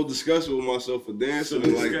so disgusted with myself for dancing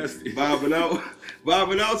and like vibing out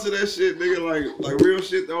to that shit, nigga. Like real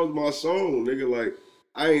shit. That was my song, nigga. Like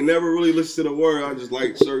I ain't never really listened to the word. I just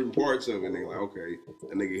like certain parts of it, nigga. Like okay,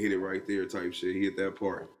 that nigga hit it right there, type shit. He hit that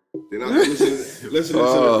part. Then I listening to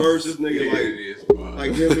the verses, nigga.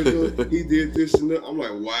 Like him, he did this and that. I'm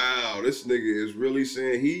like, wow, this nigga is really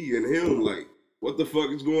saying he and him. Like, what the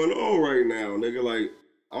fuck is going on right now, nigga? Like.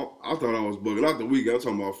 I thought I was bugging. Not The Weeknd. I'm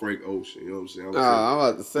talking about Frank Ocean. You know what I'm saying? I'm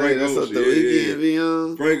about to say Frank that's Ocean, what The Weeknd be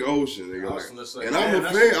on. Frank Ocean, nigga. Like, and I'm a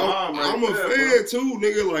fan. I'm a fan too,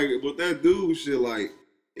 nigga. Like, but that dude shit, like,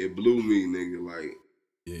 it blew me, nigga. Like,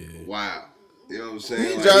 wow. You know what I'm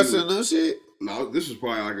saying? He dropped some new shit. No, this was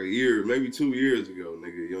probably like a year, maybe 2 years ago,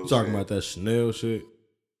 nigga. You know what I'm talking about that Chanel shit?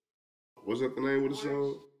 What's that the name of the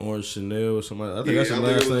song? Orange Chanel or something. I think that's the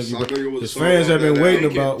last thing. His fans have been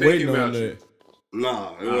waiting on that.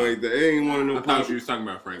 Nah, it ain't one of them. I thought you was talking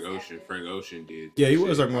about Frank Ocean. Frank Ocean did. Yeah, he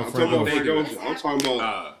was talking about Frank Ocean. I'm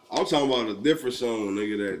talking about a different song,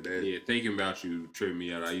 nigga. That. Yeah, Thinking About You tripped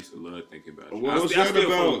me out. I used to love Thinking About You. What's that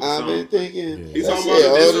about? I've been thinking. He's talking about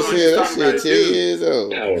that shit 10 years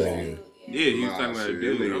old. Yeah, he was talking about a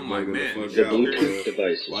dude. I'm like, man, Bluetooth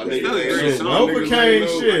devices. Novocaine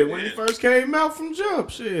shit. When he first came out from Jump,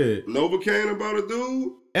 shit. Novocaine about a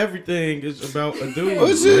dude? Everything is about a dude.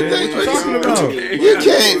 What you think you're talking about?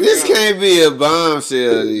 This can't be a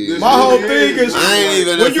bombshell. My whole thing is, I ain't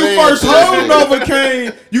even when you first heard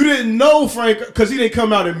Novocaine, you didn't know Frank, because he didn't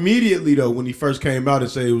come out immediately though. When he first came out and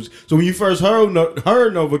say it was, so when you first heard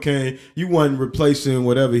Novocaine, you wasn't replacing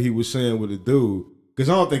whatever he was saying with a dude. Because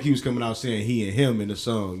I don't think he was coming out saying he and him in the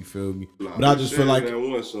song, you feel me? Nah, but I just feel like, that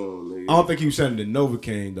one song, nigga. I don't think he was saying the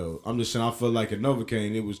Novocaine though. I'm just saying, I feel like a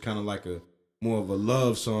Novocaine, it was kind of like more of a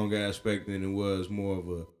love song aspect than it was more of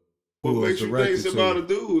a. What makes you think it's about a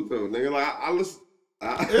dude though, nigga? Like I listen.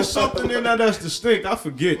 It's something in that that's distinct. I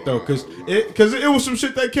forget though, cause it was some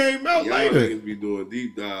shit that came out y'all later. Niggas be doing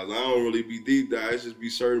deep dives. I don't really be deep dives. It's just be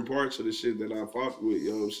certain parts of the shit that I fuck with. You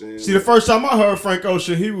know what I'm saying? See, the first time I heard Frank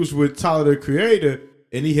Ocean, he was with Tyler the Creator,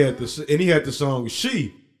 and he had the song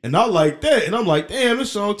 "She," and I like that, and I'm like, damn,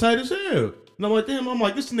 this song tight as hell. And I'm like, damn,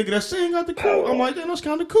 this nigga that sing got the cool. I'm like, damn, that's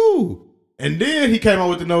kind of cool. And then he came out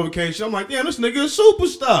with the Novocaine shit. I'm like, damn, this nigga a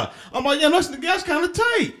superstar. I'm like, damn, that's kind of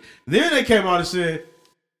tight. Then they came out and said,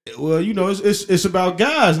 well, you know, it's about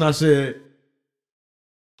guys. And I said,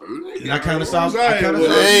 and I kind of stopped. I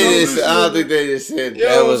don't think they just said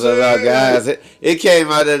that was about guys. It came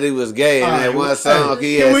out that he was gay, and that one song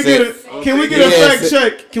he had said. Can we get a fact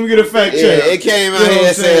check? Can we get a fact check? Yeah, it came out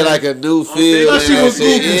here saying like a new feel. Let's see what Google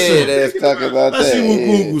say. Let's talk about that. Let's see what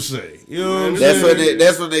Google say. You know what I'm saying?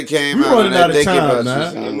 That's when they came we out. Running out of time, man.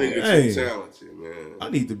 That nigga too talented, man. I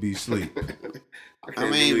need to be asleep. I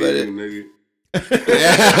can't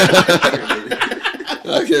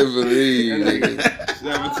I can't believe, nigga.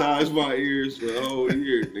 Sabotaged my ears for a whole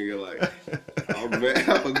year, nigga. Like, I was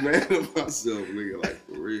mad at myself, nigga. Like,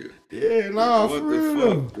 for real. Yeah, nah, for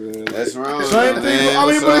real. Fuck, man? That's wrong. Same thing. Man, I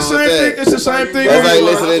mean, but the same thing. It's the same thing. That's like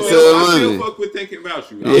listening to a I woman. still fuck with Thinking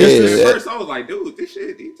About You. Yeah. At first, I was like, dude, this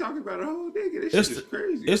shit, he talking about a whole nigga. This shit is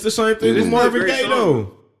crazy. It's the same thing with Marvin Gaye,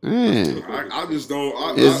 though. I just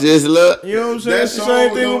don't. It's just look. You know what I'm saying? It's the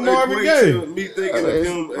same thing with Marvin Gaye. Me thinking of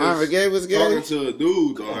him Marvin Gaye was gay. talking to a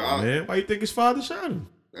dude, dog. Man, why you think his father shot him?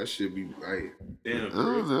 That shit be right. Damn, I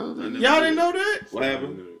don't know. Y'all didn't know that? What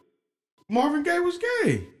happened? Marvin Gaye was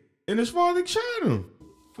gay, and his father shot him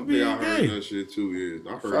for being I heard gay. that shit too.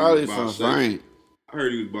 Yeah, I heard Probably from Frank. I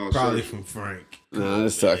heard he was about Probably from Frank. No,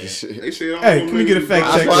 that's talking shit. They said, Hey, can we get a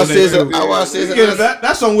fact check? I watched this.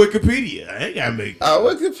 That's on Wikipedia. I ain't gotta make.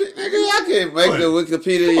 Wikipedia, nigga, I can make the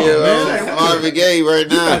Wikipedia of Marvin Gaye right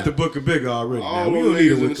You now. got the book of big already. Now. We don't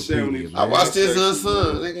need a Wikipedia. I watched this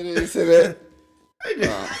Unsung. Nigga didn't say that.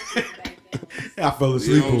 I fell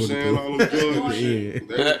asleep on it. All them drugs. They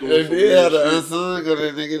did have the Unsung of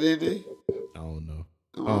that nigga, didn't they? I don't know.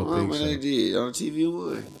 I don't think so. They did on TV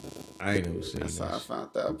One. I ain't never seen That's that. how I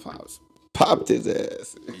found out popped his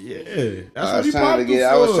ass. Yeah, I was trying to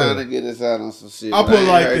get us out on some shit. I'll put it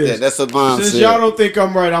like this. That's a bomb. Since y'all don't think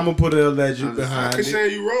I'm right, I'm gonna put an alleged behind I can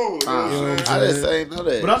say you wrong. I didn't say no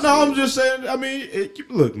that. But I'm just saying. I mean,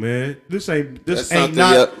 look, man. This ain't something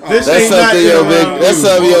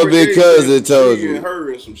your big cousin told you.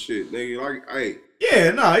 Her and some shit, nigga. Like, hey. Yeah,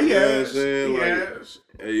 nah, he has. Hey,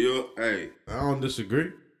 I don't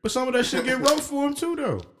disagree. But some of that shit get wrote for him too,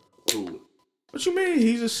 though. Who? What you mean?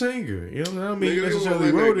 He's a singer. You know what I mean? Nigga,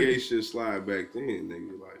 necessarily wrote that it. gay shit slide back then,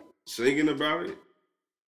 nigga. Like singing about it,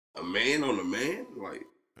 a man on a man, like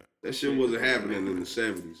that shit wasn't happening in the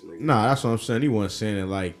 70s, nigga. Nah, that's what I'm saying. He wasn't saying it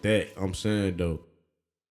like that. I'm saying though,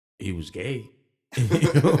 he was gay.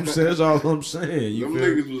 You know what I'm saying? That's all I'm saying. Them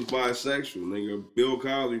niggas was bisexual, nigga. Bill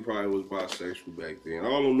Cosby probably was bisexual back then.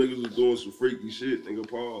 All them niggas was doing some freaky shit, nigga.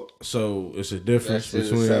 Paul. So it's a difference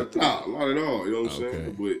between. Nah, not at all. You know what I'm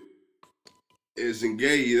saying? But it's in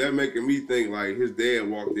gay. That making me think like his dad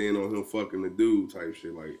walked in on him fucking the dude type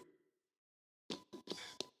shit. Like,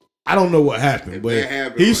 I don't know what happened,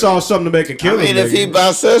 but he saw something to make a killer. I mean, if he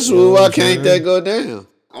bisexual, why can't that go down?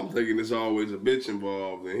 I'm thinking there's always a bitch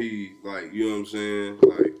involved, and he like, you know what I'm saying?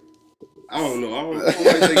 Like, I don't know. I don't like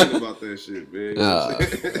thinking about that shit, man.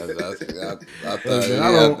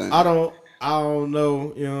 I don't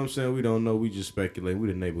know. You know what I'm saying? We don't know. We just speculate. We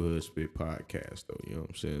the Neighborhood Spit podcast, though. You know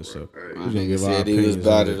what I'm saying? So we're gonna give our opinions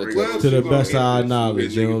to the best of our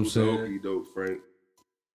knowledge. You know what I'm saying? Frank.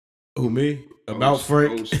 Who, me? About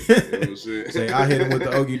Frank. Say I hit him with the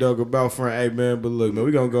Okie Doke about Frank. Hey man, but look, man,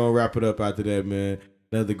 we gonna go and wrap it up after that, man.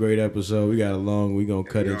 Another great episode. We got a long. We gonna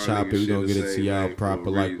cut and chop it. We gonna get it to y'all proper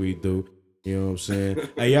like we do. You know what I'm saying?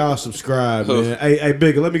 Hey, y'all subscribe, man. Hey,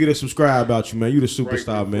 Bigger, let me get a subscribe about you, man. You the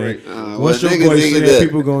superstar, man. What's your voice saying?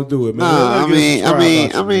 People gonna do it, man. I mean,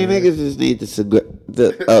 niggas just need to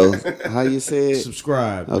how you say it?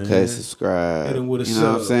 Subscribe. Okay, man. subscribe. Hit them with a sub. You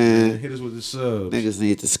know what I'm saying? Man. Hit us with the subs. Niggas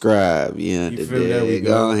need to subscribe. You feel that? We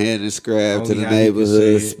go ahead and subscribe to the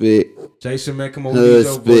neighborhood spit. Jason, man, come on, use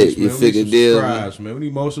your voice, man. You figure deal, man. We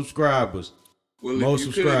need more subscribers. Well, more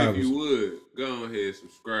if you would, go ahead and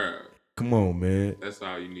subscribe. Come on, man. That's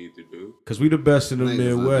all you need to do. Cause we the best in the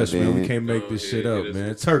Midwest, man. We can't make this shit up,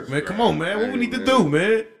 man. Turk, man, come on, man. What we need to do,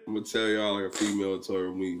 man? I'm gonna tell y'all like a female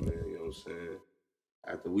told me, man. You know what I'm saying?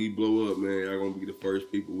 After we blow up, man, y'all gonna be the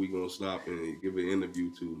first people we gonna stop and give an interview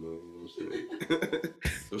to, man. You know what I'm saying?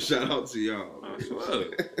 So shout out to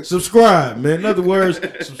y'all. Subscribe, man. In other words,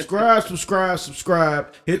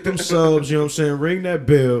 subscribe. Hit them subs, you know what I'm saying? Ring that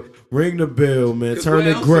bell. Ring the bell, man. Turn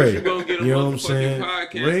it gray. You know what I'm saying?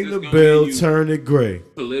 Ring the bell, turn it gray.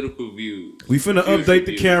 Political views. We finna update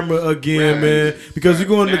the camera again, man. Because we're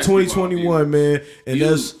going to 2021, man. And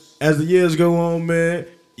as the years go on, man,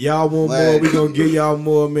 y'all want more, we gonna give y'all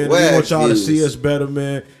more, man. We want y'all to see us better,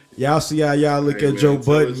 man. Y'all see how y'all look at Joe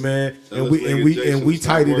Budden, man, and we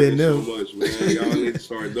tighter than them. Y'all need to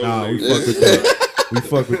start nah, we fuck with that. We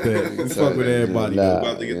fuck with that. We fuck with everybody. We're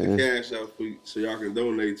about to get the cash out for you, so y'all can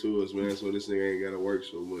donate to us, man. So this nigga ain't gotta work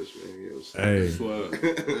so much, man. You know what I'm saying?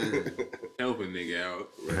 Hey, help a nigga out.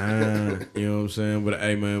 You know what I'm saying? But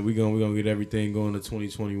hey, man, we gonna get everything going to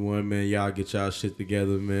 2021, man. Y'all get y'all shit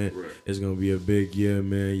together, man. Right. It's gonna be a big year,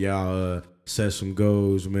 man. Y'all set some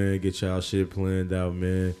goals, man. Get y'all shit planned out,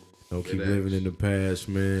 man. Don't keep living in the past,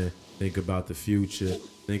 man. Think about the future.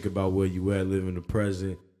 Think about where you at. Live in the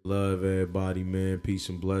present. Love everybody, man. Peace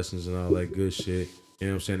and blessings and all that good shit. You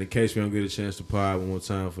know what I'm saying? In case we don't get a chance to pod one more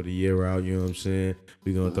time for the year out, you know what I'm saying?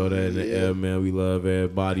 We gonna throw that in the air, man. We love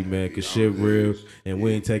everybody, man, cause shit real. And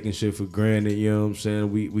we ain't taking shit for granted, you know what I'm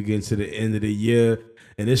saying? We getting to the end of the year.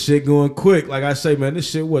 And this shit going quick. Like I say, man, this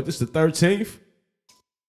shit what? This the 13th?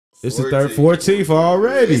 It's the 14th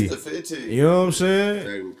already. It's the 15th. You know what I'm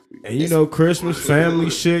saying? And you know, Christmas,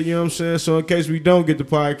 family shit, you know what I'm saying? So in case we don't get the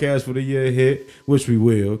podcast for the year hit, which we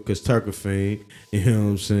will, because Turker Fiend, you know what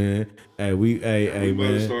I'm saying? Hey, we man.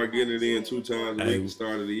 Better start getting it in 2 times a week at the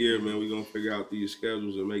start of the year, man. We gonna figure out these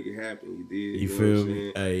schedules and make it happen. You did. You feel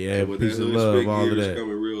me? Hey, yeah, peace and love, all of that.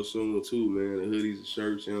 Coming real soon too, man. The hoodies, the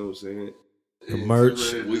shirts, you know what I'm saying? The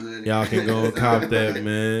merch, y'all can go and cop that,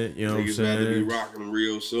 man. You know what I'm saying? About to be rocking them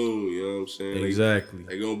real soon. You know what I'm saying? Exactly.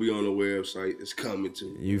 They gonna be on the website. It's coming to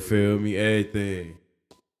you. Feel me? Everything.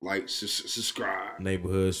 Like, subscribe.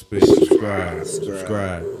 Neighborhood Spit.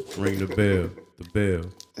 Subscribe. Ring the bell. The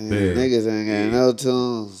bell. Niggas ain't got no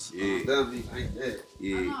tunes. Yeah. Like that.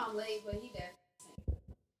 Yeah. I know I'm late, but he definitely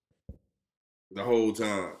the whole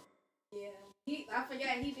time. I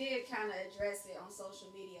forgot he did kind of address it on social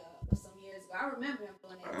media some years ago. I remember him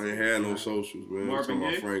doing that. I ain't had no socials, man. Marvin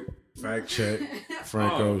Gaye? Frank. Fact check.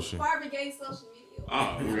 Frank Ocean. Marvin Gaye social media.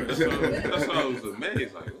 Oh, that's why I was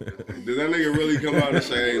amazed. Like, did that nigga really come out and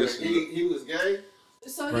say this? He was gay?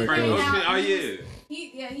 So he came out. Oh yeah.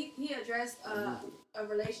 He addressed a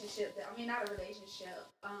relationship that not a relationship.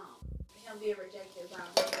 Him being rejected by a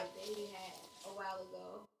man that he had a while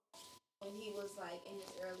ago. When he was like in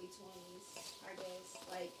his early 20s, I guess,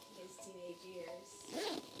 like his teenage years.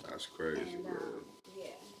 That's crazy, and, man.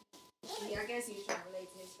 Yeah, I guess he was trying to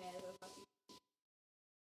relate to his fans.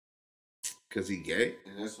 Cause he gay?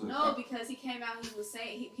 No, because he came out. He was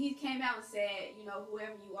saying he came out and said,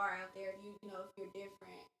 whoever you are out there, if you're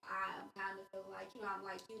different, I'm kind of feel like I'm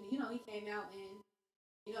like you. He came out and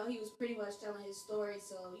he was pretty much telling his story,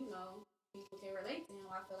 so people can relate to him.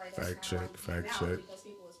 I feel like that's fact check. Because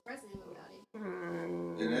people was pressing him about it.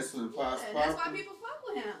 And that's when that's why people fuck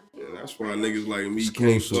with him. Yeah, that's why niggas like me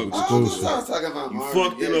can't fuck with you. I was talking about you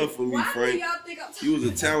fucked it up for me, why Frank. Y'all think I'm you was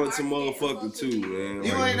a talented motherfucker too, man.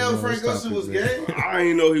 You ain't know Frank Ocean was gay? I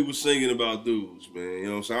ain't know he was singing about dudes, man. You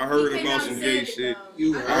know what I'm saying? I heard about some gay shit.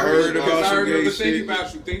 I heard about some gay shit.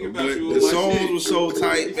 Think about you. The songs was so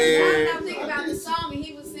tight, man. I'm thinking about the song, and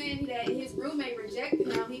he was saying that his roommate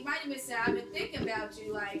rejected him. He might have been saying, "I've been thinking about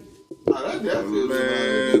you," like. Oh, that definitely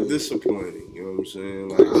man, disappointing. You know what I'm saying?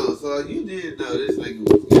 Like, so you did know this nigga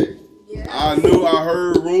was gay? Yeah. I knew. I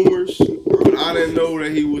heard rumors, but I didn't know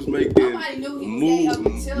that he was making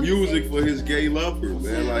music for his gay lovers,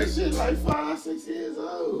 man. Like, shit, like 5, 6 years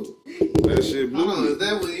old. Man, that shit blew me. Is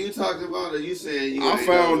that what you talking about, or you saying you? I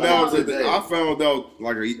found out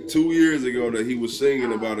like 2 years ago that he was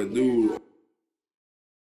singing about a dude.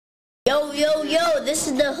 Yo, this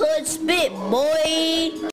is the hood spit, boy.